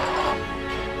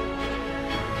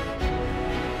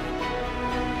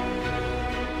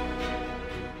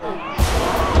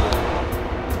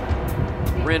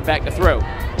 Ran back to throw.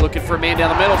 Looking for a man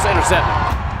down the middle. It's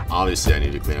intercepted. Obviously, I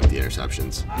need to clean up the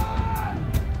interceptions.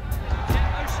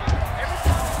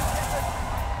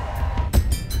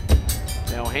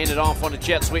 They'll hand it off on a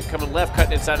jet sweep coming left,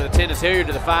 cutting inside of the 10. It's Hilliard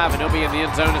to the 5, and he'll be in the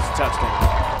end zone. It's a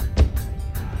touchdown.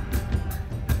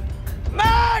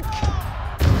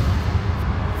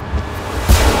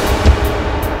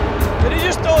 Did he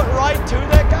just throw it right to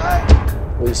that guy?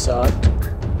 We sucked,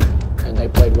 and they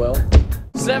played well.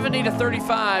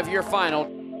 70-35, your final.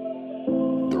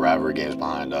 The rivalry game's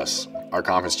behind us. Our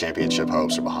conference championship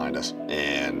hopes are behind us,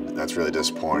 and that's really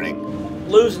disappointing.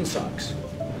 Losing sucks.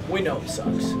 We know it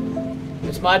sucks.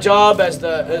 It's my job as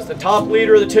the top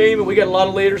leader of the team, and we got a lot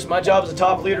of leaders. My job as the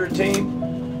top leader of the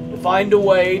team to find a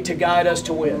way to guide us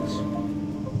to wins.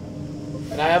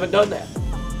 And I haven't done that.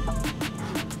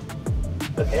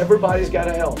 But everybody's got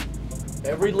to help.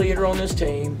 Every leader on this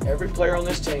team, every player on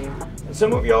this team, and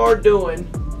some of y'all are doing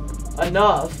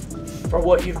enough for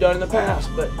what you've done in the past,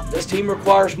 but this team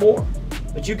requires more.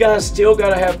 But you guys still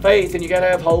got to have faith, and you got to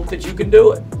have hope that you can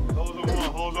do it.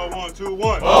 Holds on 1, 2,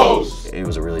 1. It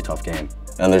was a really tough game.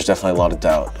 And there's definitely a lot of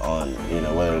doubt on,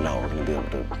 whether or not we're going to be able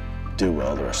to do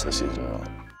well the rest of the season or not.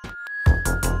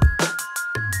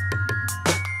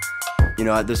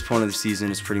 At this point of the season,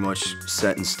 it's pretty much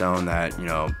set in stone that,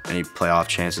 any playoff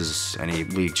chances, any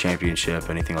league championship,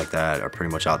 anything like that are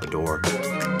pretty much out the door.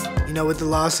 With the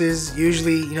losses,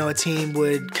 usually, a team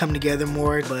would come together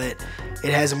more, but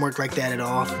it hasn't worked like that at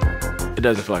all. It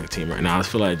doesn't feel like a team right now. I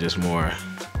feel like just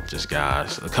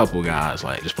guys, a couple guys,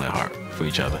 just playing hard for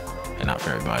each other and not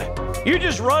for everybody. You're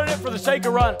just running it for the sake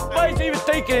of running. Nobody's even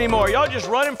thinking anymore. Y'all just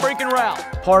running freaking route.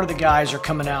 Part of the guys are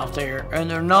coming out there, and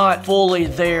they're not fully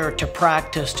there to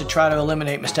practice to try to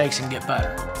eliminate mistakes and get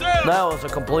better. That was a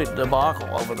complete debacle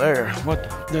over there.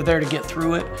 They're there to get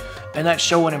through it, and that's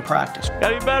showing in practice.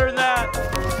 Gotta be better than that.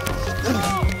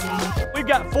 We've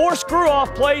got 4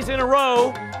 screw-off plays in a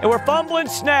row, and we're fumbling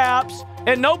snaps,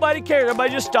 and nobody cares.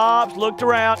 Everybody just stops, looked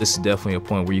around. This is definitely a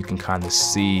point where you can kind of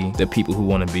see the people who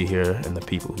want to be here and the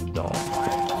people who don't.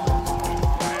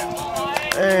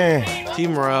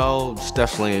 Team morale is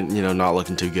definitely, not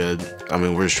looking too good. I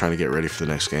mean, we're just trying to get ready for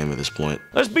the next game at this point.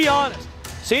 Let's be honest.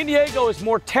 San Diego is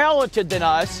more talented than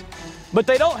us, but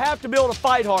they don't have to be able to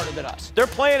fight harder than us. They're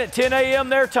playing at 10 a.m.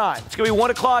 their time. It's going to be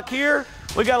 1 o'clock here.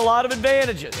 We got a lot of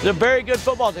advantages. They're a very good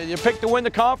football team. They're picked to win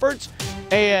the conference,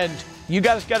 and you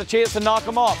guys got a chance to knock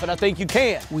them off, and I think you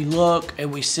can. We look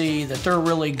and we see that they're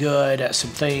really good at some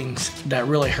things that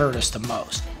really hurt us the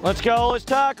most. Let's go. Let's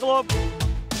tackle them.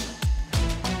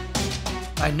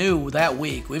 I knew that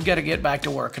week we've got to get back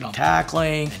to working on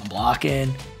tackling and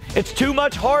blocking. It's too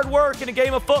much hard work in a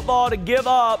game of football to give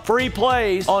up free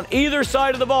plays on either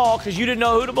side of the ball because you didn't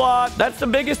know who to block. That's the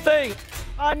biggest thing.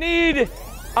 I need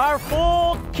our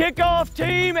full kickoff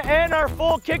team and our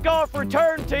full kickoff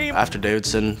return team. After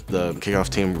Davidson, the kickoff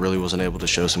team really wasn't able to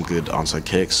show some good onside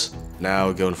kicks.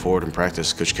 Now, going forward in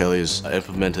practice, Coach Kelly's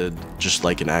implemented just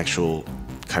like an actual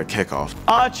kickoff.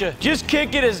 Acha, just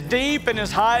kick it as deep and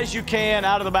as high as you can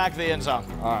out of the back of the end zone.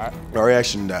 All right. My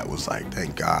reaction to that was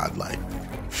thank God,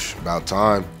 about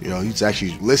time. He's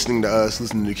actually listening to us,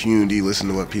 listening to the community,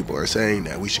 listening to what people are saying,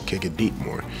 that we should kick it deep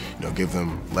more. Give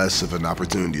them less of an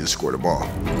opportunity to score the ball.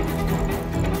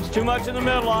 It's too much in the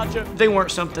middle, Acha. They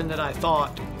weren't something that I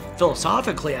thought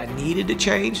philosophically I needed to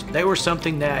change. They were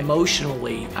something that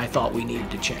emotionally I thought we needed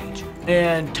to change.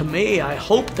 And to me, I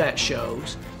hope that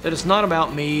shows that it's not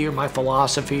about me or my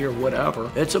philosophy or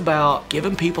whatever. It's about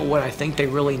giving people what I think they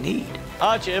really need.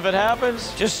 Acha, if it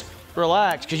happens, just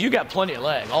relax, because you got plenty of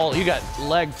leg. You got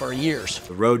leg for years.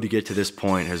 The road to get to this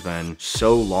point has been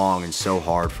so long and so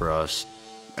hard for us.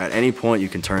 At any point, you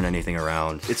can turn anything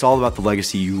around. It's all about the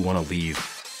legacy you want to leave.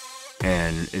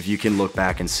 And if you can look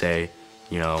back and say,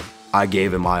 I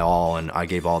gave it my all and I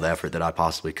gave all the effort that I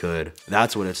possibly could,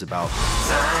 that's what it's about.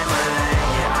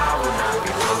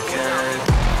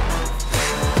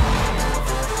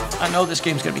 I know this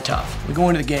game's going to be tough. We go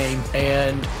into the game,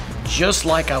 and just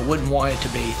like I wouldn't want it to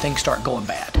be, things start going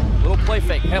bad. Little play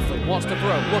fake. Heffley wants to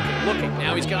throw. Looking.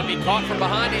 Now he's going to be caught from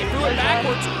behind. He threw it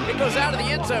backwards. It goes out of the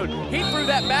end zone. He threw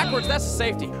that backwards. That's a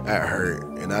safety. That hurt.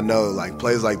 And I know,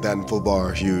 plays like that in football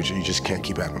are huge. You just can't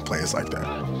keep having plays like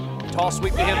that. Toss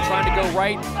sweep to him, trying to go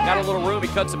right. Got a little room. He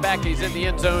cuts it back. He's in the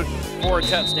end zone for a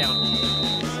touchdown.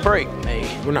 Break me.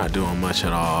 We're not doing much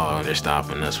at all. They're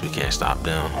stopping us. We can't stop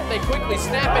them. They quickly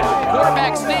snap it.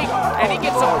 Quarterback sneak, and he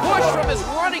gets a push from his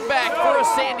running back for a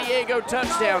San Diego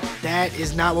touchdown. That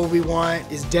is not what we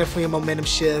want. It's definitely a momentum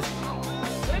shift.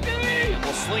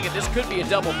 We'll sling it. This could be a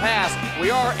double pass.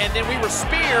 We are, and then we were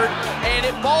speared, and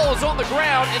it ball is on the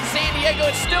ground, and San Diego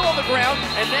is still on the ground,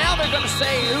 and now they're going to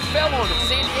say who fell on it.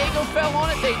 San Diego fell on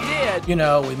it. They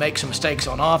did. We make some mistakes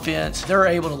on offense. They're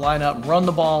able to line up and run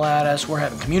the ball at us. We're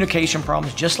having communication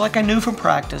problems, just like I knew from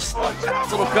practice.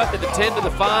 Little cut to the 10 to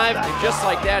the 5, and just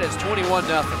like that, it's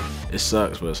 21-0. It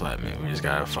sucks, but it's man, we just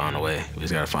got to find a way. We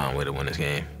just got to find a way to win this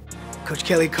game. Coach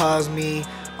Kelly calls me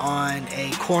on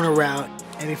a corner route,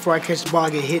 and before I catch the ball, I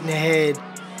get hit in the head.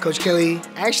 Coach Kelly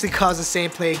actually calls the same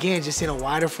play again, just in a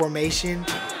wider formation.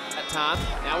 That time,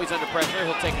 now he's under pressure.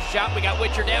 He'll take a shot. We got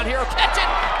Witcher down here. He'll catch it.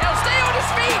 He'll stay on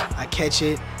his feet. I catch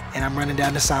it, and I'm running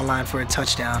down the sideline for a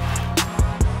touchdown.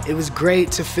 It was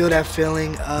great to feel that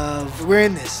feeling of, we're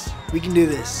in this, we can do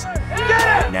this.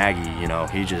 Nagy, you know,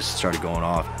 he just started going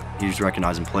off. He was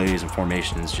recognizing plays and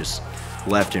formations just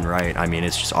left and right. I mean,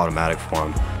 it's just automatic for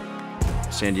him.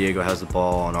 San Diego has the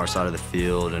ball on our side of the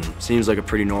field and seems like a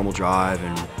pretty normal drive,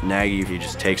 and Nagy, he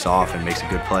just takes off and makes a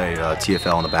good play,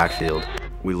 TFL in the backfield.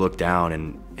 We look down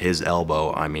and his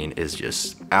elbow, I mean, is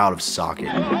just out of socket.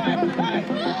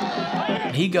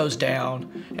 He goes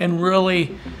down, and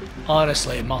really,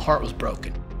 honestly, my heart was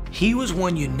broken. He was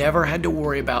one you never had to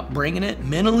worry about bringing it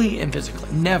mentally and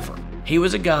physically, never. He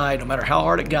was a guy, no matter how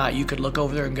hard it got, you could look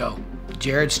over there and go,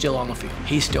 Jared's still on the field.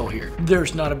 He's still here.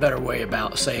 There's not a better way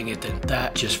about saying it than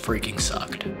that just freaking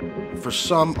sucked. For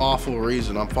some awful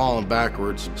reason, I'm falling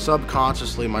backwards.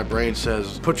 Subconsciously, my brain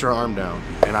says, put your arm down.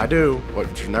 And I do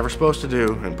what you're never supposed to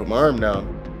do and put my arm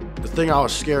down. The thing I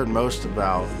was scared most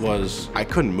about was I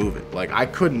couldn't move it. Like, I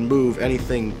couldn't move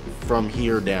anything from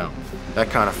here down.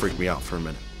 That kind of freaked me out for a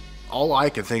minute. All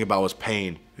I could think about was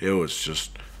pain. It was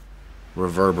just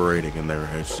reverberating in there.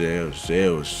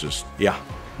 It was just, yeah.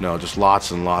 No, just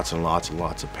lots and lots and lots and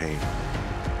lots of pain.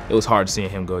 It was hard seeing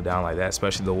him go down like that,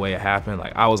 especially the way it happened.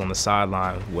 Like, I was on the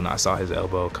sideline when I saw his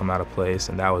elbow come out of place,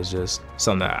 and that was just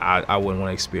something that I wouldn't want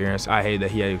to experience. I hate that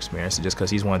he had experienced it just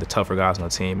because he's one of the tougher guys on the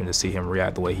team, and to see him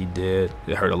react the way he did,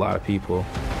 it hurt a lot of people.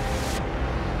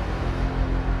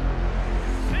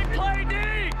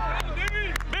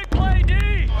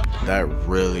 That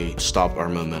really stopped our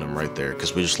momentum right there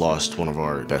because we just lost one of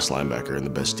our best linebacker and the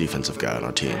best defensive guy on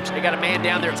our teams. They got a man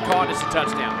down there, it's caught, it's a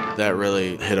touchdown. That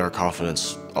really hit our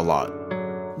confidence a lot.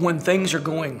 When things are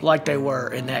going like they were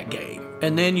in that game,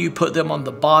 and then you put them on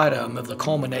the bottom of the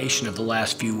culmination of the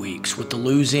last few weeks with the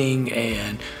losing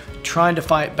and trying to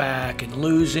fight back and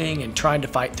losing and trying to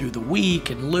fight through the week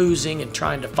and losing and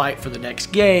trying to fight for the next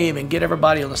game and get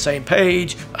everybody on the same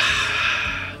page.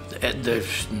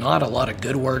 There's not a lot of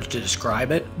good words to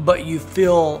describe it, but you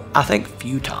feel, I think,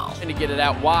 futile. And to get it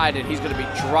out wide, and he's going to be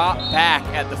dropped back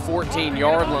at the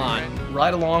 14-yard line.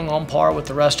 Right along on par with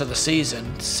the rest of the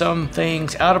season. Some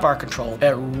things out of our control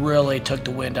that really took the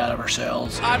wind out of our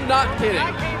sails. I'm not kidding.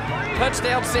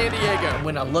 Touchdown San Diego.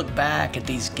 When I look back at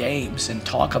these games and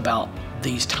talk about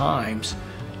these times,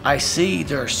 I see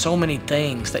there are so many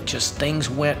things that just things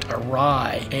went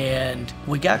awry, and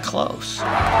we got close.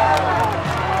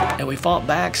 And we fought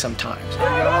back sometimes.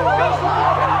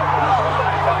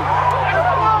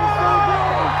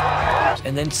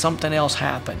 And then something else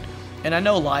happened. And I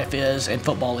know life is, and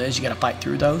football is, you gotta fight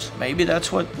through those. Maybe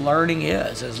that's what learning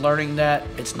is learning that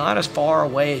it's not as far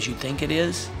away as you think it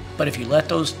is, but if you let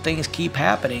those things keep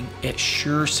happening, it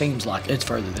sure seems like it's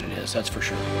further than it is, that's for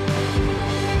sure.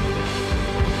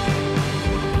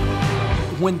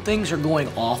 When things are going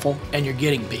awful and you're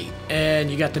getting beat, and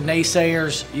you got the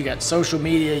naysayers, you got social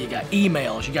media, you got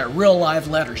emails, you got real live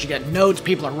letters, you got notes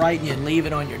people are writing you and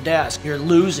leaving on your desk, you're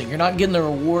losing, you're not getting the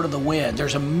reward of the win.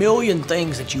 There's a million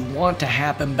things that you want to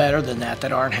happen better than that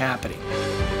aren't happening.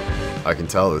 I can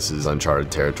tell this is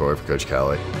uncharted territory for Coach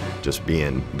Kelly. Just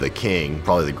being the king,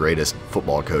 probably the greatest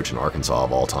football coach in Arkansas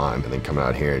of all time, and then coming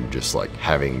out here and just like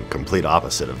having complete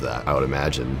opposite of that. I would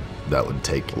imagine that would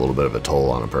take a little bit of a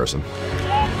toll on a person.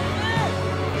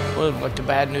 Look like the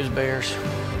bad news bears.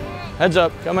 Heads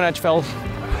up, coming at you, fellas.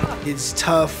 It's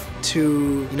tough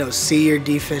to, see your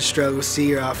defense struggle, see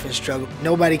your offense struggle.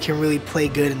 Nobody can really play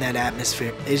good in that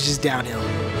atmosphere. It's just downhill.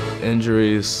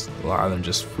 Injuries, a lot of them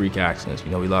just freak accidents.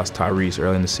 We lost Tyrese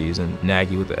early in the season,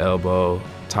 Nagy with the elbow,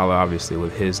 Tyler obviously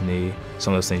with his knee.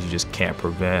 Some of those things you just can't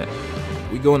prevent.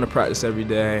 We go into practice every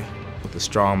day with a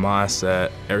strong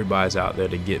mindset. Everybody's out there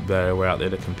to get better. We're out there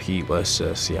to compete. But it's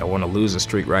just, we're on a losing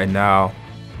streak right now.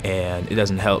 And it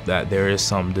doesn't help that there is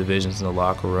some divisions in the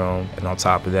locker room. And on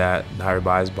top of that, not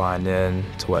everybody's buying in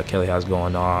to what Kelly has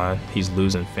going on. He's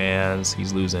losing fans.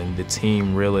 He's losing the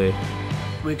team, really.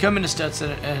 We come into Stetson,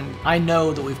 and I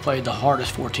know that we've played the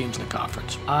hardest 4 teams in the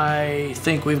conference. I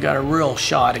think we've got a real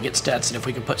shot against Stetson if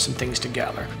we can put some things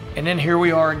together. And then here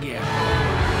we are again.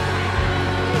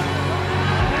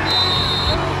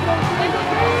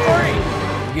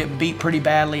 We're getting beat pretty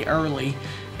badly early,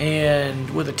 and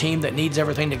with a team that needs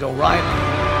everything to go right.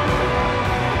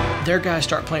 Their guys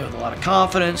start playing with a lot of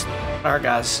confidence. Our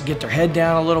guys get their head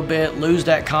down a little bit, lose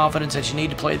that confidence that you need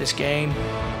to play this game.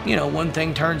 One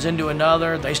thing turns into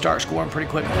another, they start scoring pretty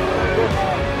quickly.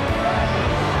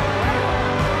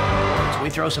 So we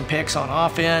throw some picks on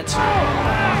offense.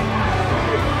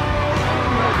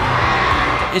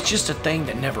 It's just a thing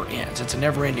that never ends. It's a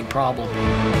never-ending problem.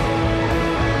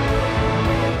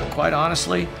 Quite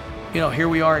honestly, here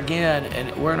we are again,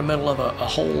 and we're in the middle of a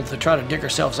hole to try to dig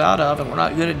ourselves out of, and we're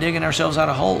not good at digging ourselves out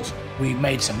of holes. We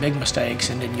made some big mistakes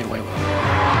and didn't get away with them.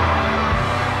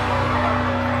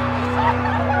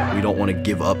 We don't want to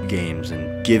give up games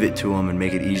and give it to them and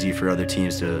make it easy for other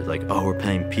teams to, like, oh, we're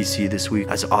playing PC this week,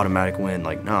 that's an automatic win.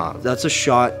 Like, nah, that's a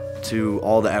shot to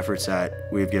all the efforts that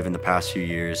we've given the past few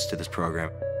years to this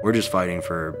program. We're just fighting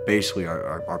for basically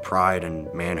our pride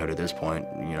and manhood at this point,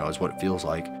 is what it feels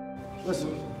like.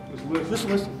 Listen.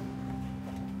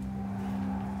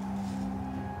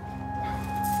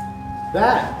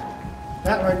 That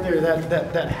right there,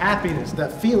 that happiness,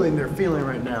 that feeling they're feeling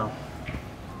right now,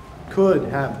 could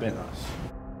have been us.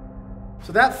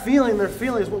 So that feeling they're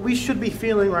feeling is what we should be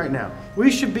feeling right now. We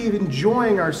should be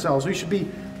enjoying ourselves. We should be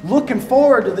looking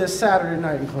forward to this Saturday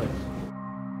night in Clinton.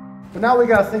 But now we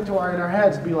got to think in our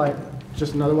heads, be like,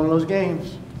 just another one of those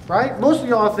games, right? Most of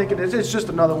y'all are thinking it's just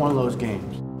another one of those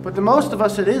games. But to most of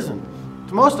us, it isn't.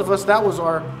 To most of us, that was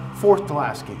our fourth to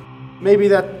last game. Maybe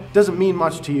that doesn't mean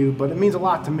much to you, but it means a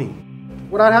lot to me.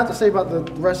 What I'd have to say about the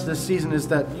rest of this season is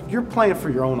that you're playing for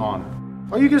your own honor.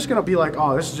 Are you just gonna be like,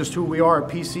 oh, this is just who we are at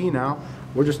PC now?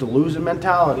 We're just a losing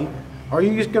mentality. Are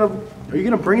you gonna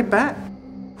bring it back?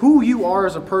 Who you are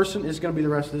as a person is gonna be the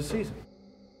rest of this season.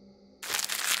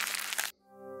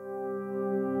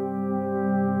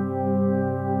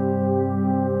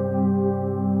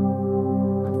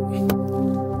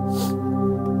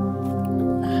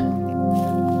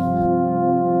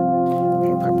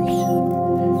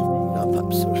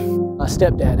 My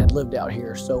stepdad had lived out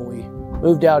here, so we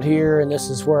moved out here, and this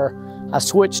is where I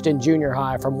switched in junior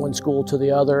high from one school to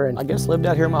the other, and I guess lived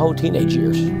out here my whole teenage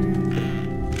years.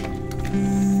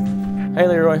 Hey,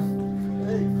 Leroy.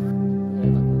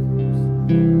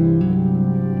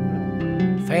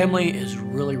 Family is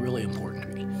really, really important to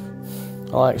me.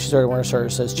 Like, she started wearing a shirt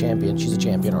that says champion. She's a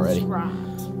champion already.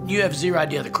 You have zero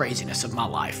idea of the craziness of my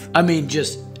life. I mean,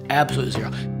 just absolute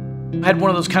zero. I had one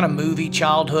of those kind of movie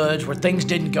childhoods where things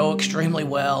didn't go extremely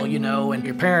well, and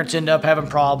your parents end up having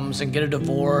problems and get a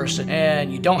divorce,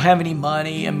 and you don't have any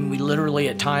money, and we literally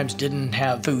at times didn't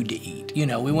have food to eat.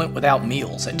 We went without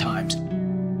meals at times.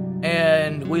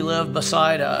 And we lived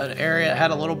beside an area that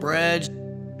had a little bridge.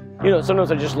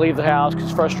 Sometimes I just leave the house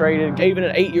because frustrated. Even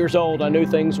at 8 years old, I knew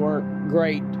things weren't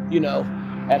great,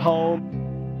 at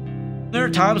home. There are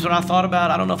times when I thought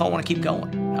about, I don't know if I want to keep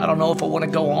going. I don't know if I want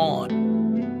to go on.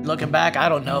 Looking back, I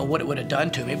don't know what it would have done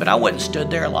to me, but I wouldn't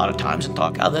stood there a lot of times and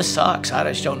thought, oh, this sucks. I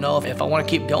just don't know if I want to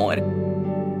keep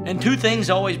going. And two things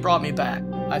always brought me back.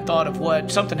 I thought of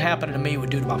what something happened to me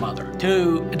would do to my mother.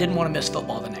 Two, I didn't want to miss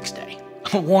football the next day.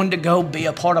 I wanted to go be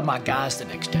a part of my guys the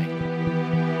next day.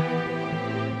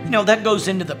 That goes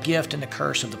into the gift and the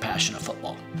curse of the passion of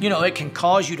football. It can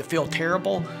cause you to feel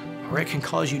terrible, or it can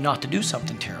cause you not to do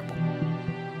something terrible.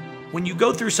 When you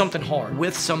go through something hard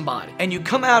with somebody and you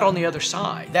come out on the other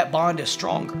side, that bond is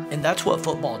stronger. And that's what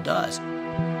football does.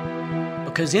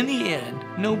 Because in the end,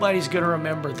 nobody's going to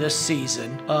remember this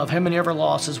season of how many ever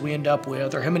losses we end up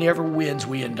with or how many ever wins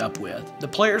we end up with. The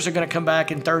players are going to come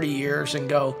back in 30 years and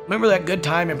go, remember that good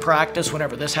time in practice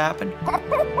whenever this happened?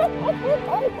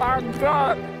 Oh my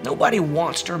God. Nobody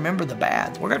wants to remember the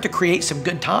bad. We're going to have to create some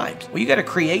good times. Well, you got to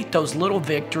create those little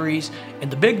victories.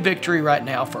 And the big victory right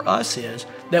now for us is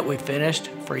that we finished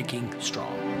freaking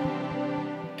strong.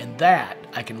 And that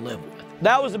I can live with.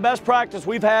 That was the best practice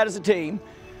we've had as a team.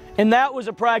 And that was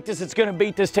a practice that's going to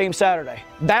beat this team Saturday.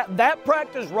 That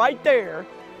practice right there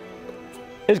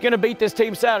is going to beat this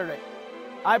team Saturday.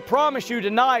 I promise you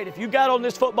tonight, if you got on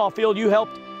this football field, you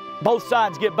helped both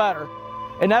sides get better.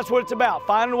 And that's what it's about,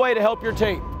 finding a way to help your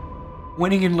team.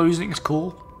 Winning and losing is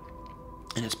cool,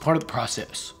 and it's part of the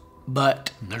process.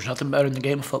 But there's nothing better than the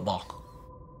game of football.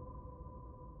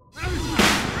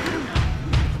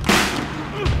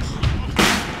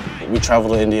 We travel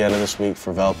to Indiana this week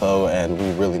for Valpo, and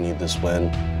we really need this win.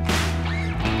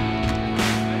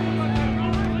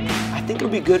 I think it'll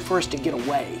be good for us to get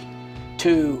away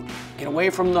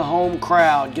from the home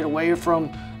crowd, get away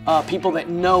from people that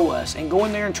know us, and go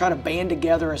in there and try to band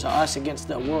together as us against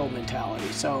the world mentality.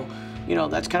 So,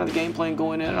 that's kind of the game plan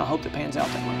going in, and I hope it pans out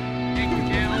that way.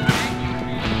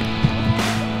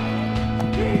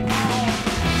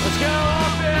 Let's go,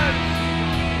 offense!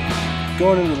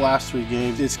 Going into the last 3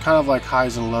 games, it's kind of like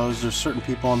highs and lows. There's certain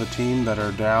people on the team that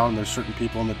are down. There's certain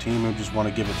people on the team who just want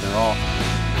to give it their all.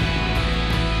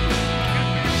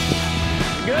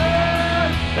 Good!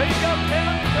 There you go,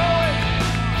 Kevin. Going!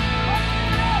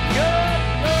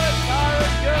 Good,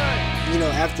 Byron,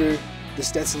 good! After the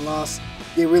Stetson loss,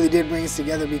 it really did bring us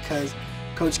together because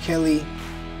Coach Kelly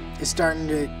is starting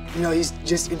to, he's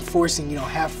just enforcing,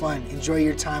 have fun, enjoy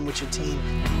your time with your team.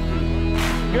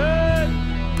 Good.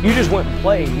 You just went and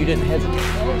played. You didn't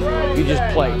hesitate. You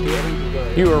just played.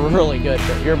 You were really good.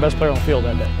 You're the best player on the field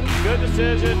that day. Good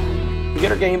decision. We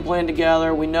get our game plan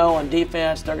together. We know on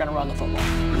defense they're going to run the football.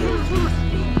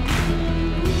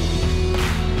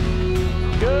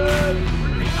 Good.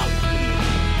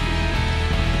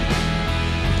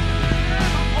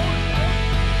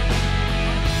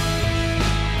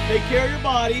 Take care of your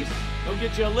bodies. Go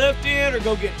get you a lift in or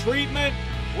go get treatment.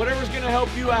 Whatever's going to help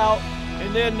you out.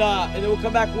 And then we'll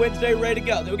come back Wednesday ready to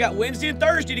go. Then we got Wednesday and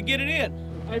Thursday to get it in.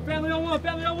 Hey, family on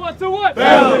one, so what?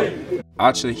 Family!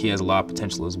 Actually, he has a lot of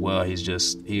potential as well. He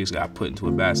just got put into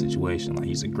a bad situation. Like,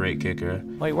 he's a great kicker.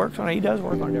 Well, he works on it. He does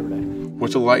work on it every day.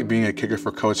 What's it like being a kicker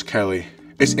for Coach Kelly?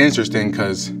 It's interesting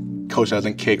because Coach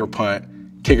doesn't kick or punt.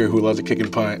 Kicker who loves to kick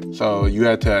and punt. So you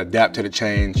had to adapt to the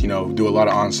change, you know, do a lot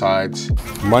of onsides.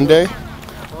 Monday,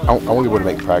 I won't be able to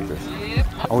make practice.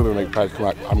 I won't be able to make practice.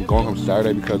 I'm going home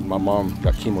Saturday because my mom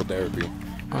got chemotherapy.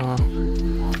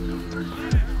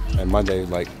 And Monday is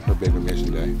like her big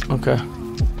remission day. Okay.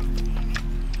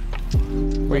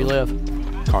 Where you live?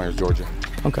 Conyers, Georgia.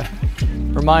 Okay.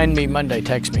 Remind me Monday,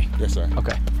 text me. Yes, sir.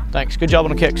 Okay. Thanks. Good job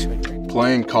on the kicks.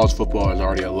 Playing college football is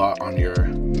already a lot on your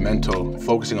mental,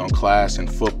 focusing on class and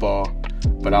football,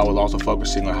 but I was also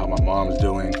focusing on how my mom's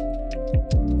doing.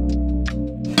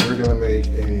 We're gonna make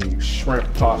a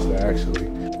shrimp pasta, actually.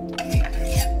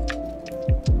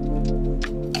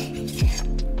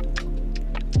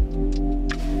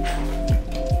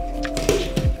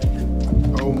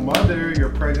 Oh, Mother,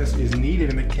 your presence is needed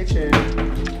in the kitchen.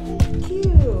 Thank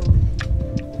you.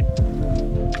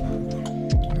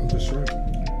 How's the shrimp?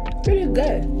 Pretty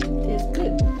good. It's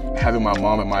good. Having my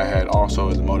mom in my head also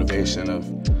is a motivation of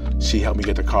she helped me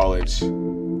get to college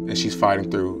and she's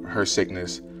fighting through her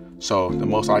sickness. So the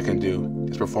most I can do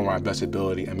is perform my best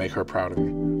ability and make her proud of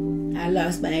me. I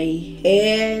lost my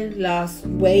hair, lost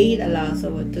weight. I lost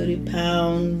over 30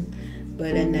 pounds,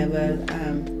 but I never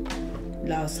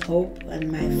lost hope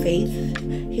and my faith.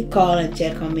 He called and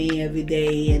check on me every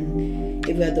day, and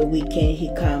every other weekend he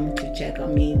come to check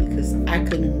on me because I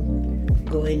couldn't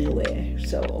go anywhere.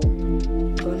 So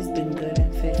God has been good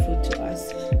and faithful to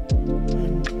us.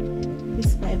 And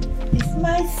it's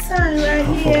my son right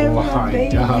here, my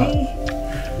baby. God.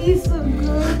 He's so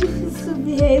good. He's so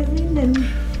behaving, and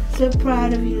so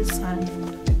proud of you, son.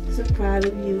 So proud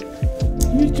of you.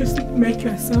 You just make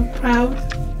yourself proud.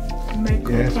 Make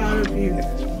her proud of you. I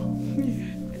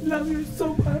love you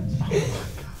so much.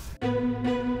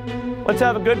 Let's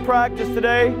have a good practice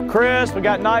today. Chris, we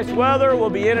got nice weather. We'll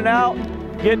be in and out,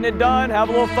 getting it done. Have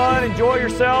a little fun. Enjoy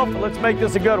yourself. Let's make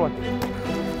this a good one.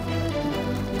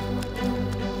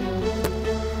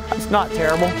 It's not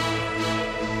terrible.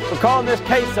 We're calling this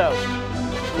queso.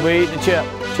 We eat the chip.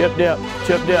 Chip dip.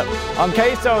 Chip dip. On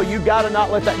queso, you got to not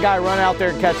let that guy run out there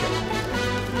and catch it.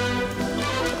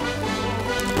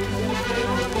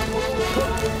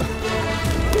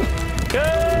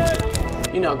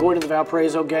 You know, going to the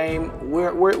Valparaiso game,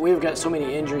 we've got so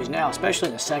many injuries now, especially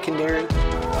in the secondary.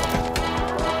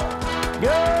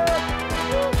 Good.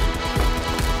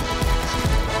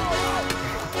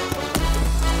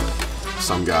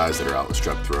 Some guys that are out with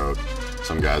strep throat,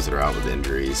 some guys that are out with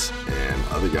injuries, and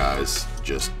other guys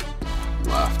just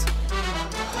left.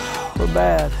 We're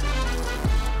bad.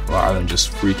 A lot of them just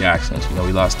freak accidents. You know,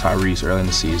 we lost Tyrese early in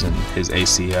the season, his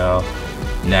ACL,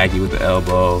 Nagy with the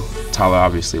elbow, Tyler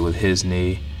obviously with his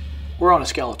knee. We're on a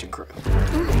skeleton crew.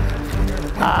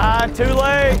 Too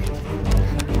late.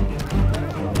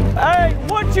 Hey,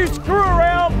 once you screw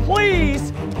around,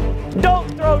 please don't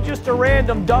throw just a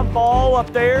random dump ball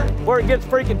up there where it gets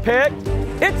freaking picked.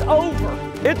 It's over.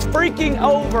 It's freaking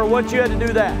over once you had to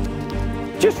do that.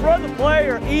 Just run the play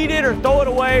or eat it or throw it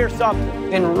away or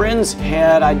something. In Ren's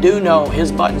head, I do know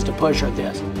his buttons to push are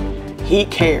this. He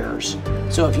cares.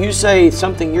 So if you say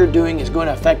something you're doing is going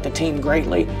to affect the team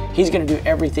greatly, he's going to do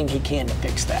everything he can to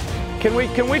fix that. Can we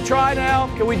try now?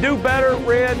 Can we do better,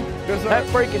 Red? That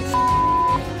freaking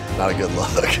Not a good look.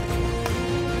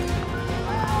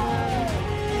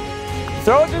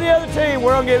 Throw it to the other team.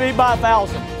 We're going to get beat by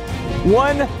 1,000.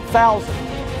 1,000.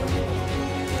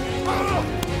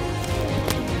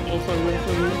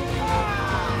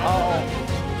 Oh.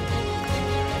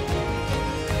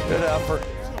 Good effort.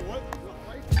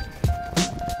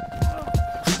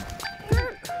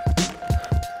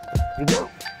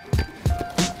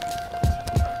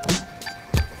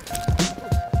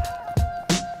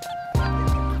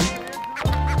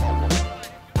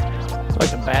 It's like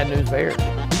the bad news bears.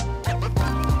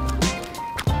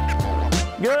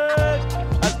 Good.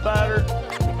 That's better.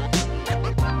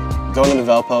 Going into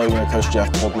Valpo, Coach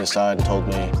Jeff pulled me aside and told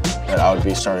me, that I would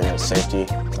be starting at safety.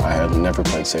 I have never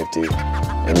played safety in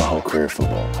my whole career of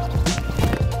football.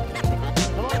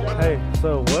 Hey,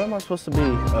 so what am I supposed to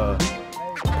be?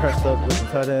 Pressed up with the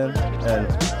tight end, and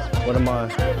what am I?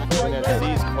 When there's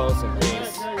C's close and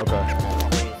B's. Okay.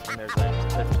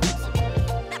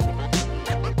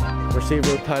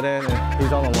 Receiver, tight end, and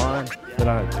he's on the line, then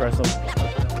I press him.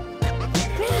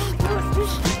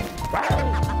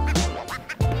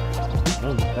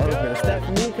 That was a step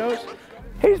for me, coach.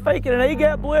 He's faking an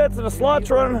A-gap blitz and a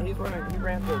slot's running. He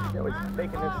ran through. He's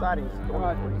faking his side. He's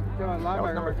going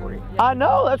number 3. I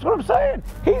know, that's what I'm saying.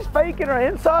 He's faking an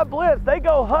inside blitz. They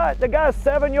go hut. The guy's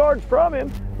 7 yards from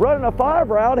him, running a 5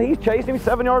 route. He's chasing him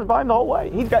 7 yards behind the whole way.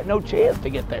 He's got no chance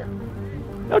to get there.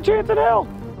 No chance in hell.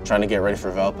 Trying to get ready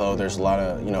for Valpo, there's a lot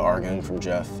of arguing from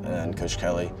Jeff and Coach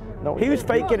Kelly. No, he was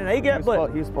faking an A-gap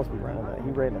blitz. He was supposed to be running that. He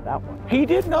ran it that one. He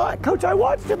did not. Coach, I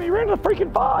watched him. He ran the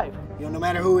freaking 5. You know, no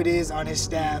matter who it is on his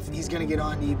staff, he's going to get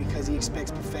on to you because he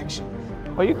expects perfection.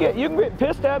 Well, you can get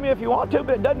pissed at me if you want to,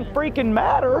 but it doesn't freaking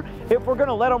matter if we're going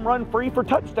to let them run free for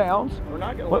touchdowns. We're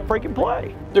not going to let freaking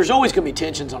play. There's always going to be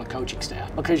tensions on a coaching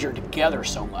staff because you're together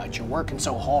so much, you're working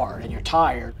so hard, and you're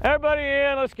tired. Everybody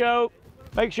in, let's go.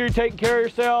 Make sure you're taking care of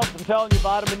yourself. I'm telling you,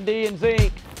 vitamin D and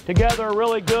zinc together are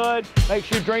really good. Make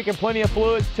sure you're drinking plenty of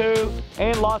fluids too,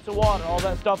 and lots of water. All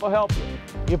that stuff will help you.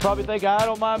 You probably think, I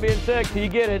don't mind being sick till you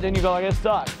get it, then you go like, it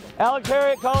sucks. Alex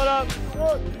Harriet, call it up.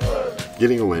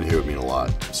 Getting a win here would mean a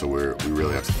lot, so we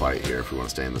really have to fight here if we want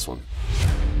to stay in this one.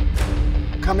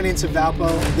 Coming into Valpo,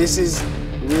 this is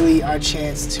really our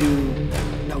chance to,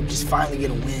 just finally get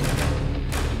a win.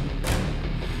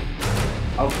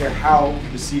 I don't care how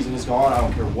the season is gone, I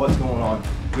don't care what's going on,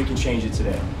 we can change it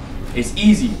today. It's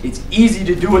easy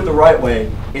to do it the right way.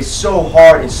 It's so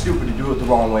hard and stupid to do it the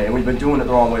wrong way, and we've been doing it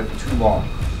the wrong way for too long.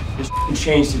 This can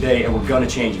change today, and we're gonna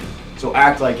change it. So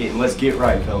act like it, and let's get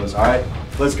right, fellas, all right?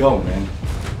 Let's go, man.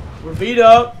 We're beat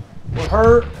up, we're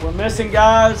hurt, we're missing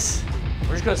guys.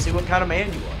 We're just gonna see what kind of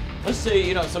man you are. Let's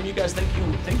see, some of you guys think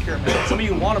you're a man. Some of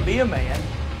you want to be a man.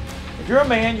 If you're a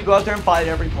man, you go out there and fight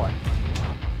every play.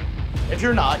 If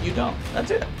you're not, you don't.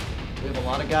 That's it. We have a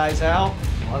lot of guys out.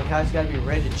 A lot of guys got to be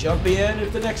ready to jump in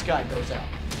if the next guy goes out.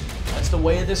 That's the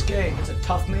way of this game. It's a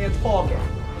tough man's ball game.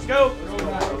 Let's go.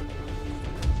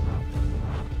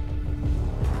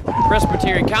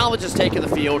 Presbyterian College has taken the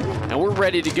field, and we're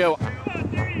ready to go.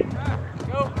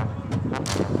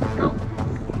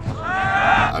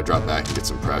 I drop back and get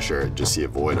some pressure, just see a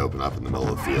void open up in the middle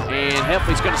of the field. And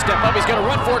Heffley's going to step up. He's going to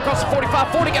run for it across the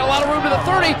 45-40. Got a lot of room to the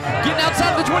 30. Getting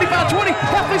outside of the 25-20.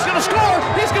 Heffley's going to score.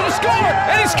 He's going to score,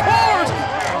 and he scores.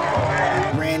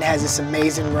 Rand has this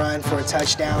amazing run for a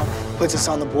touchdown, puts us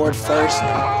on the board first.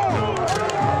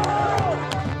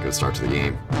 Good start to the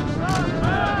game.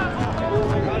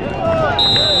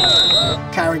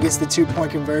 Kyron gets the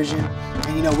 2-point conversion,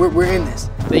 and we're in this.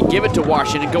 They give it to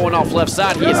Washington, going off left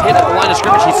side. He is hit at the line of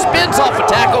scrimmage. He spins off a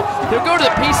tackle. He'll go to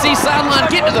the PC sideline,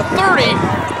 get to the 30.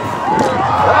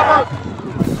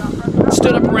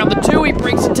 Stood up around the 2. He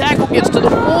breaks the tackle, gets to the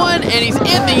 1, and he's in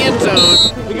the end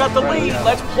zone. We got the lead.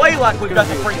 Let's play like we got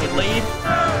the freaking lead.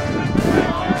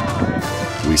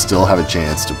 We still have a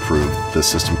chance to prove this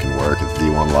system can work at the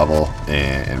D1 level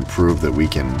and prove that we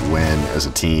can win as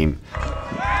a team.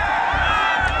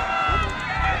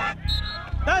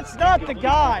 That's not the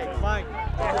guy.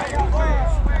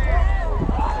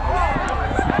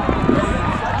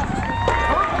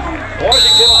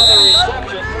 Washington on the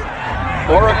reception.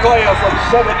 Oracoya from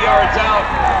 7 yards out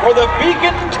for the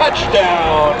Beacon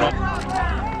touchdown.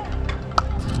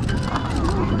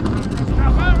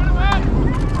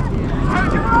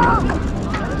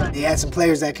 They had some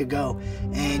players that could go,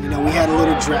 and we had a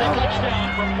little drought.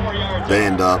 They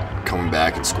end up coming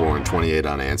back and scoring 28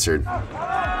 unanswered.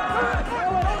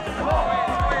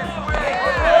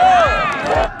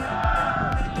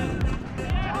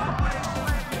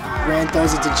 Rand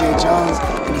throws it to Jay Jones,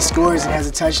 and he scores and has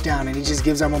a touchdown, and he just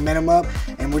gives our momentum up,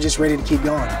 and we're just ready to keep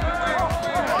going.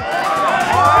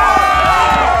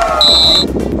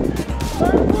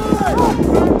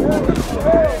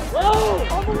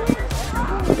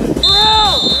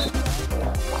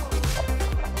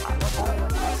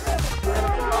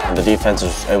 The defense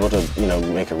is able to,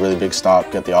 make a really big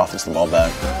stop, get the offense the ball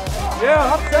back.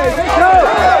 Yeah, I'm saying,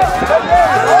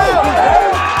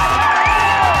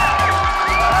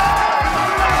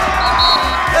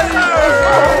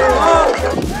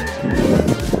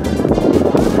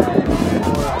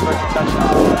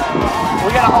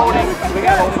 We got to hold him.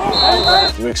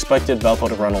 We expected Valpo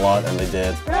to run a lot, and they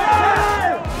did.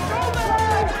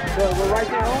 We're right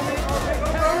there on it.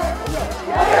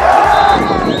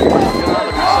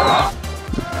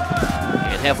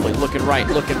 And Heffley looking right,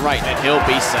 and he'll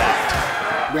be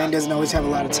sacked. Ren doesn't always have a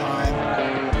lot of time.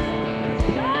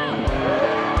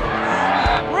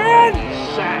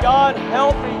 Ren! God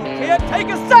help me, you can't take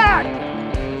a sack!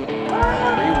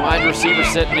 Three wide receivers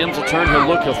set. Mims will turn, he'll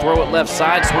look, he'll throw it left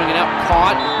side, swinging out,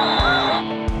 caught.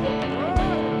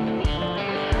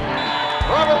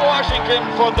 Robert Washington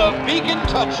for the Beacon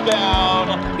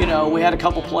touchdown. You know, we had a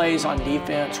couple plays on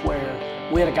defense where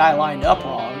we had a guy lined up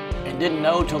wrong and didn't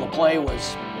know till the play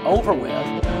was over with.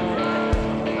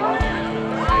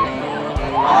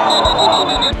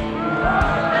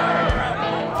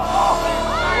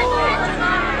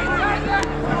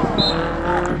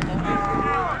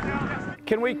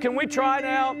 Can we try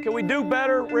now? Can we do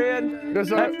better, Red?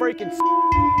 That freaking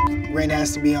Ren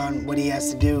has to be on what he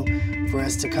has to do for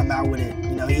us to come out with it.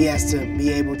 You know, he has to be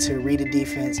able to read a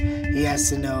defense. He has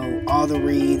to know all the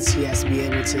reads. He has to be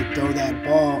able to throw that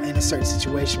ball in a certain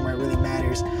situation where it really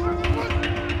matters.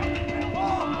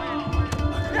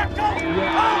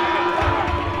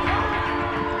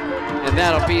 And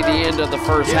that'll be the end of the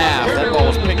first half. That ball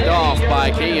was picked off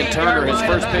by Kean Turner, his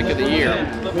first pick of the year.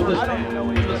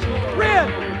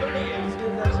 Red!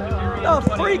 The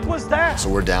freak was that? So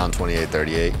we're down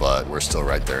 28-38, but we're still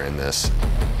right there in this.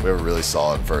 We have a really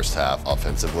solid first half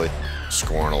offensively,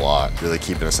 scoring a lot, really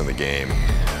keeping us in the game.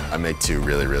 I made two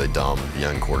really dumb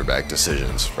young quarterback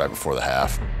decisions right before the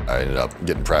half. I ended up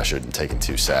getting pressured and taking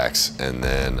 2 sacks, and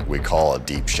then we call a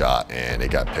deep shot, and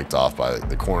it got picked off by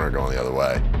the corner going the other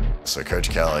way. So Coach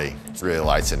Kelly really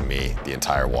lights into me the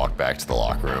entire walk back to the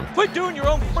locker room. Quit doing your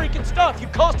own freaking stuff. You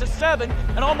cost us 7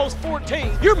 and almost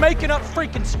 14. You're making up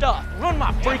freaking stuff. Run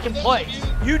my freaking plays.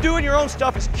 You doing your own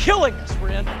stuff is killing us,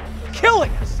 Ren.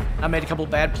 Killing us. I made a couple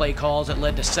bad play calls that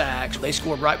led to sacks. They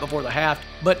scored right before the half.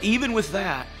 But even with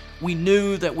that, we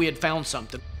knew that we had found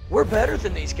something. We're better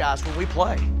than these guys when we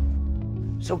play.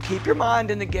 So keep your mind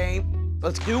in the game.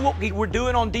 Let's do what we were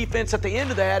doing on defense at the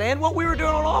end of that and what we were doing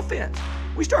on offense.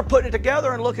 We start putting it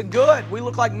together and looking good. We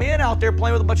look like men out there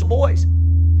playing with a bunch of boys.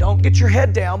 Don't get your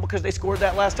head down because they scored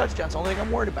that last touchdown. It's the only thing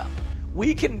I'm worried about.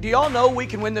 Do y'all know we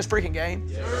can win this freaking game?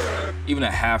 Yeah. Even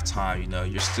at halftime, you know,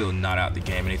 you're still not out the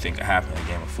game. Anything can happen in a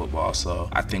game of football. So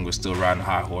I think we're still riding a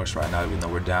high horse right now, even though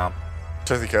we're down.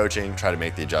 Took the coaching, tried to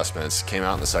make the adjustments, came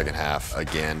out in the second half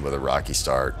again with a rocky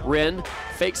start. Ren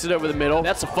fakes it over the middle.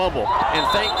 That's a fumble. And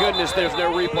thank goodness there's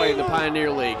no replay in the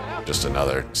Pioneer League. Just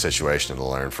another situation to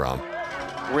learn from.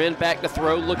 Ren back to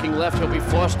throw, looking left. He'll be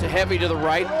flushed heavy to the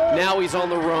right. Now he's on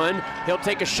the run. He'll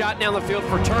take a shot down the field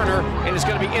for Turner, and it's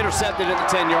going to be intercepted at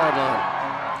the 10-yard line.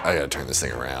 I got to turn this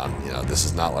thing around. You know, this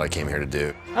is not what I came here to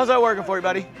do. How's that working for you,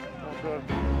 buddy?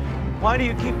 Why do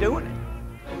you keep doing it?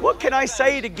 What can I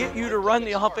say to get you to run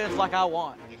the offense like I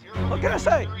want? What can I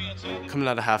say? Coming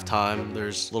out of halftime,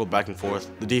 there's a little back and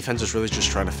forth. The defense is really just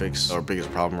trying to fix our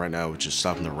biggest problem right now, which is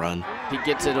stopping the run. He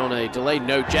gets it on a delayed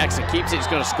note. Jackson keeps it. He's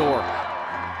going to score.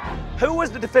 Who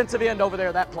was the defensive end over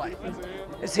there that play?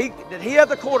 Did he have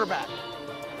the quarterback?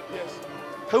 Yes.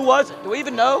 Who was it? Do we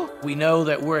even know? We know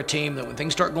that we're a team that when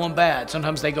things start going bad,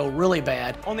 sometimes they go really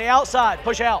bad. On the outside,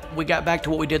 push out. We got back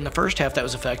to what we did in the first half that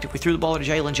was effective. We threw the ball to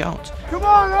Jalen Jones. Come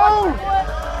on, oh!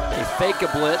 They fake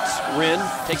a blitz. Ren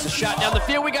takes a shot down the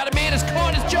field. We got a man. It's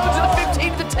caught. It's Jones at the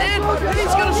 15 to the 10. And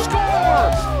he's going to score.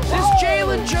 This is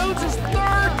Jalen Jones'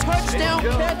 3rd touchdown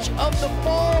catch of the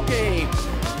ball game.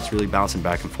 It's really bouncing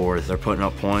back and forth. They're putting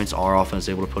up points. Our offense is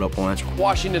able to put up points.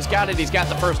 Washington's got it. He's got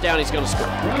the first down. He's going to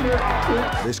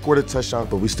score. They scored a touchdown,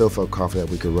 but we still felt confident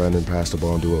we could run and pass the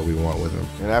ball and do what we want with them.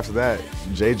 And after that,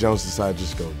 Jay Jones decided to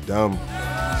just go dumb.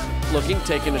 Looking,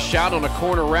 taking a shot on a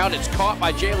corner route. It's caught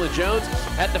by Jalen Jones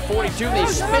at the 42. And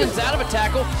he spins out of a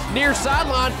tackle near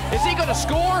sideline. Is he going to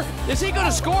score? Is he going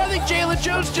to score? I think Jalen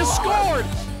Jones just scored.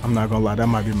 I'm not going to lie, that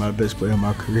might be my best play in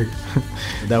my career.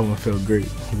 That one felt great.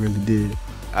 It really did.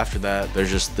 After that,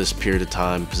 there's just this period of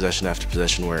time, possession after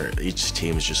possession, where each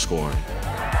team is just scoring.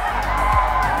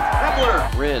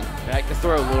 Ren back to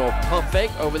throw, little pump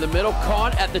fake over the middle,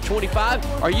 caught at the 25.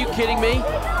 Are you kidding me?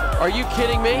 Are you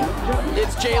kidding me?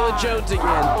 It's Jalen Jones again.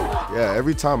 Yeah,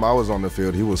 every time I was on the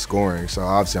field, he was scoring, so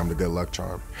obviously I'm the good luck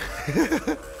charm.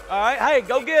 All right, hey,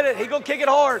 go get it. He gonna kick it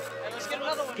hard.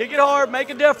 Kick it hard, make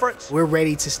a difference. We're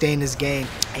ready to stay in this game.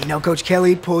 And you know, Coach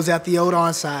Kelly pulls out the old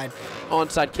onside.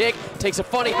 Onside kick, takes a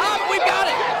funny hop. We've got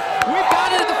it. We've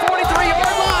got it at the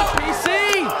 43-yard line,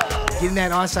 PC. Getting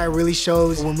that onside really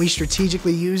shows when we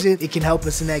strategically use it, it can help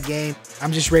us in that game.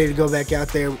 I'm just ready to go back out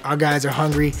there. Our guys are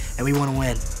hungry, and we want to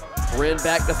win. Ren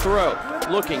back to throw.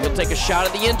 looking. He'll take a shot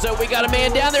at the end zone. We got a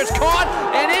man down there. It's caught,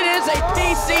 and it is a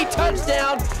PC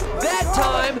touchdown. That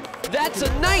time, that's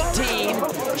a 19,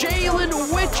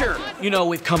 Jalen Witcher. You know,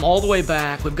 we've come all the way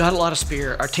back. We've got a lot of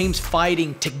spirit. Our team's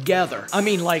fighting together. I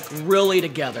mean, like, really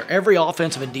together. Every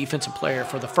offensive and defensive player,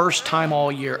 for the first time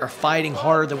all year, are fighting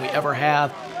harder than we ever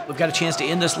have. We've got a chance to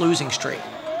end this losing streak.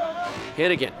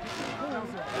 Hit again.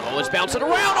 Oh, it's bouncing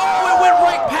around. Oh, it went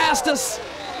right past us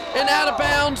and out of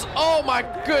bounds. Oh, my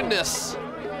goodness.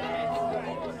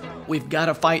 We've got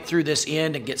to fight through this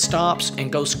end and get stops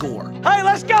and go score. Hey,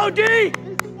 let's go, D!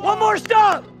 One more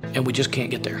stop! And we just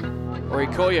can't get there.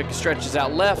 Orikoya stretches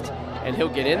out left, and he'll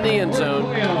get in the end zone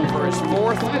for his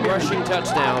 4th rushing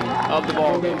touchdown of the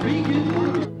ball game.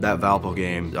 That Valpo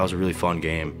game, that was a really fun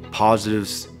game.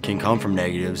 Positives can come from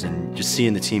negatives, and just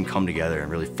seeing the team come together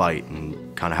and really fight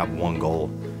and kind of have one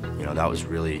goal, you know, that was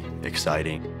really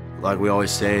exciting. Like we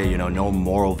always say, you know, no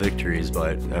moral victories,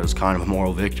 but that was kind of a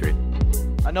moral victory.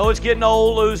 I know it's getting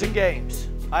old losing games.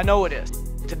 I know it is.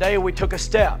 Today we took a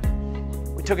step.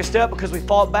 We took a step because we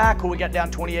fought back when we got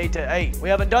down 28-8. We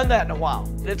haven't done that in a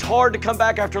while. It's hard to come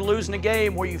back after losing a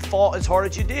game where you fought as hard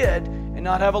as you did and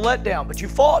not have a letdown, but you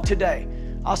fought today.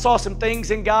 I saw some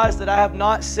things in guys that I have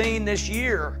not seen this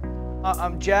year.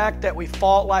 I'm jacked that we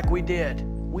fought like we did.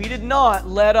 We did not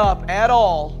let up at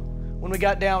all when we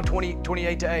got down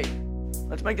 28-8.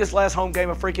 Let's make this last home game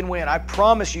a freaking win. I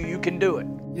promise you, you can do it.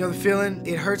 You know, the feeling,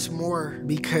 it hurts more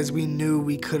because we knew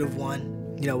we could have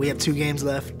won. You know, we have 2 games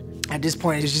left. At this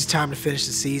point, it's just time to finish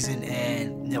the season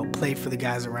and, you know, play for the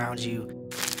guys around you.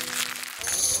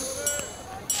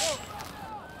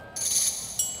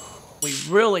 We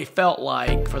really felt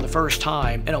like, for the first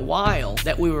time in a while,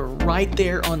 that we were right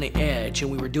there on the edge and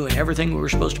we were doing everything we were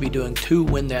supposed to be doing to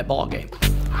win that ball game.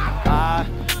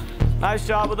 Nice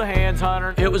job with the hands,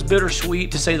 Hunter. It was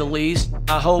bittersweet, to say the least.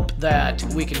 I hope that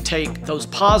we can take those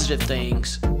positive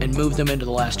things and move them into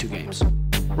the last 2 games.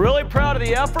 Really proud of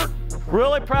the effort.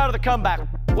 Really proud of the comeback.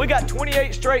 We got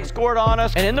 28 straight scored on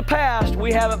us, and in the past,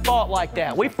 we haven't fought like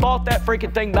that. We fought that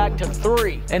freaking thing back to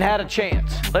 3 and had a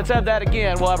chance. Let's have that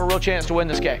again. We'll have a real chance to win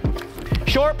this game.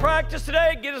 Short practice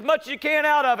today. Get as much as you can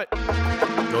out of it.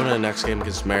 Going to the next game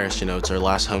against Marist, you know, it's our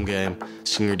last home game,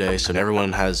 senior day, so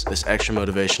everyone has this extra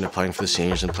motivation of playing for the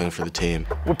seniors and playing for the team.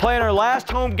 We're playing our last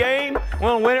home game. We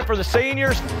want to win it for the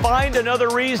seniors. Find another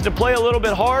reason to play a little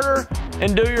bit harder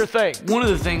and do your thing. One of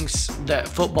the things that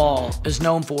football is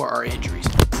known for are injuries.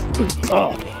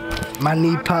 Oh, my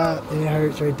knee popped and it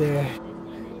hurts right there.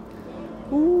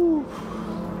 Ooh.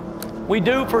 We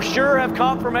do for sure have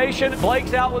confirmation.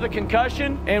 Blake's out with a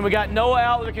concussion, and we got Noah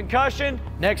out with a concussion.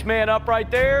 Next man up right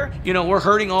there. You know, we're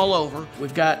hurting all over.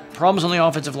 We've got problems on the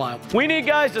offensive line. We need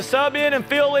guys to sub in and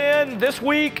fill in this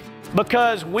week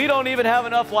because we don't even have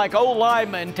enough like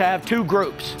O-linemen to have 2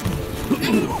 groups.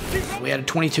 We had a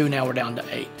 22, now we're down to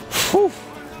 8. Whew.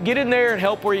 Get in there and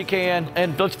help where you can,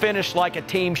 and let's finish like a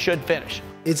team should finish.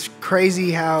 It's crazy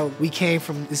how we came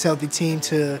from this healthy team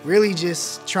to really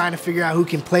just trying to figure out who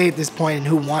can play at this point and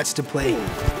who wants to play.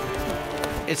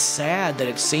 It's sad that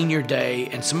it's senior day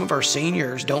and some of our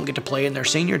seniors don't get to play in their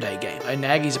senior day game. And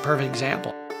Nagy's a perfect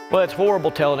example. Well, it's horrible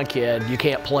telling a kid you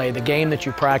can't play the game that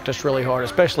you practiced really hard,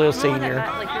 especially a senior.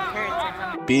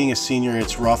 Being a senior,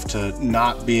 it's rough to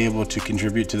not be able to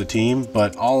contribute to the team,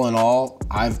 but all in all,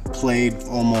 I've played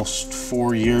almost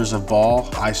 4 years of ball.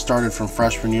 I started from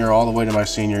freshman year all the way to my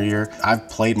senior year. I've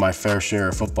played my fair share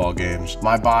of football games.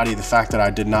 My body, the fact that I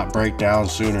did not break down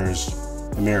sooner is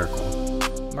a miracle.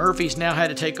 Murphy's now had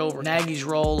to take over Nagy's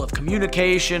role of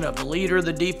communication, of the leader of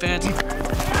the defense.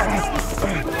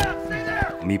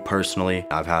 Me personally,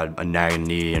 I've had a nagging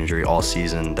knee injury all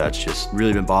season that's just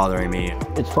really been bothering me.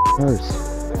 It's hurts.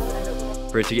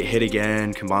 For it to get hit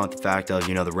again, combined with the fact of,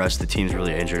 you know, the rest of the team's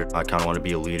really injured, I kind of want to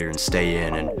be a leader and stay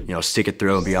in and, you know, stick it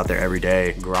through and be out there every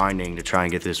day, grinding to try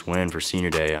and get this win for senior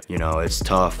day. You know, it's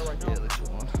tough.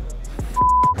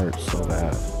 Hurts so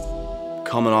bad.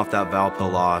 Coming off that Valpo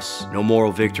loss, no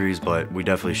moral victories, but we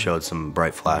definitely showed some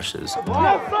bright flashes.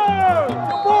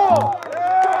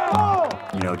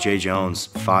 You know, Jay Jones,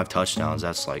 5 touchdowns,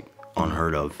 that's like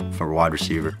unheard of for a wide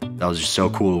receiver. That was just so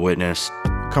cool to witness.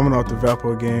 Coming off the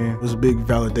Valpo game was a big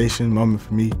validation moment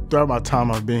for me. Throughout my time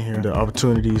I've been here, the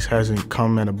opportunities hasn't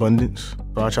come in abundance,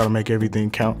 so I try to make everything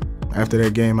count. After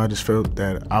that game, I just felt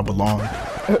that I belonged.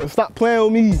 Stop playing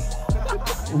with me.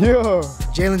 Yeah.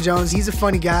 Jalen Jones, he's a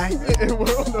funny guy.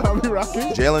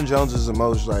 Jalen Jones is the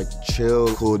most like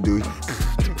chill, cool dude.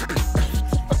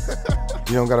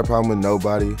 You don't got a problem with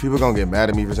nobody. People gonna get mad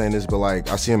at me for saying this, but like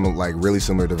I see him like really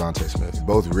similar to Devontae Smith.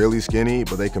 Both really skinny,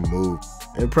 but they can move.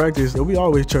 In practice, we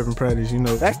always chirping practice, you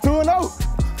know. That's 2-0.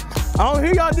 I don't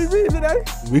hear y'all DB today.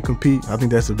 We compete. I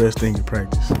think that's the best thing in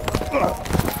practice.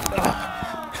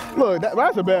 Look,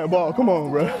 that's a bad ball. Come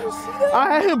on, bro. I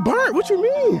had him burnt. What you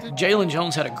mean? Jalen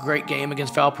Jones had a great game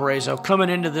against Valparaiso. Coming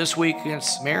into this week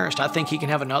against Marist, I think he can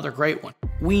have another great one.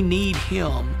 We need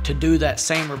him to do that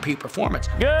same repeat performance.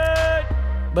 Good!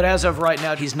 But as of right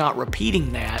now, he's not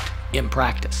repeating that in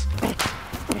practice.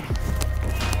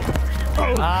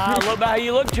 Look back,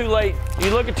 you look too late. You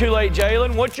looking too late,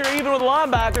 Jalen. Once you're even with the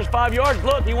linebackers, 5 yards,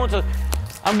 look, he wants to,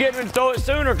 I'm getting him to throw it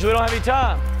sooner because we don't have any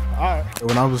time. All right.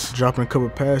 When I was dropping a couple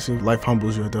passes, life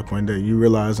humbles you at that point that you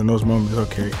realize in those moments,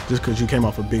 okay, just because you came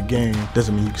off a big game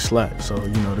doesn't mean you can slack. So,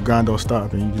 you know, the grind don't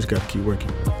stop and you just got to keep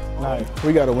working. All right,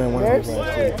 we got to win one of these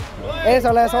last two. And it's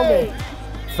our last home game.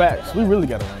 Facts, we really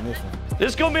got to win this one. This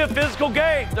is going to be a physical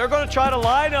game. They're going to try to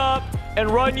line up and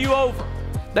run you over.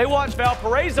 They watched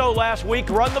Valparaiso last week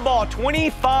run the ball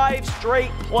 25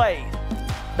 straight plays.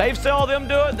 They've saw them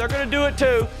do it. They're going to do it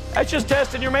too. That's just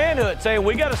testing your manhood, saying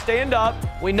we got to stand up.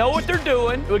 We know what they're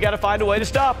doing. We got to find a way to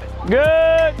stop it.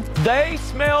 Good. They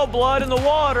smell blood in the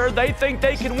water. They think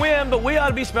they can win, but we ought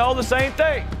to be smelling the same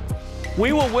thing.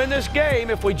 We will win this game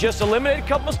if we just eliminate a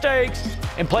couple mistakes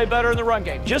and play better in the run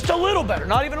game. Just a little better,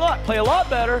 not even a lot. Play a lot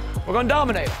better. We're going to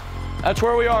dominate them. That's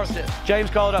where we are with this. James,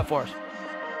 call it up for us.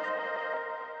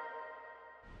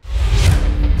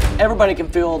 Everybody can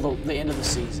feel the end of the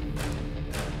season.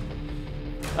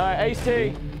 All right,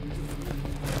 Ace-T.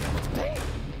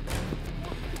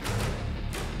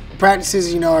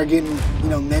 Practices, you know, are getting, you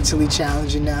know, mentally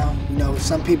challenging now. You know,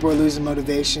 some people are losing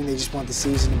motivation. They just want the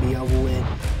season to be over with.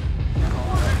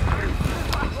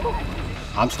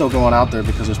 I'm still going out there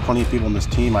because there's plenty of people in this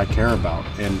team I care about,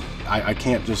 and I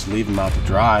can't just leave them out to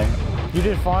dry. You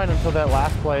did fine until that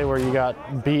last play where you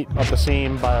got beat up the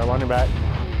seam by a running back.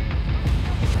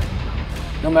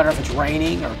 No matter if it's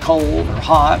raining or cold or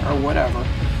hot or whatever,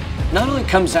 not only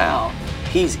comes out,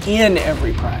 he's in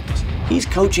every practice. He's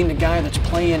coaching the guy that's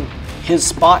playing his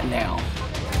spot now.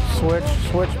 Switch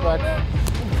back.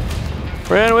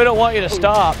 Friend, we don't want you to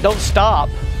stop. Don't stop.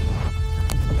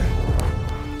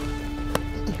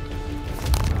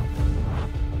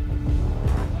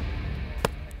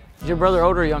 Is your brother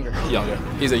older or younger? Younger.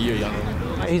 He's a year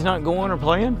younger. He's not going or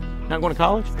playing? Not going to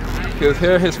college? He was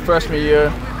here his freshman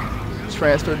year,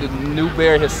 transferred to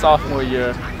Newberry his sophomore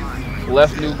year,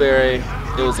 left Newberry.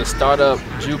 It was a startup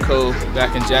JUCO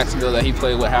back in Jacksonville that he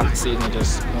played with half the season and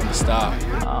just wanted to stop.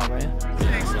 Oh, man.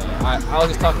 So I was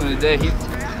just talking to him today.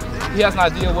 He has an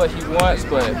idea what he wants,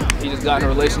 but he just got in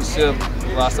a relationship,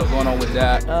 a lot of stuff going on with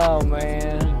that. Oh,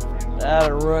 man.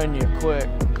 That'll ruin you quick.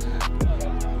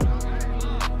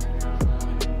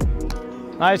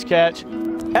 Nice catch.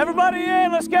 Everybody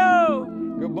in, let's go.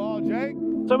 Good ball, Jake.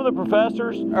 Some of the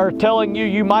professors are telling you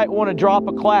you might want to drop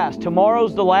a class.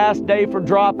 Tomorrow's the last day for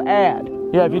drop add.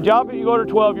 Yeah, if you drop it, you go to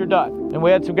 12, you're done. And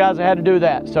we had some guys that had to do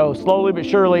that. So slowly but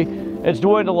surely, it's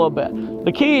dwindling a little bit.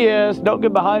 The key is don't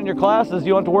get behind in your classes. You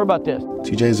don't have to worry about this.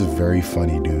 TJ is a very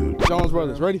funny dude. Jones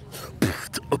Brothers, ready?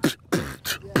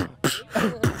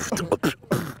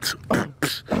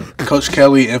 Coach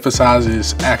Kelly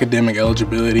emphasizes academic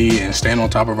eligibility and staying on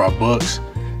top of our books.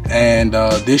 And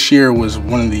this year was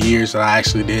one of the years that I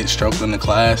actually did struggle in the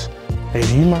class. Hey,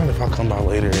 do you mind if I come by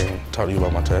later and talk to you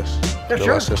about my test? Yeah, the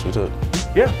sure. last test we took?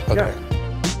 Yeah. Okay.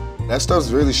 Yeah. That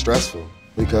stuff's really stressful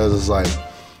because it's like,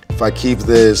 if I keep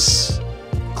this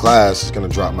class, it's gonna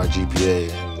drop my GPA.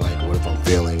 And like, what if I'm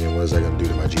failing and what is that gonna do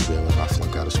to my GPA if I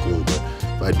flunk out of school? But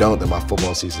if I don't, then my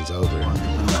football season's over.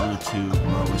 The other two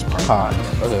were always part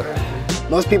of it. Okay.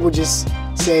 Most people just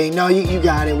say, no, you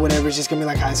got it, whatever, it's just gonna be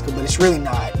like high school, but it's really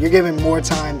not. You're giving more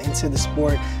time into the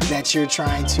sport that you're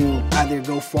trying to either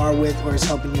go far with or it's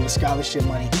helping you with scholarship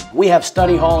money. We have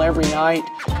study hall every night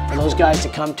for those guys to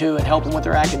come to and help them with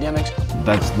their academics.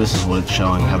 This is what it's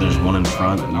showing, how there's one in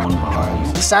front and one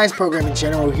behind. The science program in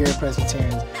general here at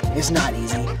Presbyterian, it's not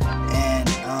easy. And,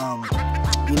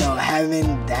 you know,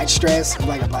 having that stress of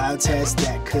like a bio test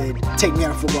that could take me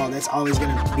out of football, that's always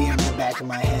gonna be in the back of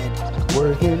my head.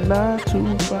 Working 9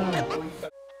 to 5.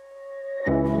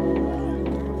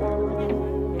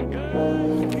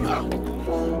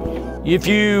 If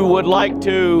you would like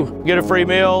to get a free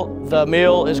meal, the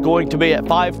meal is going to be at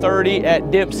 5:30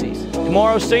 at Dempsey's.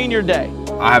 Tomorrow's senior day.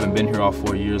 I haven't been here all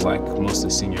 4 years like most of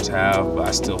the seniors have, but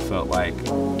I still felt like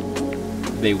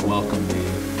they welcomed me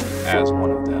as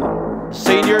one of them.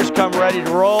 Seniors come ready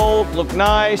to roll, look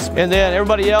nice, and then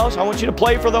everybody else, I want you to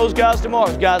play for those guys tomorrow.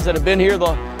 Those guys that have been here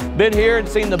and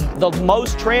seen the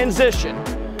most transition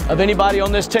of anybody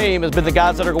on this team has been the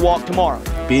guys that are gonna walk tomorrow.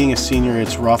 Being a senior,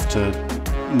 it's rough to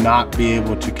not be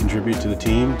able to contribute to the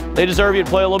team. They deserve you to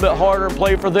play a little bit harder and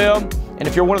play for them And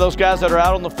if you're one of those guys that are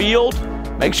out on the field,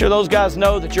 make sure those guys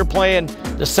know that you're playing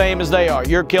the same as they are.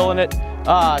 You're killing it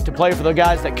to play for the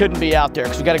guys that couldn't be out there.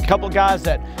 Because we got a couple guys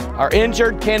that are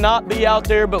injured, cannot be out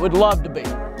there, but would love to be.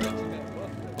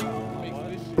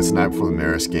 It's the night before the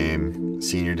Marist game,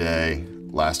 senior day,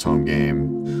 last home game.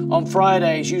 On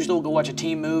Fridays, usually we'll go watch a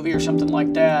team movie or something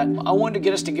like that. I wanted to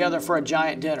get us together for a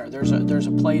giant dinner. There's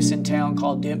a place in town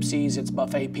called Dempsey's. It's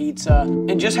buffet pizza.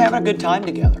 And just having a good time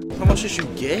together. How much did you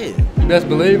get? You best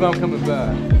believe I'm coming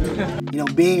back. You know,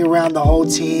 being around the whole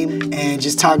team and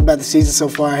just talking about the season so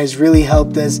far has really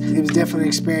helped us. It was definitely an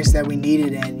experience that we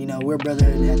needed, and, you know, we're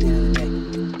brotherhood at the end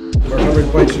of the day. How many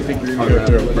points do you think you're going to get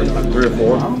there? First time, 3 or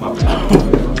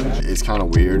 4? It's kind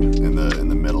of weird in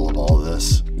the middle of all of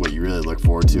this. What you really look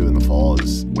forward to in the fall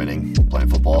is winning, playing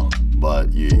football.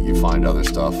 But you find other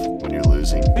stuff when you're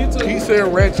losing. He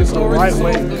said wrenches the right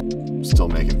way. Still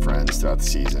making friends throughout the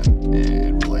season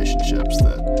and relationships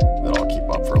that I'll keep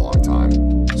up for a long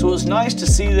time. So it was nice to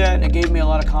see that, and it gave me a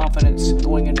lot of confidence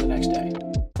going into the next day.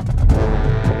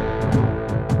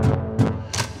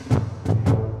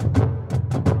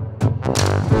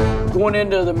 Going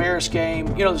into the Marist game,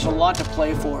 you know, there's a lot to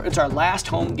play for. It's our last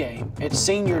home game. It's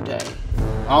senior day.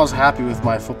 I was happy with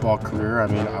my football career. I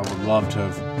mean, I would love to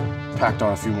have packed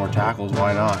on a few more tackles.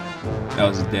 Why not? That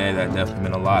was a day that definitely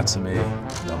meant a lot to me. You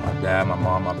know, my dad, my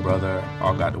mom, my brother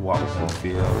all got to walk on the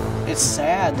field. It's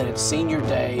sad that it's senior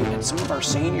day and some of our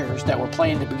seniors that were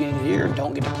playing at the beginning of the year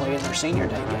don't get to play in their senior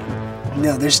day game.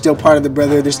 No, they're still part of the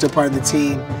brotherhood. They're still part of the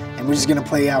team. And we're just going to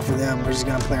play out for them. We're just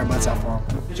going to play our butts out for them.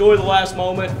 Enjoy the last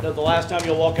moment, the last time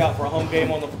you'll walk out for a home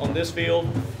game on this field.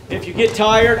 If you get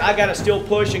tired, I got to still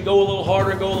push and go a little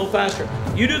harder and go a little faster.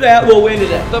 You do that, we'll win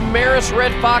today. The Marist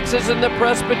Red Foxes and the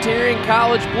Presbyterian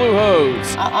College Blue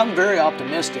Hose. I'm very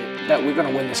optimistic that we're going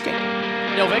to win this game.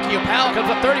 Delvecchio Powell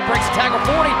comes up 30, breaks the tackle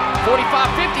 40,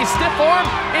 45-50, stiff arm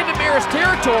into Marist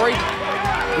territory.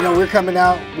 You know, we're coming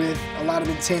out with a lot of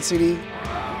intensity.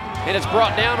 And it's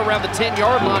brought down around the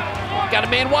 10-yard line. Got a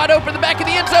man wide open in the back of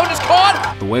the end zone, is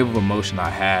caught. The wave of emotion I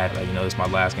had, you know, it's my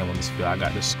last game on this field. I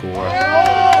got to score.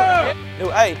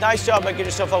 Hey, nice job making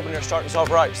yourself open there, starting us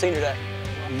off right, senior day.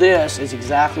 This is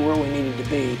exactly where we needed to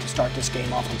be to start this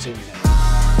game off on senior day.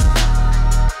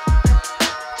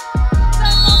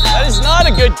 That is not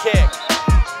a good kick.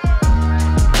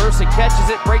 Mercy catches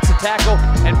it, breaks the tackle,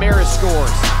 and Marist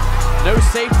scores. No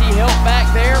safety help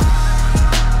back there.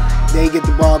 They get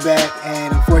the ball back,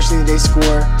 and unfortunately they score.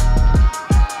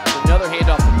 There's another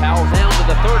handoff to Powell down to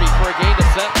the 30 for a gain of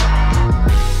 7.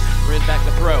 Red back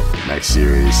to throw. Next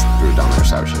series, threw a dumb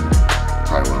interception.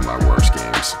 Probably one of my worst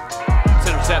games. It's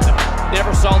intercepted.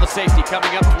 Never saw the safety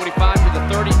coming up 25 to the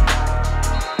 30.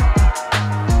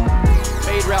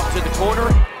 Fade route to the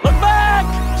corner. Look back!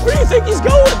 Where do you think he's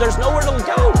going? There's nowhere to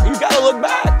go. You got to look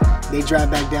back. They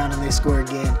drive back down and they score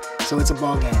again, so it's a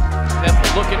ball game.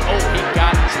 Bethel looking, he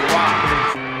got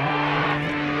dropped.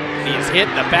 He's hit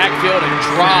the backfield and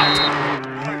dropped.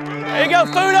 There you go,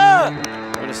 Fuda!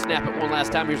 Going to snap it one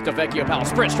last time. Here's Delvecchio Powell,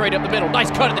 sprint straight up the middle.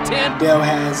 Nice cut at the 10. Dale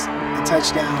has a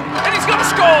touchdown. And he's going to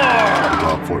score!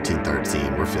 Well,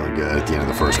 14-13, we're feeling good at the end of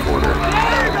the first quarter.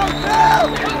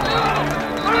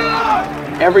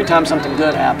 Every time something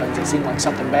good happens, it seems like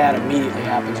something bad immediately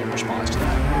happens in response to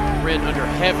that. Wren under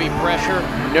heavy pressure,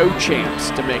 no chance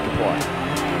to make a play.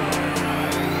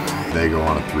 They go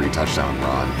on a 3-touchdown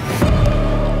run.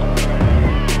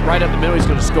 Right up the middle, he's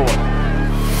going to score.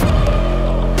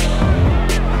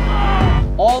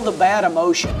 All the bad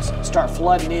emotions start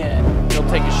flooding in. He'll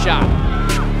take a shot.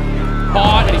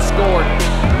 Caught, and he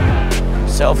scored.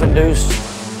 Self-induced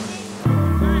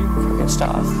freaking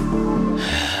stuff.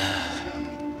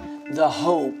 The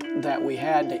hope that we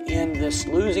had to end this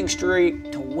losing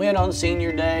streak, to win on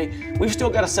senior day. We've still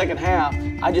got a second half.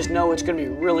 I just know it's going to be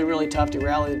really, really tough to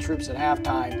rally the troops at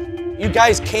halftime. You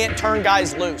guys can't turn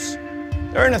guys loose.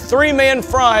 They're in a 3-man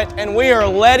front, and we are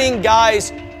letting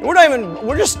guys,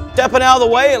 we're just stepping out of the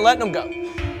way and letting them go.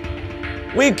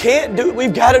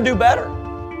 We've got to do better.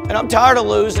 And I'm tired of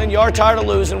losing, you're tired of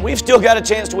losing. We've still got a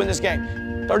chance to win this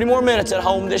game. 30 more minutes at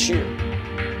home this year.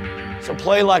 So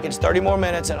play like it's 30 more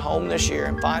minutes at home this year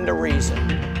and find a reason.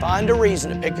 Find a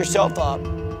reason to pick yourself up,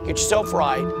 get yourself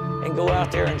right, and go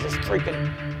out there and just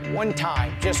freaking one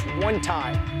time, just one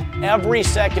time, every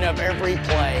second of every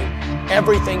play,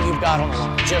 everything you've got on the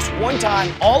line. Just one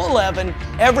time, all 11,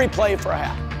 every play for a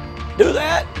half. Do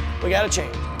that, we got a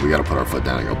chance. We got to put our foot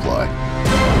down and go play.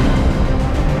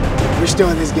 We're still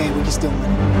in this game, we can still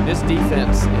win. This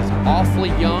defense is awfully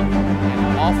young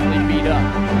and awfully beat up.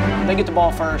 They get the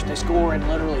ball first, they score in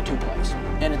literally 2 plays.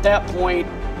 And at that point,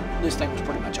 this thing was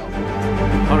pretty much over.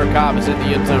 Hunter Cobb is in the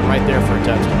end zone right there for a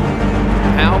touchdown.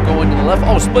 Howe going to the left.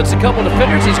 Oh, splits a couple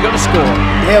defenders. He's going to score.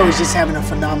 Dale was just having a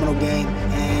phenomenal game,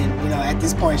 and you know, at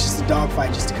this point, it's just a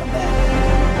dogfight just to come back.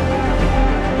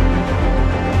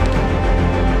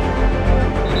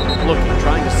 Looking,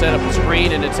 trying to set up a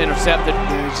screen, and it's intercepted.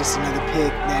 There's just another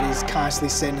pick that is constantly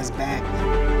setting us back.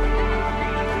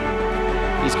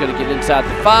 He's going to get inside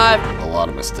the 5. A lot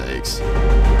of mistakes.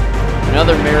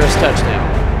 Another Maris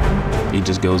touchdown. He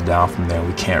just goes down from there.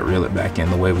 We can't reel it back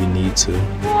in the way we need to.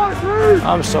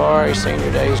 I'm sorry,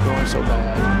 senior day is going so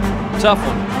bad. Tough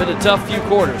one. Been a tough few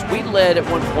quarters. We led at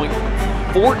one point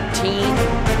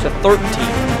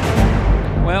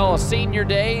 14-13. Well, a senior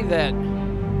day that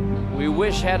we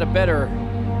wish had a better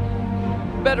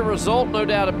result, no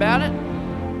doubt about it.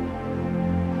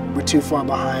 We're too far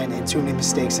behind and too many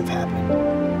mistakes have happened.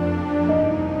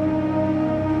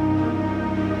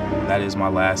 That is my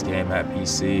last game at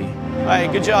BC. Hey,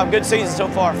 good job. Good season so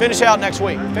far. Finish out next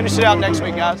week. Finish it out next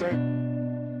week, guys.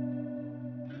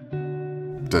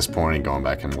 Disappointing going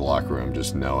back into the locker room,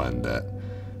 just knowing that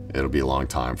it'll be a long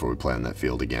time before we play on that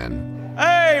field again.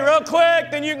 Hey, real quick,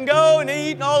 then you can go and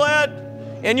eat and all that.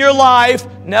 In your life,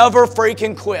 never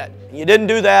freaking quit. You didn't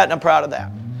do that, and I'm proud of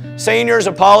that. Seniors,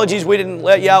 apologies we didn't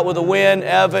let you out with a win.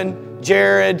 Evan,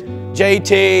 Jared,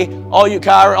 JT, all you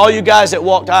Kyra, all you guys that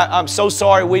walked, I'm so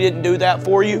sorry we didn't do that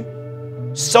for you.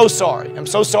 So sorry. I'm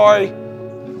so sorry.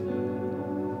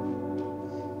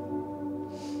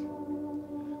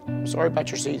 I'm sorry about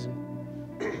your season.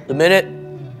 The minute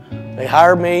they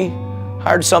hired me,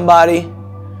 hired somebody,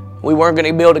 we weren't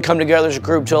going to be able to come together as a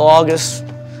group till August.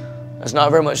 That's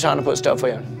not very much time to put stuff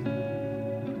in.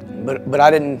 But I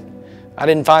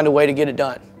didn't find a way to get it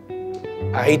done.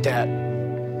 I hate that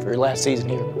for your last season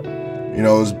here. You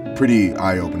know, it was pretty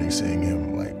eye-opening seeing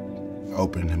him like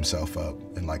open himself up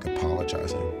and like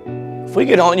apologizing. If we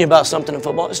get on you about something in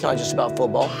football, it's not just about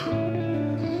football.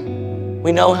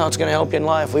 We know how it's going to help you in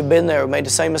life. We've been there, we've made the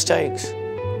same mistakes.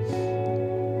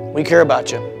 We care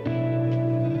about you.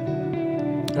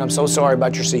 And I'm so sorry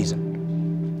about your season.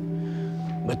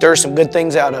 But there's some good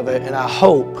things out of it, and I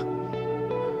hope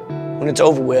when it's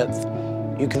over with,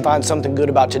 you can find something good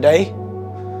about today,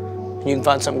 and you can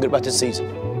find something good about this season.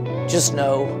 Just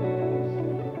know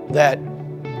that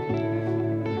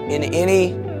in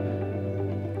any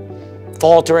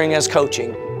faltering as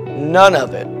coaching, none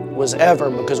of it was ever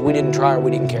because we didn't try or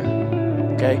we didn't care,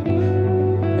 okay?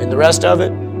 And the rest of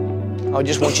it, I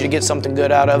just want you to get something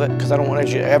good out of it because I don't want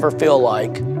you to ever feel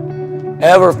like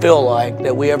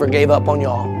that we ever gave up on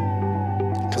y'all,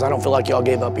 because I don't feel like y'all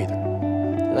gave up either.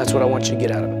 And that's what I want you to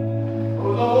get out of it.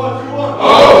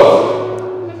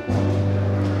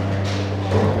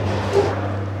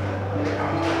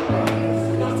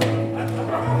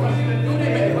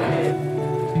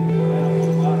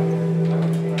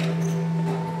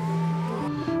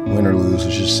 Win or lose,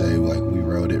 let's just say like we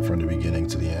rode it from the beginning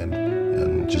to the end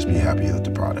and just be happy with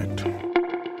the product.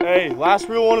 Hey, last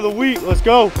real one of the week. Let's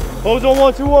go. Hose on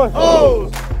 1, 2, 1.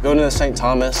 Hose! Going into St.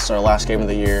 Thomas, our last game of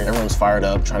the year, everyone's fired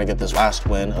up, trying to get this last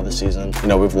win of the season. You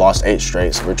know, we've lost 8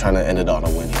 straight, so we're trying to end it on a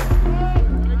win here.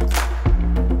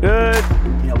 Good.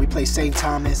 You know, we played St.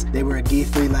 Thomas. They were a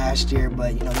D3 last year,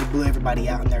 but you know, they blew everybody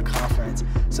out in their conference.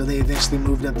 So they eventually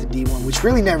moved up to D1, which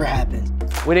really never happened.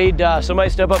 We need somebody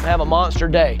to step up and have a monster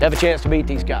day to have a chance to beat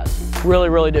these guys. Really,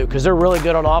 really do, because they're really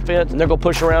good on offense, and they're going to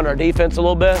push around our defense a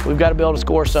little bit. We've got to be able to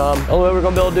score some. The only way we're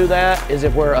going to be able to do that is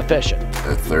if we're efficient.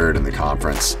 They're third in the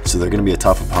conference, so they're going to be a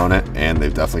tough opponent, and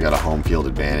they've definitely got a home field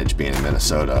advantage being in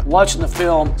Minnesota. Watching the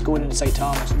film going into St.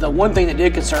 Thomas, the one thing that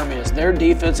did concern me is their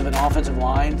defensive and offensive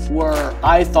lines were,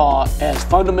 I thought, as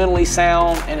fundamentally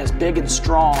sound and as big and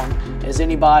strong as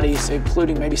anybody's,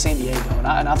 including maybe San Diego, and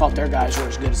I thought their guys were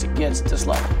as good as it gets at this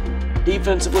level.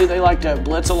 Defensively, they like to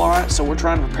blitz a lot, so we're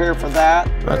trying to prepare for that.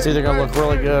 That's either going to look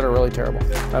really good or really terrible.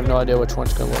 I have no idea which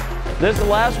one's going to look. This is the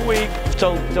last week,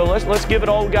 so let's give it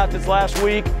all we got this last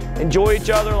week. Enjoy each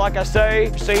other, like I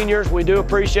say. Seniors, we do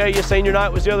appreciate you. Senior night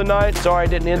was the other night. Sorry I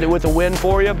didn't end it with a win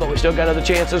for you, but we still got another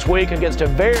chance this week against a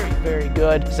very, very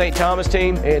good St. Thomas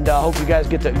team, and I hope you guys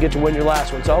get to win your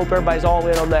last one. So I hope everybody's all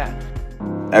in on that.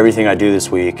 Everything I do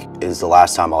this week is the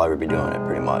last time I'll ever be doing it,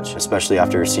 pretty much, especially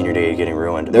after senior day getting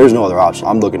ruined. There's no other option.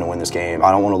 I'm looking to win this game.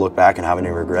 I don't want to look back and have any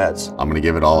regrets. I'm going to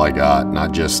give it all I got,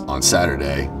 not just on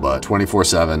Saturday, but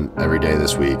 24/7 every day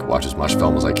this week. Watch as much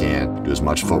film as I can, do as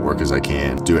much footwork as I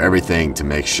can, do everything to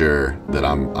make sure that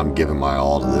I'm giving my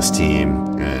all to this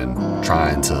team and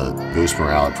trying to boost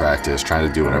morale at practice, trying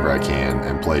to do whatever I can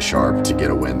and play sharp to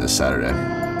get a win this Saturday.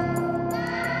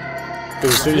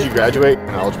 Because as soon as you graduate, I'm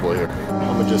eligible here.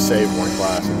 I'm going to just save one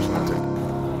class and just not take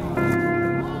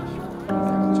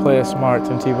it. Play it smart,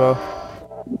 Tim Tebow.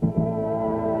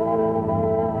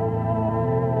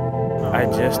 I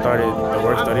just started the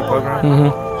work study program,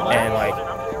 and like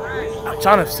I'm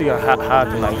trying to figure out how I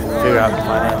can like figure out the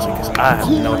financial because I have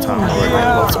no time to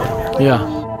work whatsoever.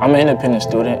 Yeah. I'm an independent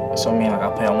student, so I mean like I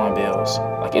pay all my bills.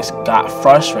 Like it's got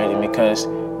frustrating because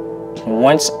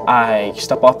once I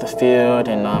step off the field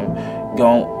and I'm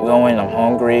going, I'm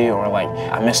hungry or like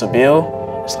I miss a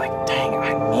bill, it's like, dang,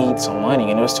 I need some money.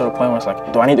 And it was to the point where it's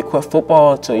like, do I need to quit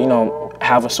football to, you know,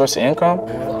 have a source of income?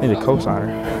 I need a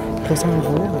co-signer. Co-signer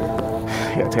for what?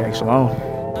 You gotta take extra loan.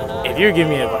 If you're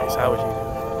giving me advice, how would you do it?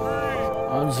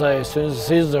 I'd say as soon as the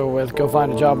season's over with, go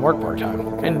find a job and work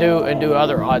part-time. And do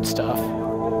other odd stuff.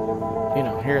 You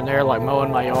know, here and there, like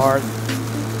mowing my yard.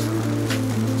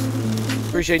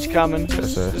 Appreciate you coming.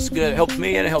 Yes, sir. This is good. It helps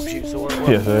me and it helps you, so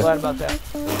we're Yes, sir. glad about that.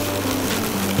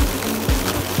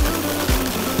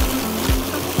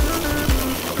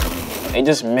 It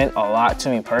just meant a lot to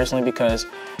me personally because,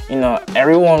 you know,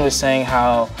 everyone was saying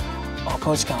how, oh,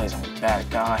 Coach Kelly's a bad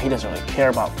guy. He doesn't really care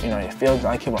about, you know, the field,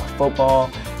 like about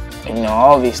football, and, you know,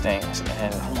 all these things.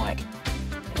 And I'm like,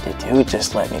 the dude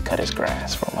just let me cut his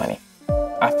grass for money.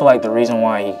 I feel like the reason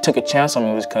why he took a chance on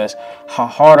me was because how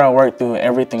hard I worked through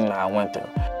everything that I went through.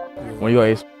 When you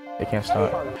ace, they can't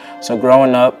stop. So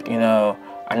growing up, you know,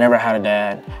 I never had a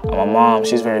dad. My mom,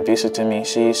 she's very abusive to me.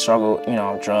 She struggled, you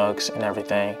know, drugs and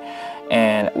everything.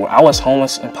 And I was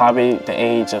homeless in probably the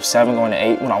age of 7 going to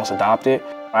 8 when I was adopted.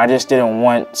 I just didn't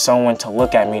want someone to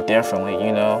look at me differently,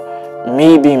 you know.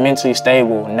 Me being mentally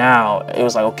stable now, it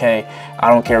was like, okay,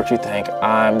 I don't care what you think.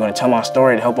 I'm gonna tell my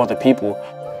story to help other people.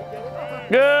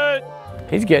 Good.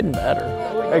 He's getting better.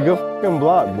 Hey, good fucking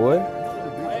block, boy.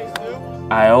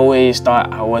 I always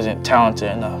thought I wasn't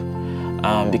talented enough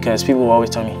because people would always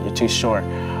tell me you're too short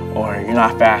or you're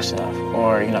not fast enough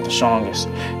or you're not the strongest.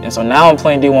 And so now I'm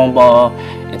playing D1 ball.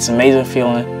 It's an amazing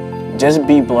feeling. Just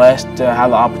be blessed to have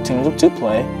the opportunity to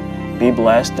play. Be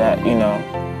blessed that, you know,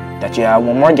 that you have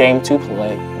one more game to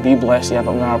play. Be blessed you have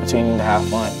another opportunity to have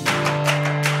fun.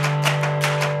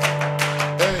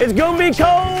 It's gonna be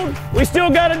cold. We still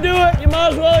gotta do it. You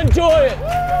might as well enjoy it.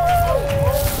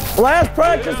 Last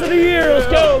practice of the year, let's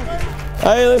go.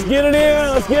 Hey, let's get it in,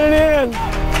 let's get it in.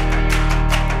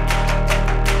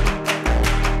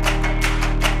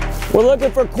 We're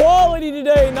looking for quality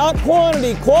today, not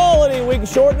quantity. Quality, we can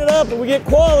shorten it up and we get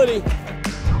quality.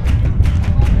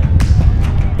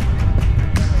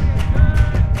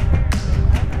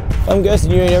 I'm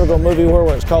guessing you ain't ever gonna move anywhere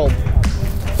where it's cold.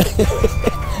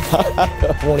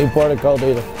 I won't even part of cold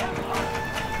either.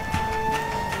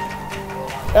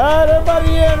 All right, everybody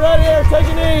in, right here, take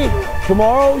a knee.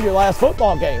 Tomorrow, your last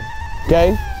football game,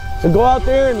 okay? So go out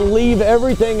there and leave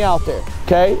everything out there,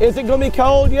 okay? Is it gonna be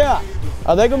cold? Yeah.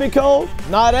 Are they gonna be cold?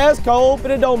 Not as cold,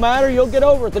 but it don't matter. You'll get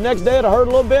over it. The next day it'll hurt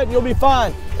a little bit and you'll be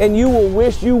fine. And you will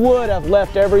wish you would have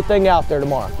left everything out there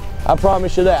tomorrow. I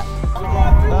promise you that.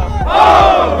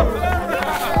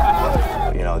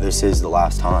 You know, this is the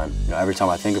last time. You know, every time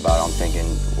I think about it, I'm thinking,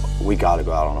 we gotta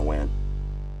go out on a win.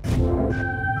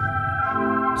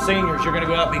 Seniors, you're going to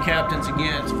go out and be captains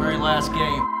again. It's the very last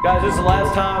game. Guys, this is the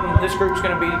last time this group's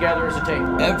going to be together as a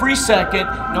team. Every second,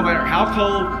 no matter how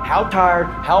cold, how tired,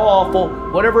 how awful,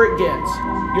 whatever it gets,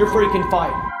 you're freaking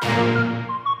fighting.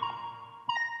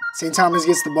 St. Thomas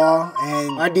gets the ball,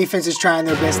 and our defense is trying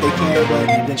their best they can, but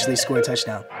eventually score a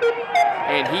touchdown.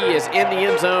 And he is in the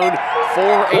end zone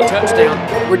for a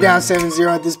touchdown. We're down 7-0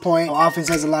 at this point. Our offense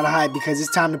has a lot of hype because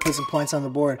it's time to put some points on the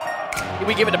board.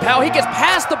 We give it to Powell. He gets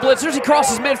past the blitzers. He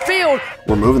crosses midfield.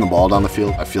 We're moving the ball down the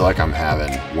field. I feel like I'm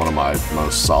having one of my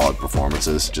most solid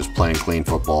performances, just playing clean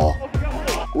football.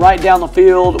 Right down the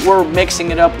field, we're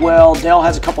mixing it up well. Dell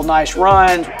has a couple nice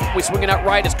runs. We swing it out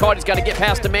right. It's caught. He's got to get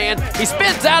past a man. He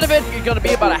spins out of it. He's going to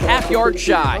be about a half-yard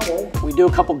shy. We do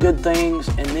a couple good things,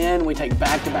 and then we take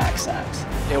back-to-back sacks.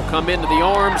 He'll come into the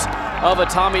arms of a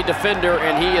Tommy defender,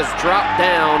 and he is dropped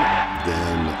down.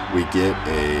 Then we get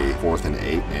a 4th and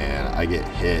 8, and I get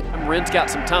hit. Wren's got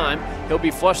some time. He'll be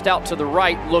flushed out to the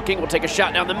right, looking. We'll take a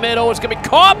shot down the middle. It's going to be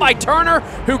caught by Turner,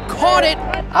 who caught it.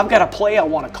 I've got a play I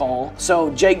want to call,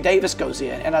 so Jake Davis goes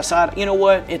in, and I decided, you know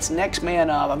what, it's next man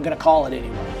up. I'm going to call it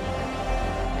anyway.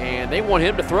 And they want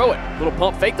him to throw it. Little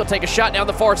pump fake. They'll take a shot down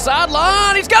the far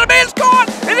sideline. He's got a man caught,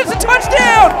 and it's a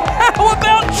touchdown. How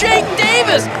about Jake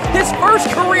Davis? His first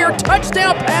career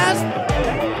touchdown pass.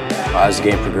 As the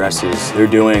game progresses, they're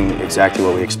doing exactly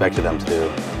what we expected them to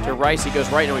do. To Rice, he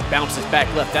goes right, and he bounces back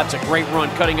left. That's a great run,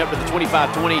 cutting up to the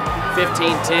 25-20,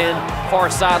 15-10,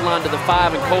 far sideline to the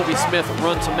 5, and Colby Smith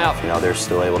runs him out. You know, they're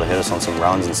still able to hit us on some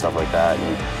runs and stuff like that.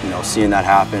 And, you know, seeing that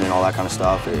happen and all that kind of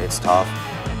stuff, it's tough.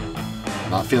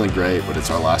 Not feeling great, but it's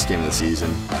our last game of the season.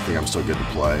 I think I'm still good to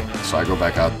play. So I go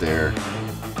back out there,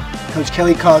 Coach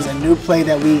Kelly calls a new play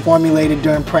that we formulated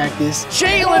during practice.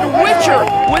 Jalen Witcher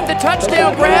with the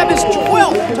touchdown grab, his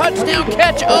 12th touchdown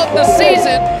catch of the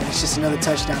season. It's just another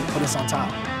touchdown to put us on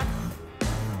top.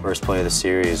 First play of the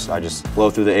series, I just blow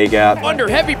through the A-gap. Under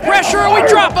heavy pressure, we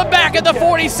drop him back at the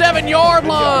 47-yard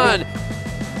line.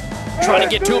 Trying to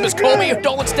get to him as Colby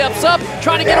Dolan steps up,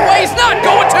 trying to get away, he's not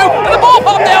going to, and the ball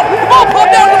popped out to the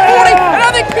 40, and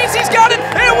I think PC's got it,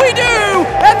 and we do,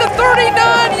 at the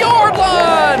 39-yard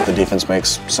line. The defense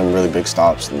makes some really big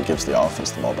stops and gives the offense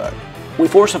the ball back. We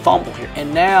force a fumble here,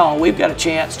 and now we've got a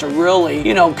chance to really,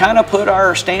 kind of put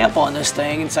our stamp on this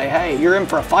thing and say, hey, you're in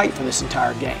for a fight for this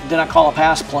entire game. Then I call a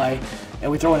pass play, and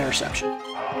we throw an interception.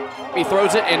 He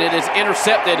throws it, and it is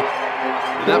intercepted.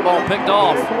 And that ball picked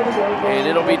off, and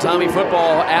it'll be Tommy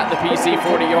football at the PC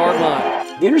 40-yard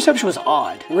line. The interception was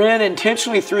odd. Wren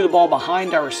intentionally threw the ball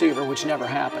behind our receiver, which never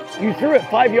happens. You threw it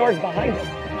 5 yards behind him.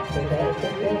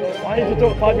 Why did you throw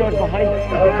it 5 yards behind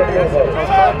him?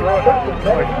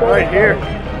 Right here. It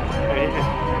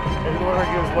looked like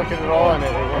he was looking at all, and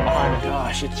it went behind him.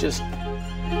 Gosh, it's just...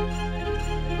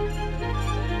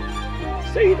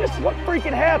 See, this is what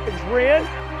freaking happens, Wren.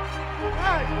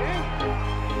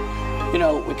 We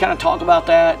kind of talk about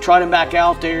that, trot him back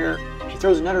out there. He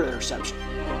throws another interception.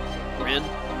 Wren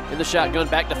in the shotgun,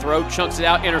 back to throw, chunks it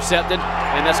out, intercepted,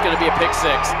 and that's going to be a pick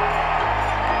six.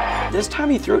 This time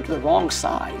he threw it to the wrong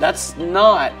side. That's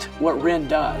not what Wren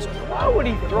does. Why would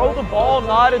he throw the ball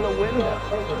not in the window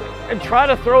and try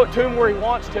to throw it to him where he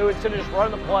wants to instead of just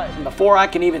running the play? Before I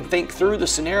can even think through the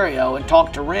scenario and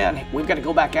talk to Wren, we've got to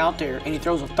go back out there, and he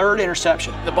throws a third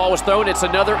interception. The ball was thrown. It's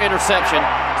another interception.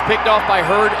 It's picked off by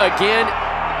Hurd again.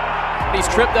 He's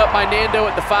tripped up by Nando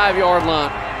at the 5-yard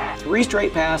line. 3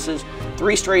 straight passes,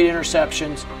 3 straight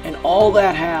interceptions, and all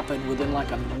that happened within like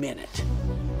a minute.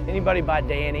 Anybody by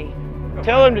Danny,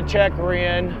 tell him to check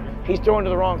Wren. He's throwing to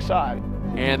the wrong side.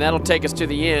 And that'll take us to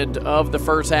the end of the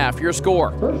first half. Your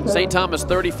score, St. Thomas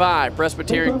 35,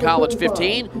 Presbyterian College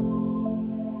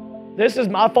 15. This is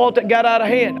my fault that got out of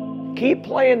hand. Keep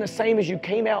playing the same as you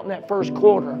came out in that first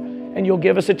quarter, and you'll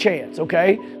give us a chance,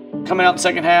 okay? Coming out in the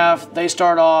second half, they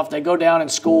start off, they go down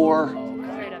and score.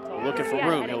 Looking for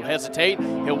room. He'll hesitate,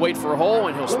 he'll wait for a hole,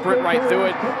 and he'll sprint right through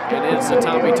it, and it's a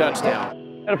Tommy touchdown.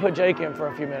 Gotta put Jake in for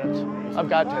a few minutes. I've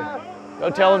got to. Go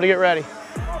tell him to get ready.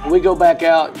 We go back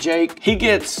out, Jake, he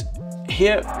gets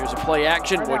hit. Here's a play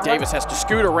action. Boy, Davis has to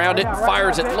scoot around it and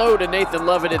fires it low to Nathan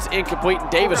Lovett. It's incomplete.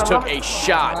 Davis took a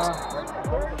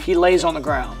shot. He lays on the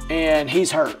ground, and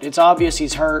he's hurt. It's obvious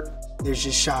he's hurt. There's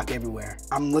just shock everywhere.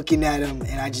 I'm looking at him,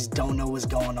 and I just don't know what's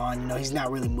going on. He's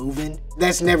not really moving.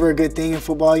 That's never a good thing in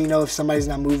football, if somebody's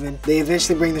not moving. They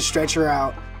eventually bring the stretcher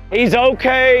out. He's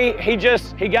okay. He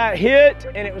got hit,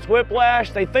 and it was whiplash.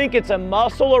 They think it's a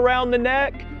muscle around the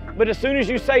neck, but as soon as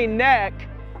you say neck,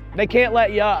 they can't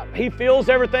let you up. He feels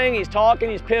everything. He's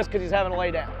talking. He's pissed because he's having to lay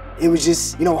down. It was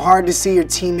just, hard to see your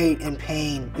teammate in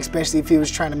pain, especially if he was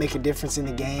trying to make a difference in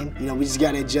the game. We just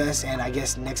got to adjust, and I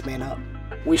guess next man up.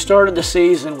 We started the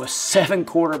season with 7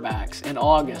 quarterbacks in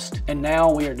August, and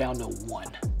now we are down to 1.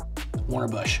 Warner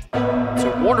Bush.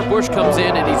 So Warner Bush comes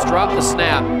in, and he's dropped the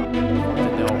snap.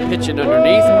 And they'll pitch it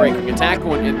underneath, breaking a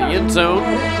tackle in the end zone.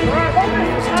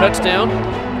 It's a touchdown.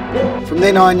 From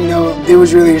then on, it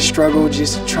was really a struggle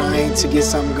just trying to get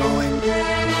something going.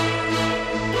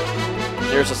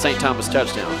 There's a St. Thomas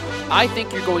touchdown. I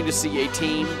think you're going to see a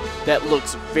team that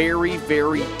looks very,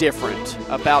 very different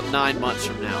about 9 months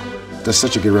from now. That's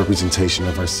such a good representation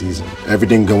of our season.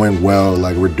 Everything going well,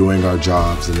 like we're doing our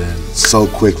jobs, and then so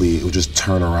quickly it will just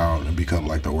turn around and become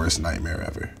like the worst nightmare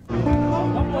ever.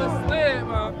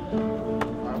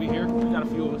 Are we here? We got a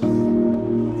few of us.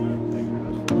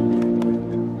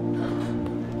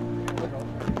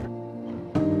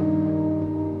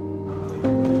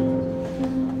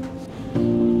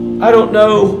 I don't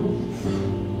know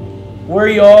where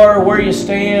you are, where you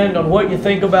stand, on what you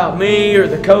think about me or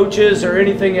the coaches or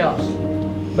anything else.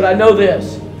 But I know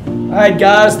this. I had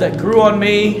guys that grew on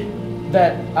me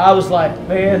that I was like,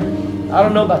 man, I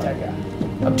don't know about that guy.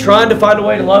 I'm trying to find a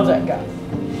way to love that guy.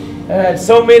 And I had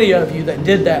so many of you that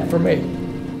did that for me.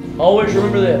 Always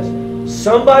remember this.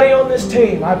 Somebody on this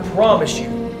team, I promise you,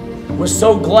 was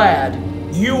so glad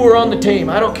you were on the team.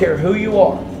 I don't care who you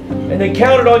are. And they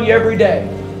counted on you every day.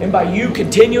 And by you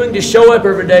continuing to show up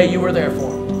every day, you were there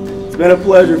for them. It's been a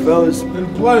pleasure, fellas. It's been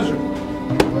a pleasure.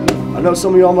 I know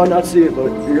some of y'all might not see it, but you're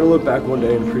going to look back one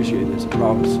day and appreciate this, I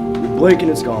promise. You blink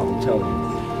and it's gone, I'm telling you.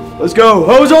 Let's go.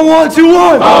 Hose on 1, 2,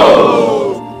 1.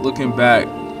 Oh! Looking back,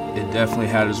 it definitely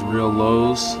had its real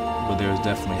lows, but there's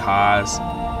definitely highs.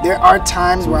 There are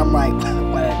times where I'm like,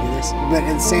 why did I do this? But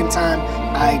at the same time,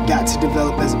 I got to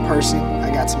develop as a person. I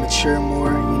I got to mature more.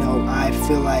 You know, I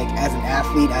feel like as an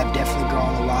athlete, I've definitely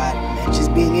grown a lot. And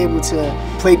just being able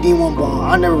to play D1 ball,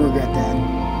 I'll never regret that.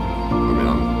 I mean,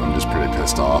 I'm just pretty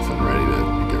pissed off and ready to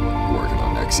get working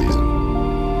on next season.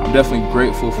 I'm definitely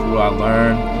grateful for what I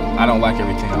learned. I don't like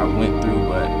everything I went through,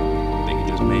 but I think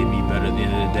it just made me better at the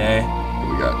end of the day.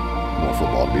 We got more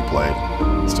football to be played.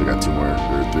 Still got 3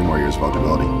 more years of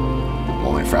eligibility.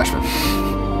 Only a freshman.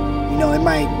 You know, it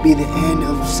might be the end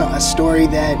of a story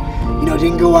that, you know,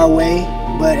 didn't go our way,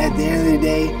 but at the end of the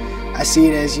day, I see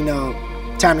it as, you know,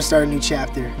 time to start a new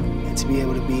chapter and to be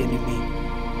able to be a new me.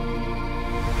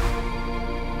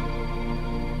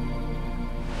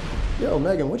 Yo,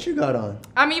 Megan, what you got on?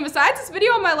 I mean, besides this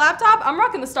video on my laptop, I'm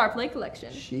rocking the Star Play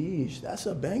collection. Sheesh, that's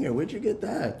a banger. Where'd you get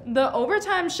that? The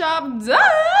Overtime shop, duh!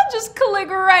 Just click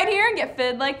right here and get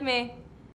fed like me.